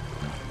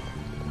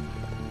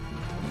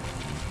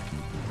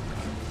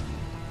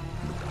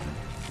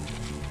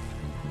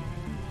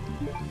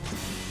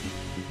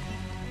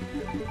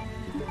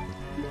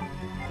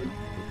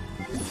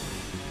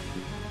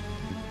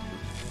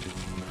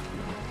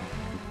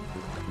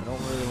 I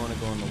don't really want to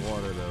go in the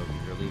water though,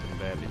 because you're leaving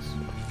babbies.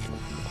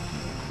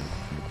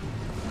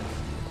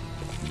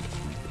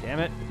 Damn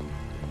it.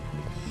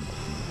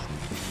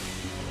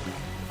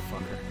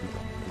 Fucker.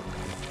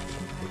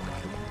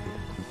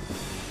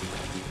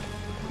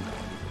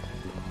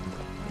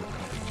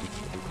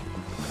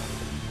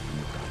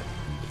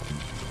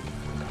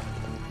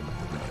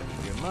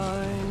 Your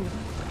mind.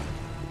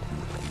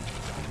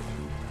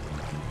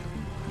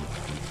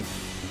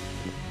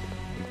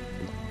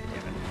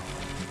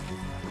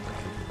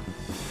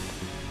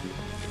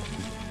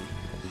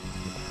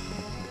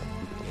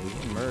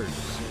 Merge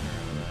sooner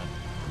out of that.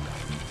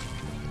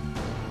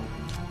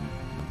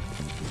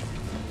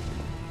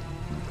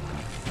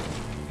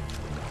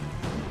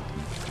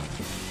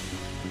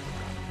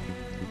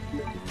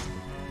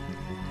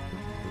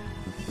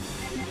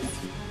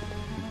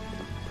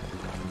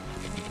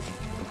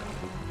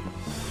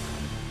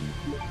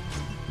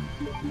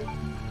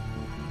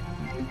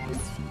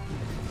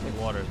 I think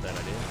water is a bad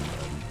idea.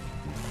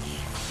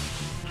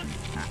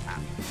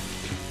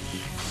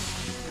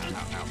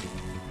 Ow.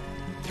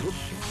 Whoop.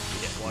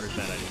 Yeah, water's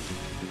bad idea.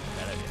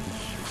 Bad idea.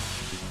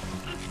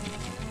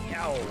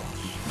 Yow!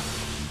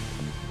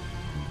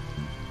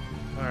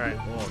 Alright,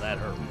 oh, that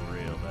hurt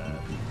real bad.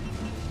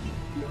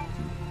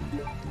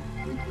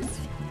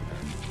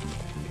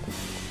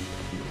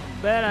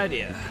 Bad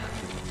idea.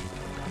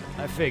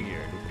 I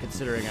figured,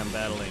 considering I'm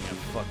battling a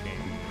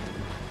fucking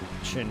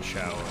chin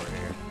shower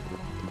here.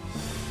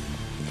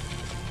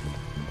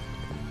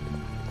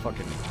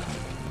 Fucking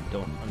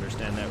don't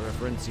understand that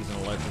reference. He's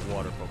an electric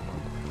water Pokemon.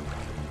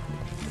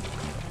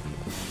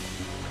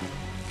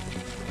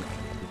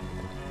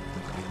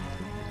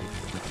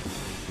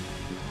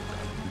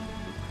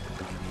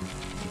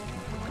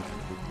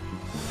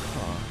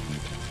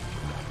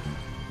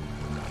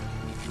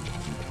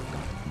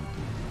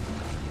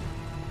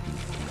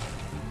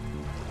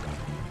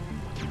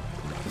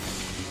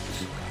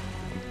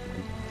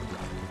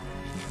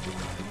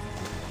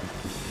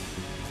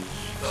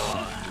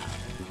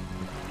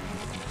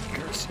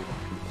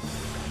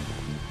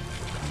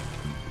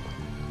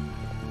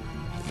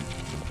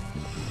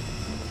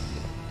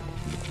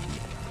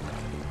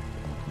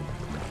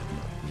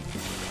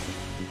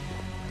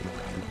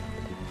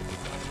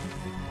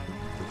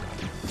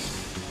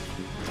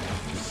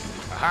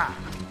 Aha!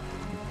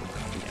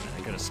 Yeah,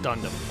 I could have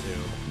stunned him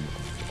too.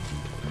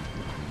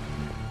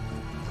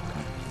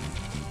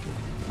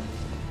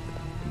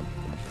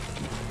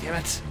 Damn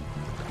it! So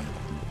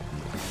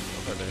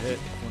hard to hit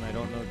when I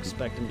don't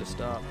expect him to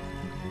stop.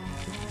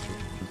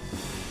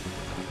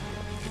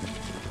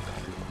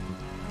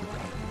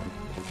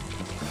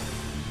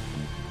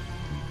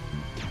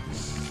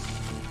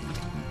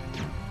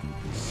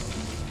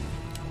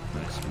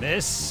 Nice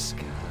miss.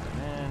 God,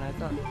 man, I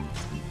thought.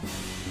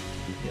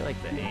 I feel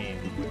like the aim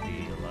would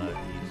be a lot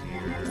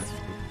easier. I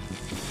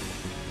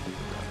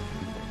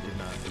did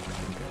not think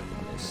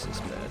I'd miss this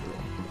badly.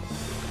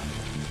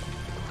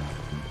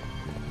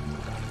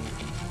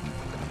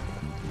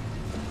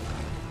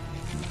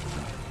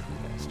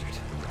 Bastard.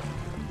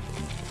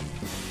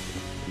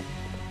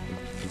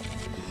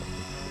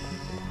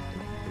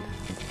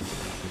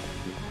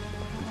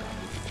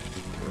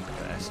 Poor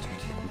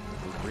bastard.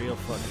 Real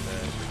fucking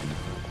bastard.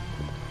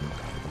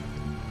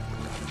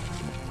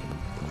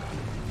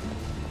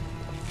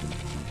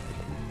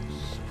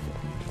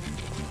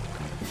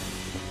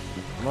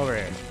 Come over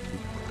here.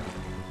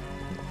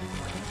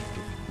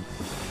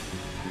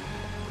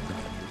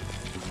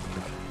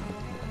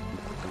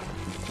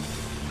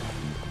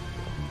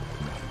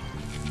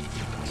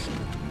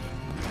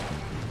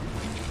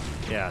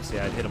 Yeah, see,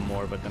 I'd hit him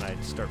more, but then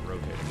I'd start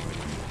rotating.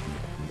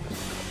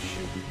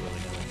 Shoot,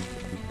 willy-nilly.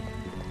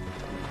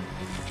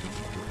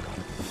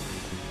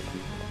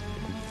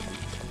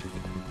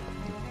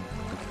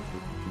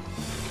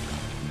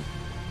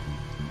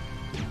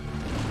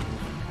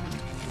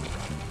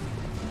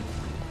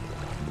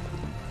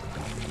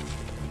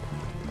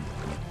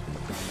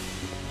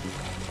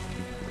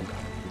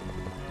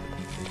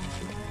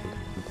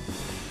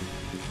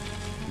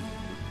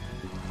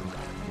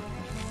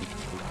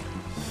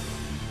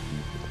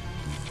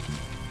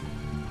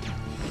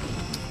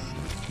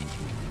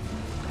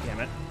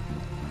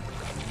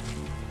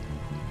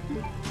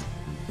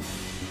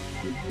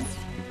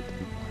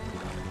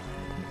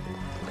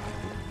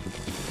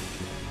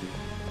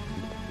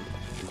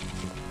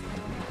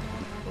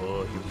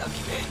 Oh, you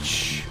lucky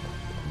bitch.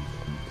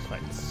 This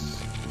fight's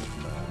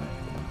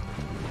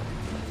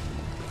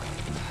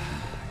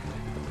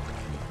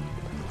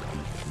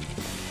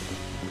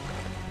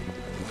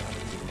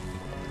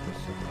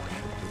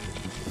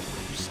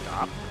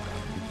stop.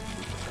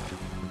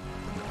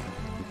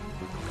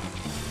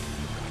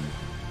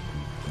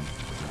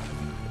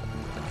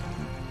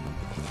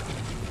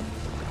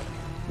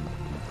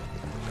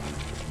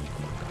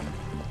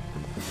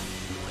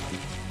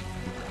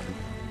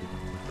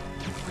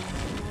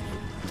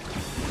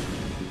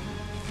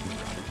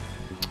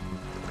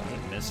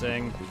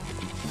 Missing.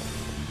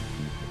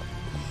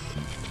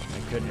 I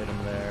could hit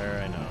him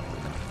there, I know.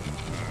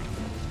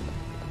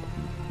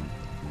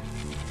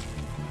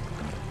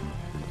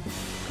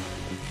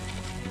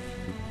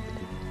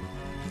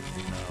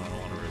 No, I don't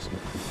want to risk it.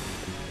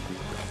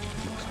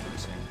 Just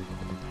missing.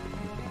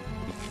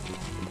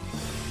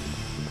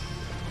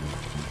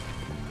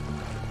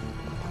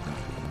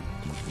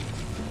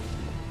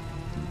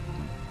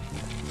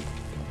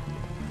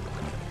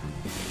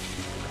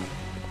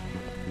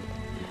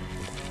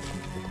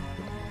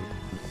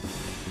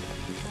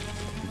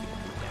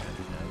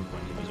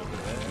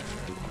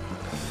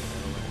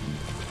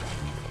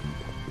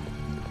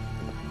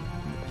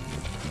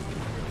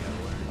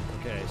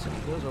 Okay, so he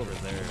goes over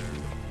there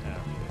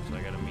after, so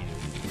I gotta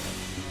immediately do that.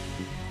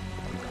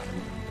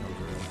 Comes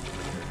around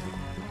here.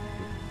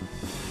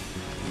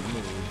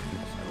 Move,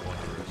 so I don't want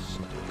to risk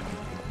doing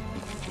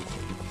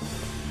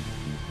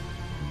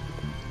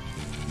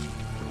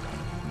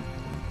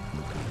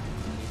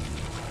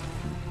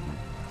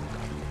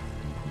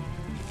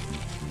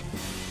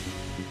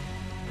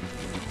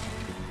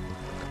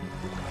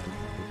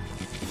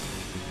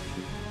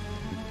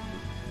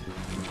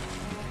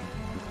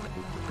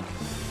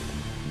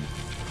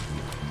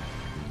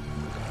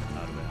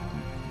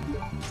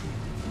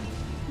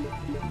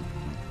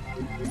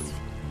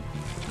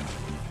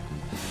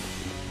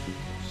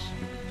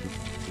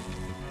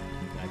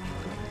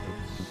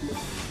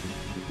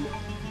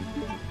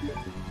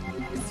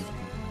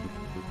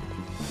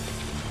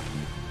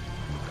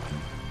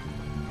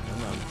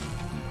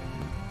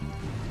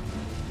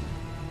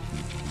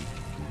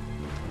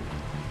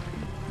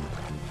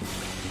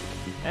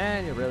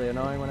Man, you're really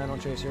annoying when I don't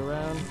chase you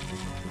around.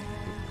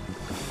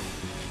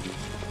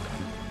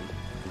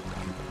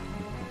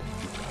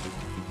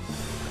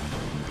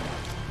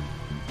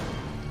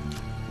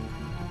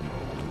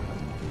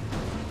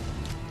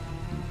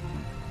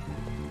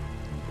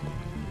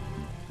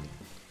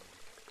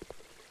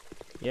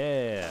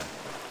 Yeah.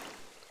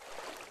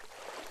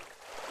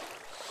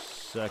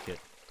 Suck it.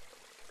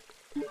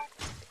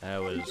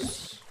 That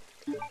was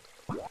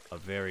a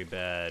very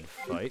bad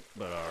fight,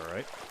 but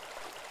alright.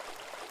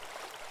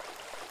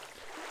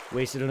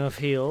 Wasted enough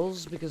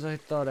heals because I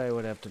thought I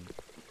would have to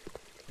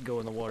go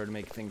in the water to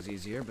make things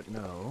easier, but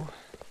no.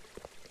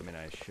 I mean,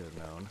 I should have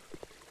known.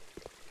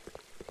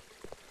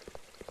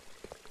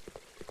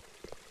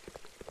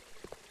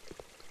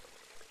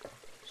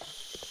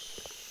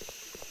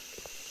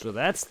 So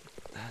that's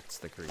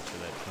the creature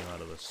that came out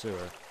of the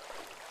sewer.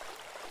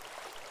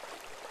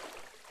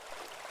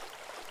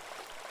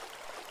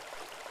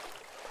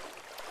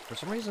 For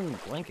some reason,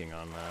 blanking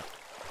on that.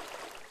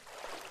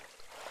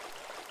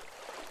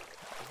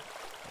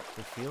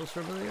 It feels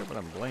familiar, but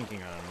I'm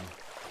blanking on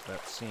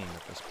that scene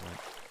at this point.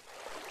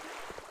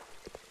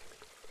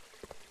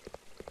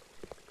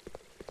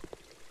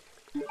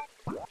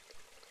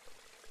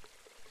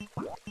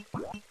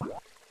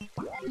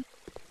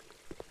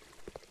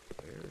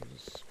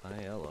 Where's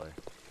my alloy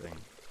thing?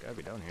 It's gotta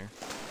be down here.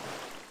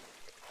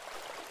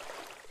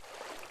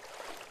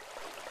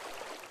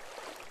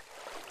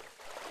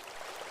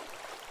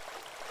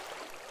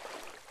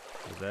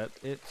 Is that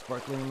it?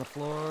 Sparkling on the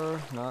floor?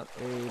 Not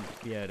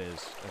a... Yeah, it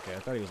is. Okay, I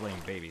thought he was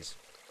laying babies.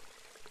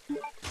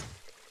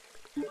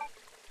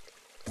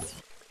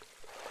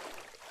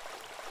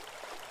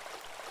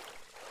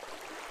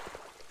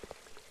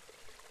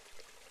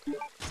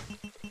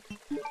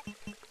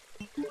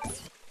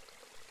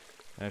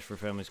 Ash for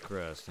family's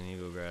crest.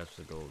 Indigo grasps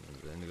the gold.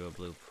 Indigo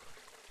blue.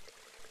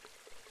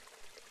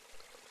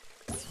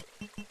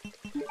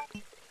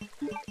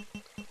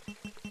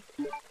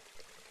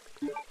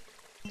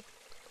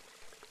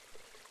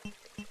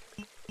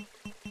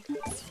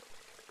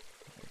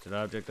 It's an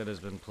object that has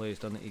been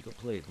placed on the eagle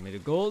plate. Made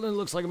of gold and it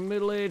looks like a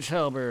middle-aged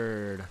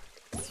halberd.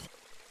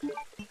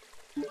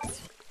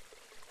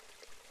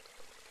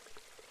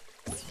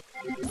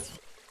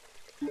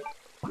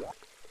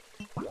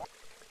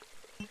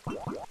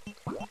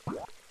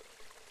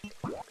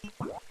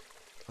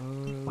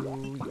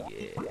 Oh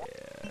yeah.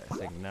 I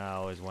think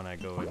now is when I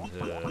go into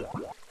the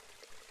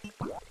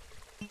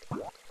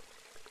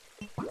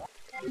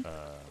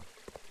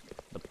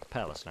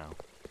palace now.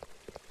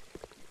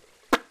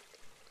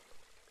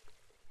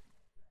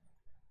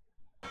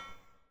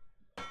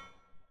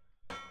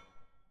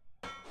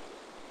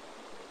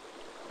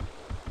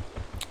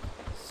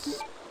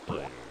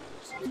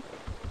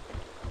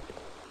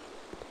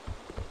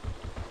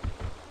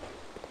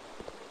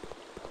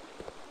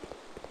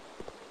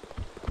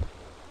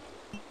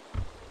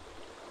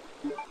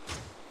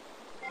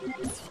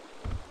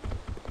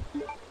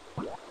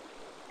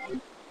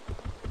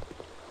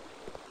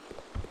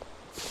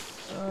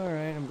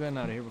 Alright, I'm getting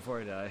out of here before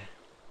I die.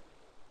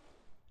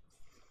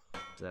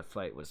 That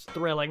fight was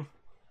thrilling,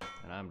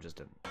 and I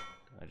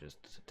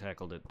just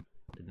tackled it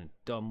in a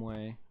dumb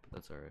way, but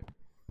that's alright.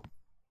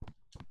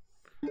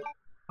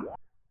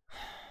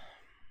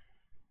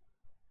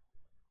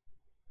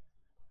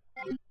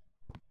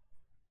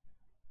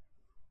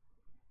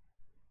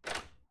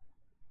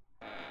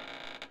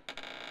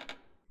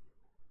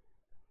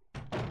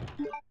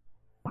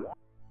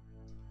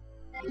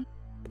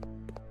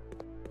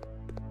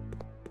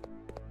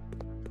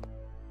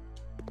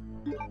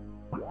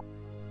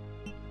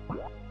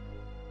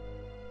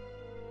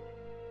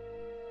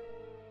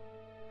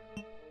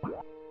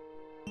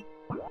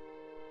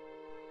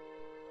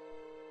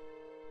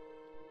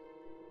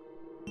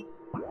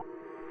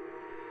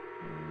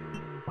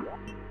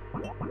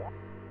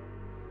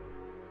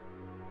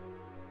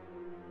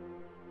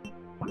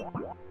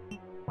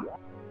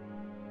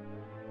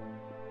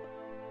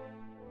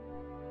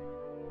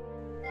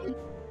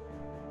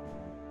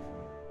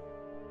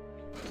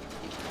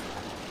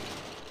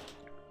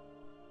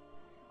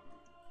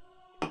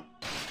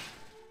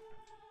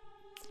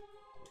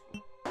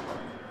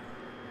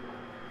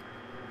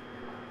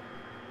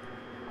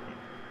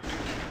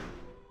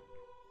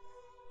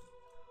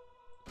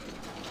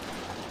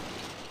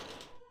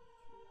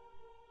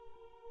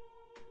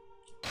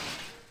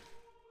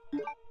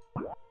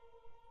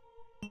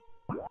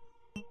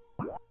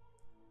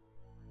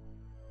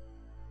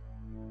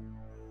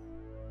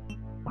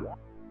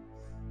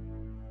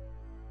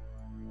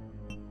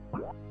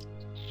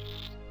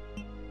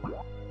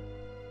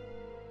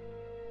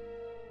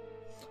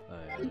 Oh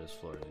yeah, this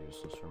floor is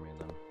useless for me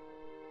then.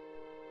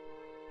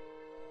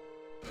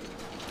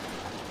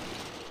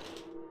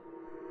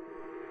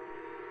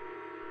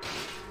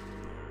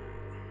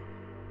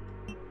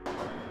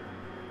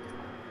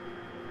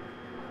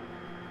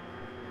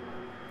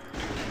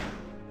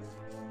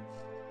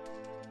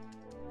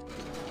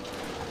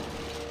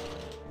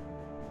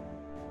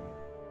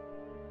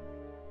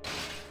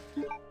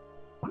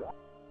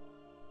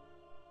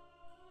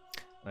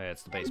 Oh, yeah,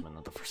 it's the basement,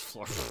 not the first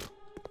floor.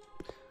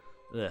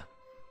 Ugh.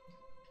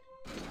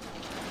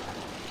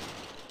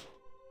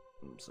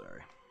 I'm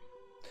sorry.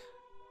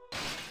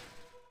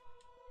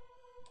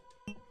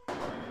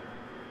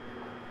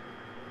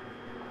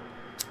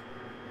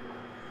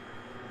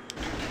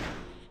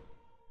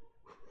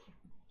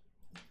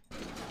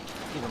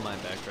 Keep in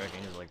mind,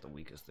 backtracking is like the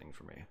weakest thing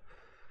for me.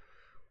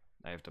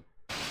 I have to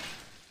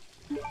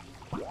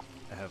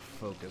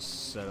focus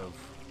set of.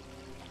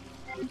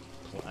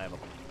 I have to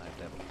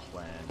have a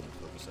plan and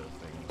focus set of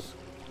things,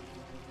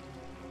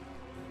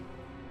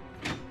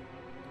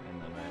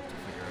 and then I have to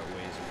figure out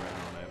ways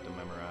around. I have to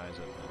memorize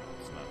it. And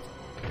it's not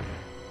fun.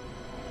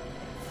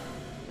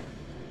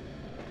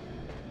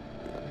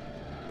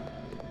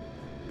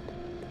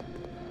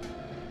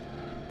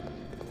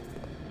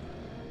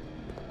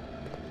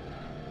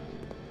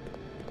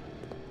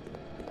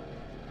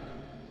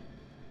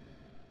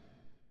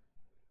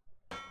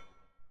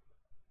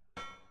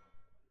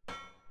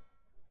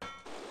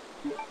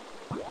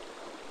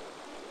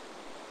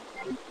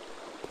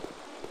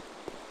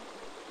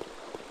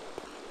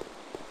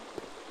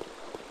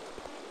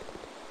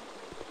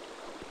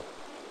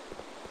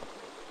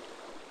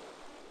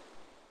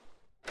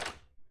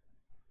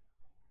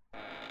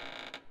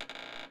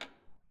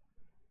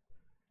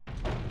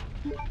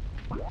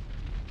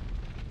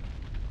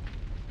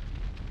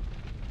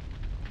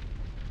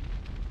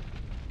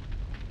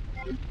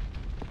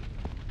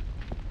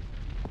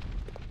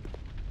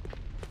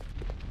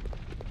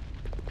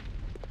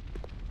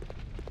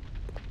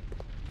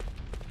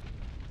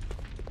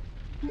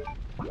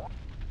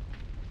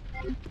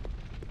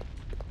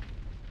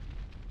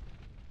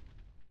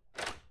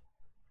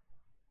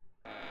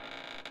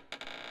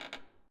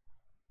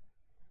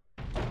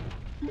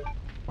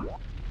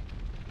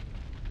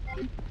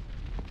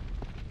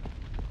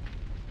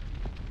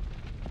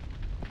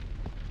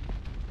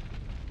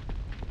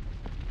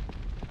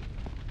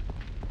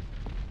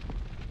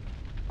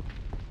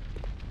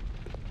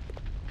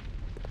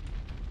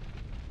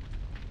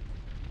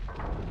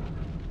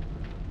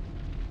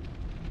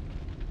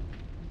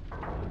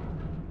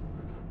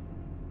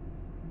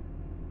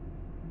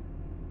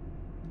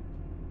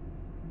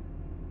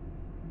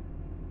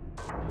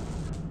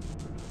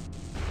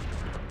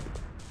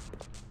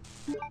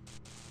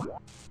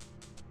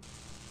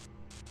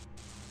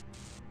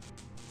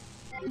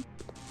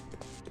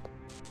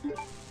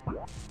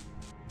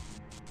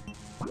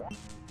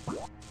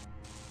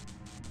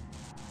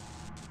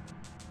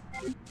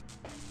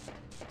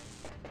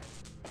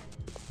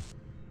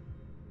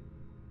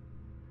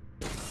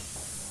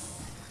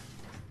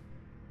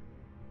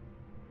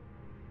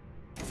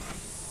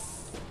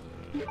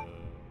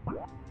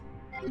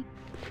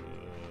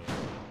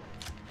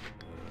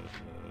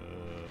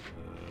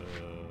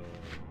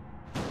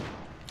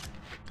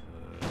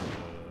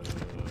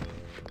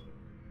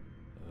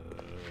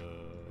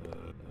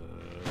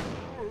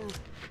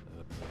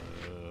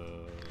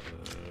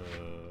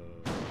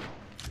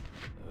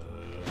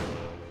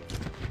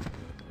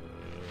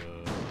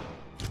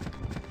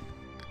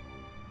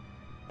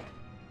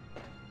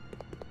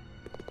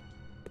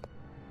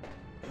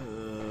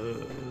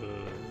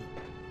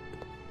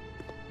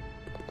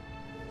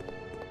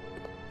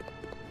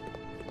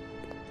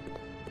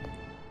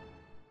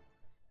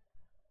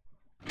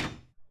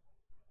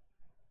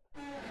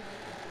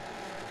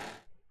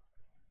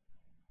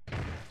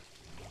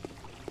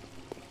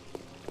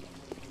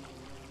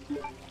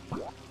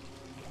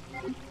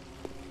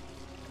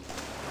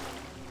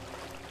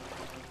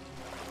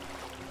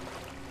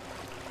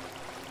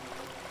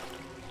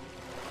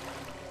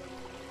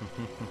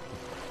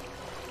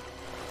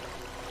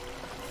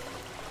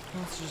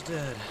 Monster's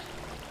dead.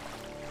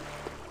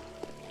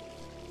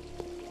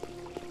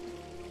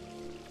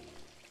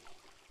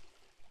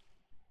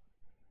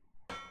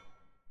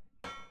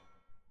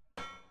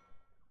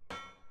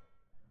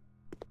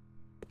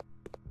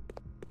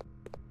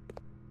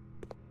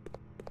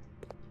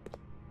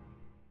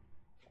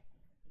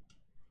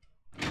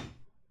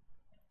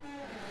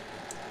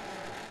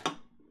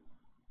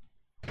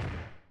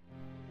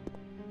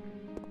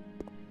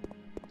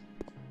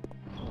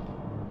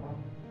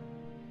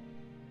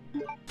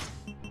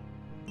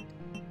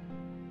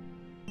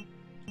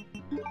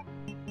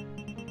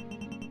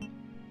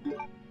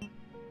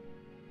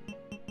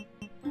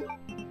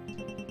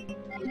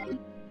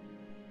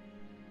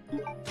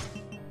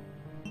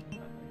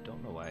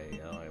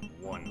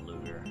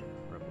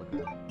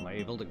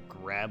 Able to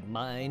grab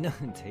mine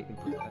and take and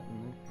put that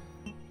in there.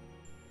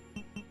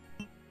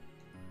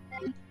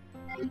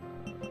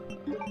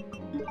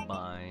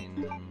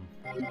 Combine.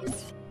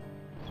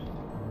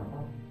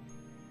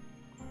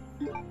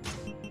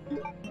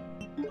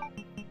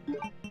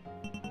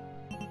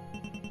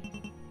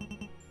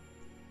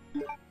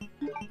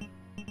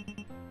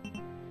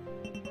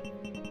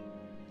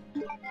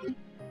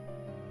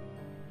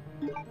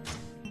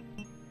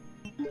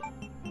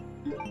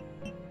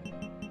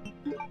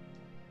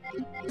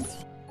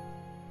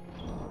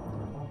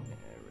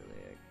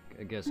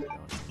 I guess I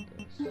don't need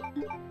this.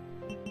 Alright.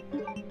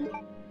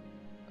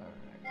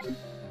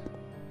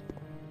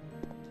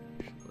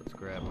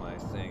 grab my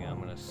thing. I'm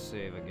gonna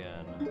save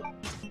again.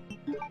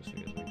 Just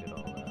because we did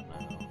all that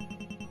now.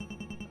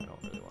 I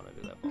don't really want to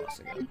do that boss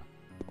again.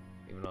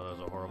 Even though that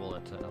was a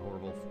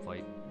horrible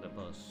fight, that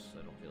boss,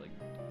 I don't feel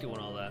like doing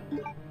all that.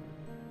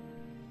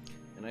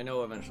 And I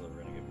know eventually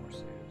we're gonna get more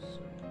saves,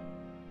 so.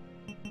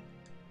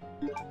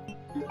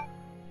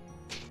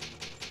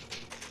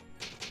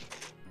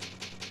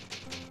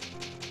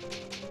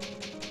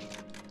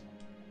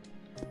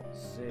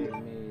 Save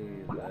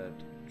me that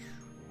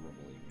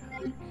troubling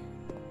headache.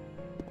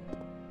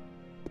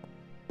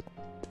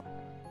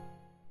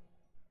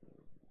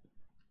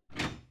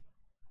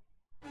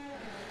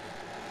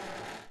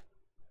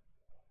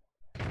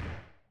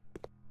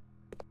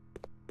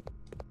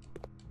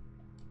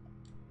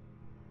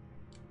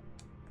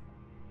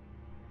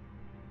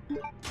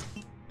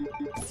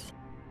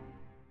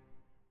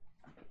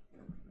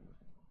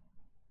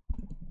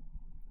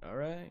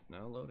 Alright,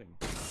 now loading.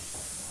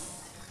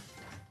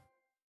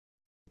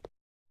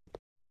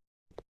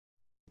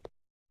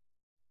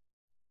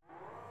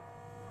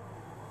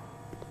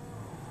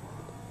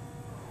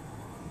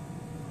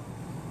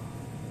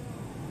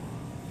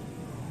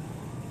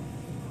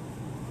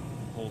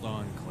 Hold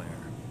on, Claire.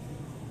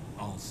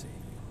 I'll save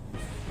you.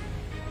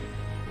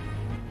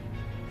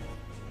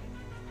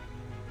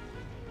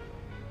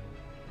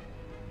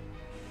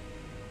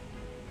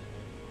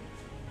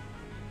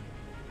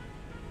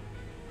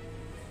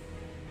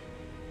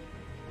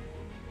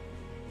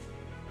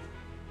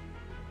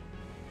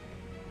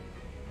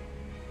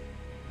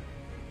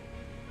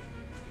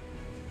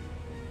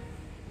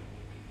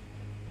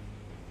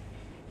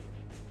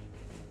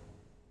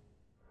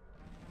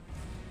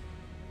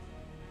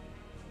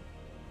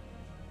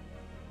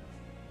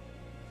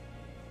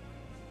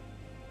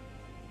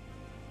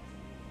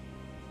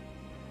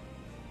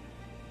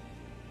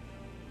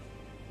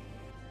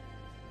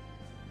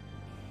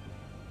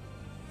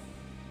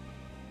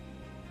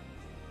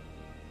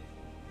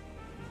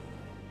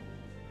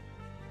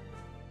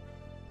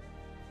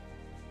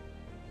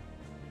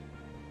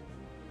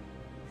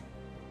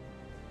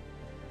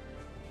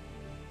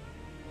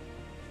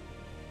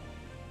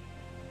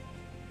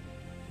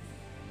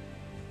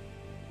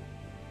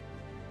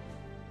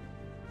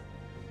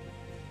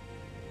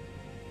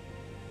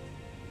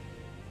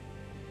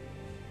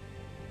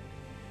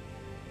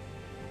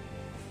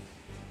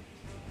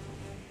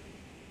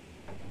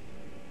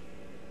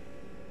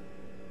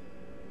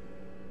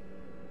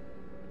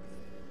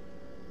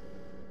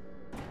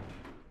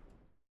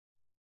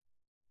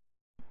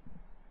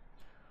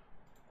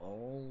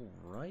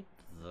 Alright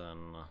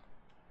then.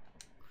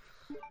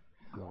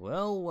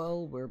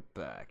 Well, we're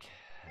back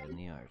in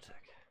the Arctic.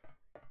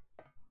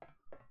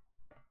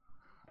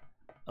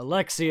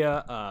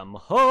 Alexia, I'm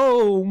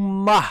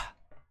home!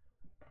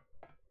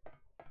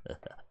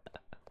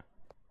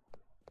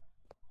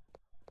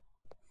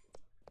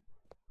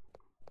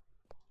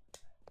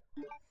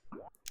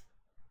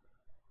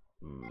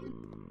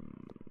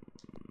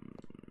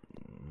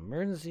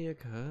 Emergency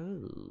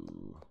occur.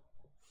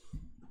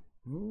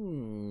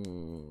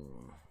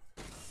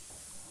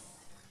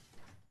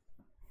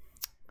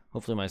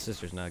 Hopefully my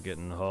sister's not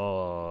getting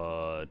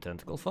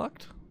tentacle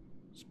fucked.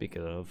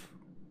 Speaking of,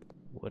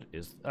 what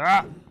is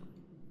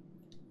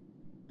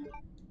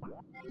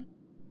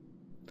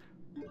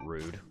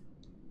rude.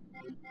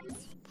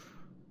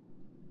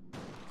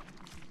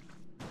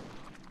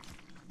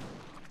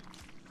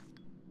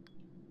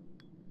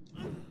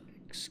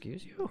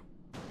 Excuse you?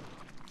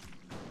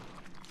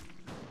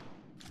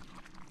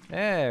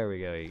 There we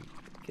go. You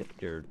get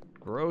your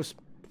gross.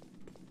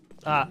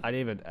 I didn't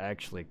even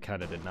actually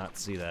kind of did not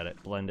see that.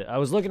 It blended. I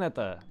was looking at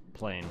the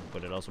plane,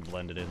 but it also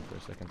blended in for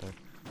a second there.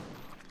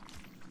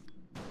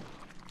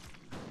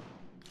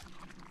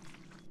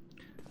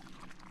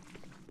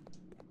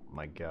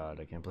 My God,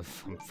 I can't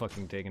believe I'm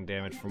fucking taking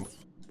damage from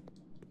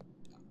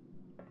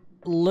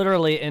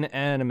literally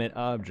inanimate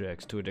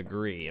objects to a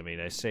degree. I mean,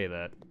 I say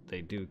that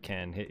they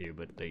can hit you,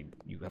 but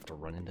you have to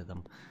run into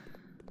them.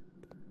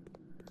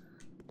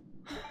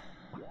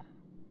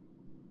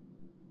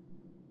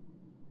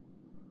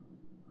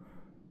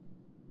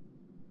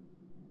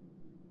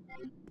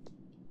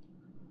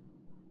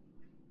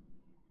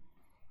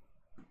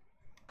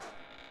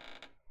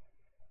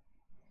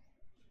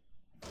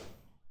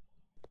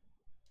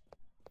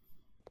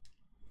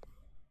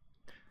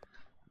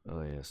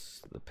 Oh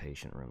yes, the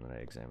patient room that I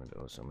examined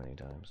so many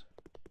times.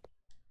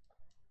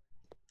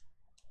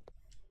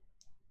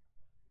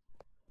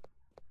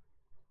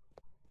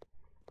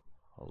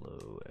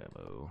 Hello,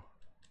 ammo.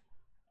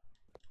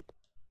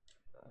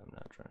 I'm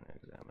not trying to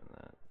examine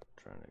that. I'm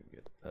trying to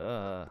get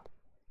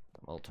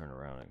I'll turn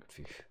around and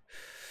confuse.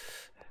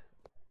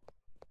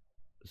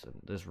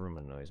 This room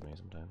annoys me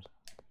sometimes.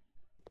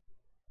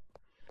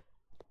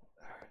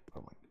 Alright,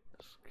 oh my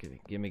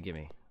goodness.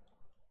 Gimme.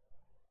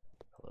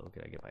 Hello,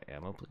 can I get my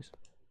ammo, please?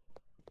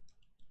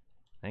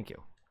 Thank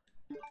you.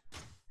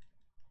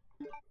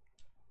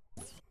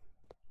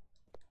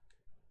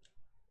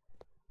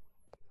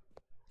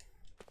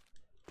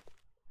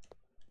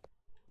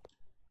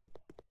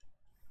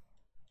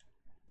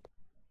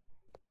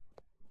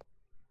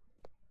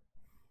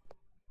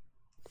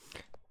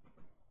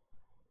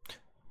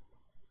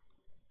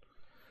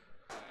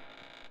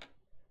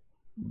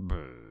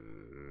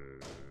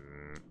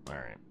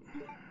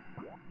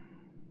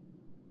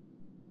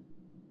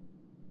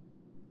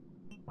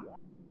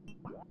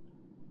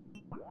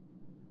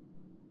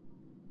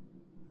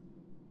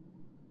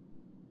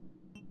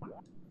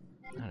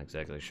 Not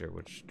exactly sure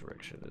which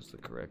direction is the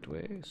correct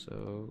way,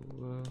 so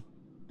we're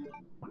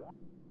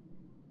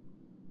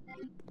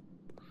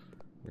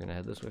gonna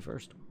head this way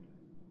first.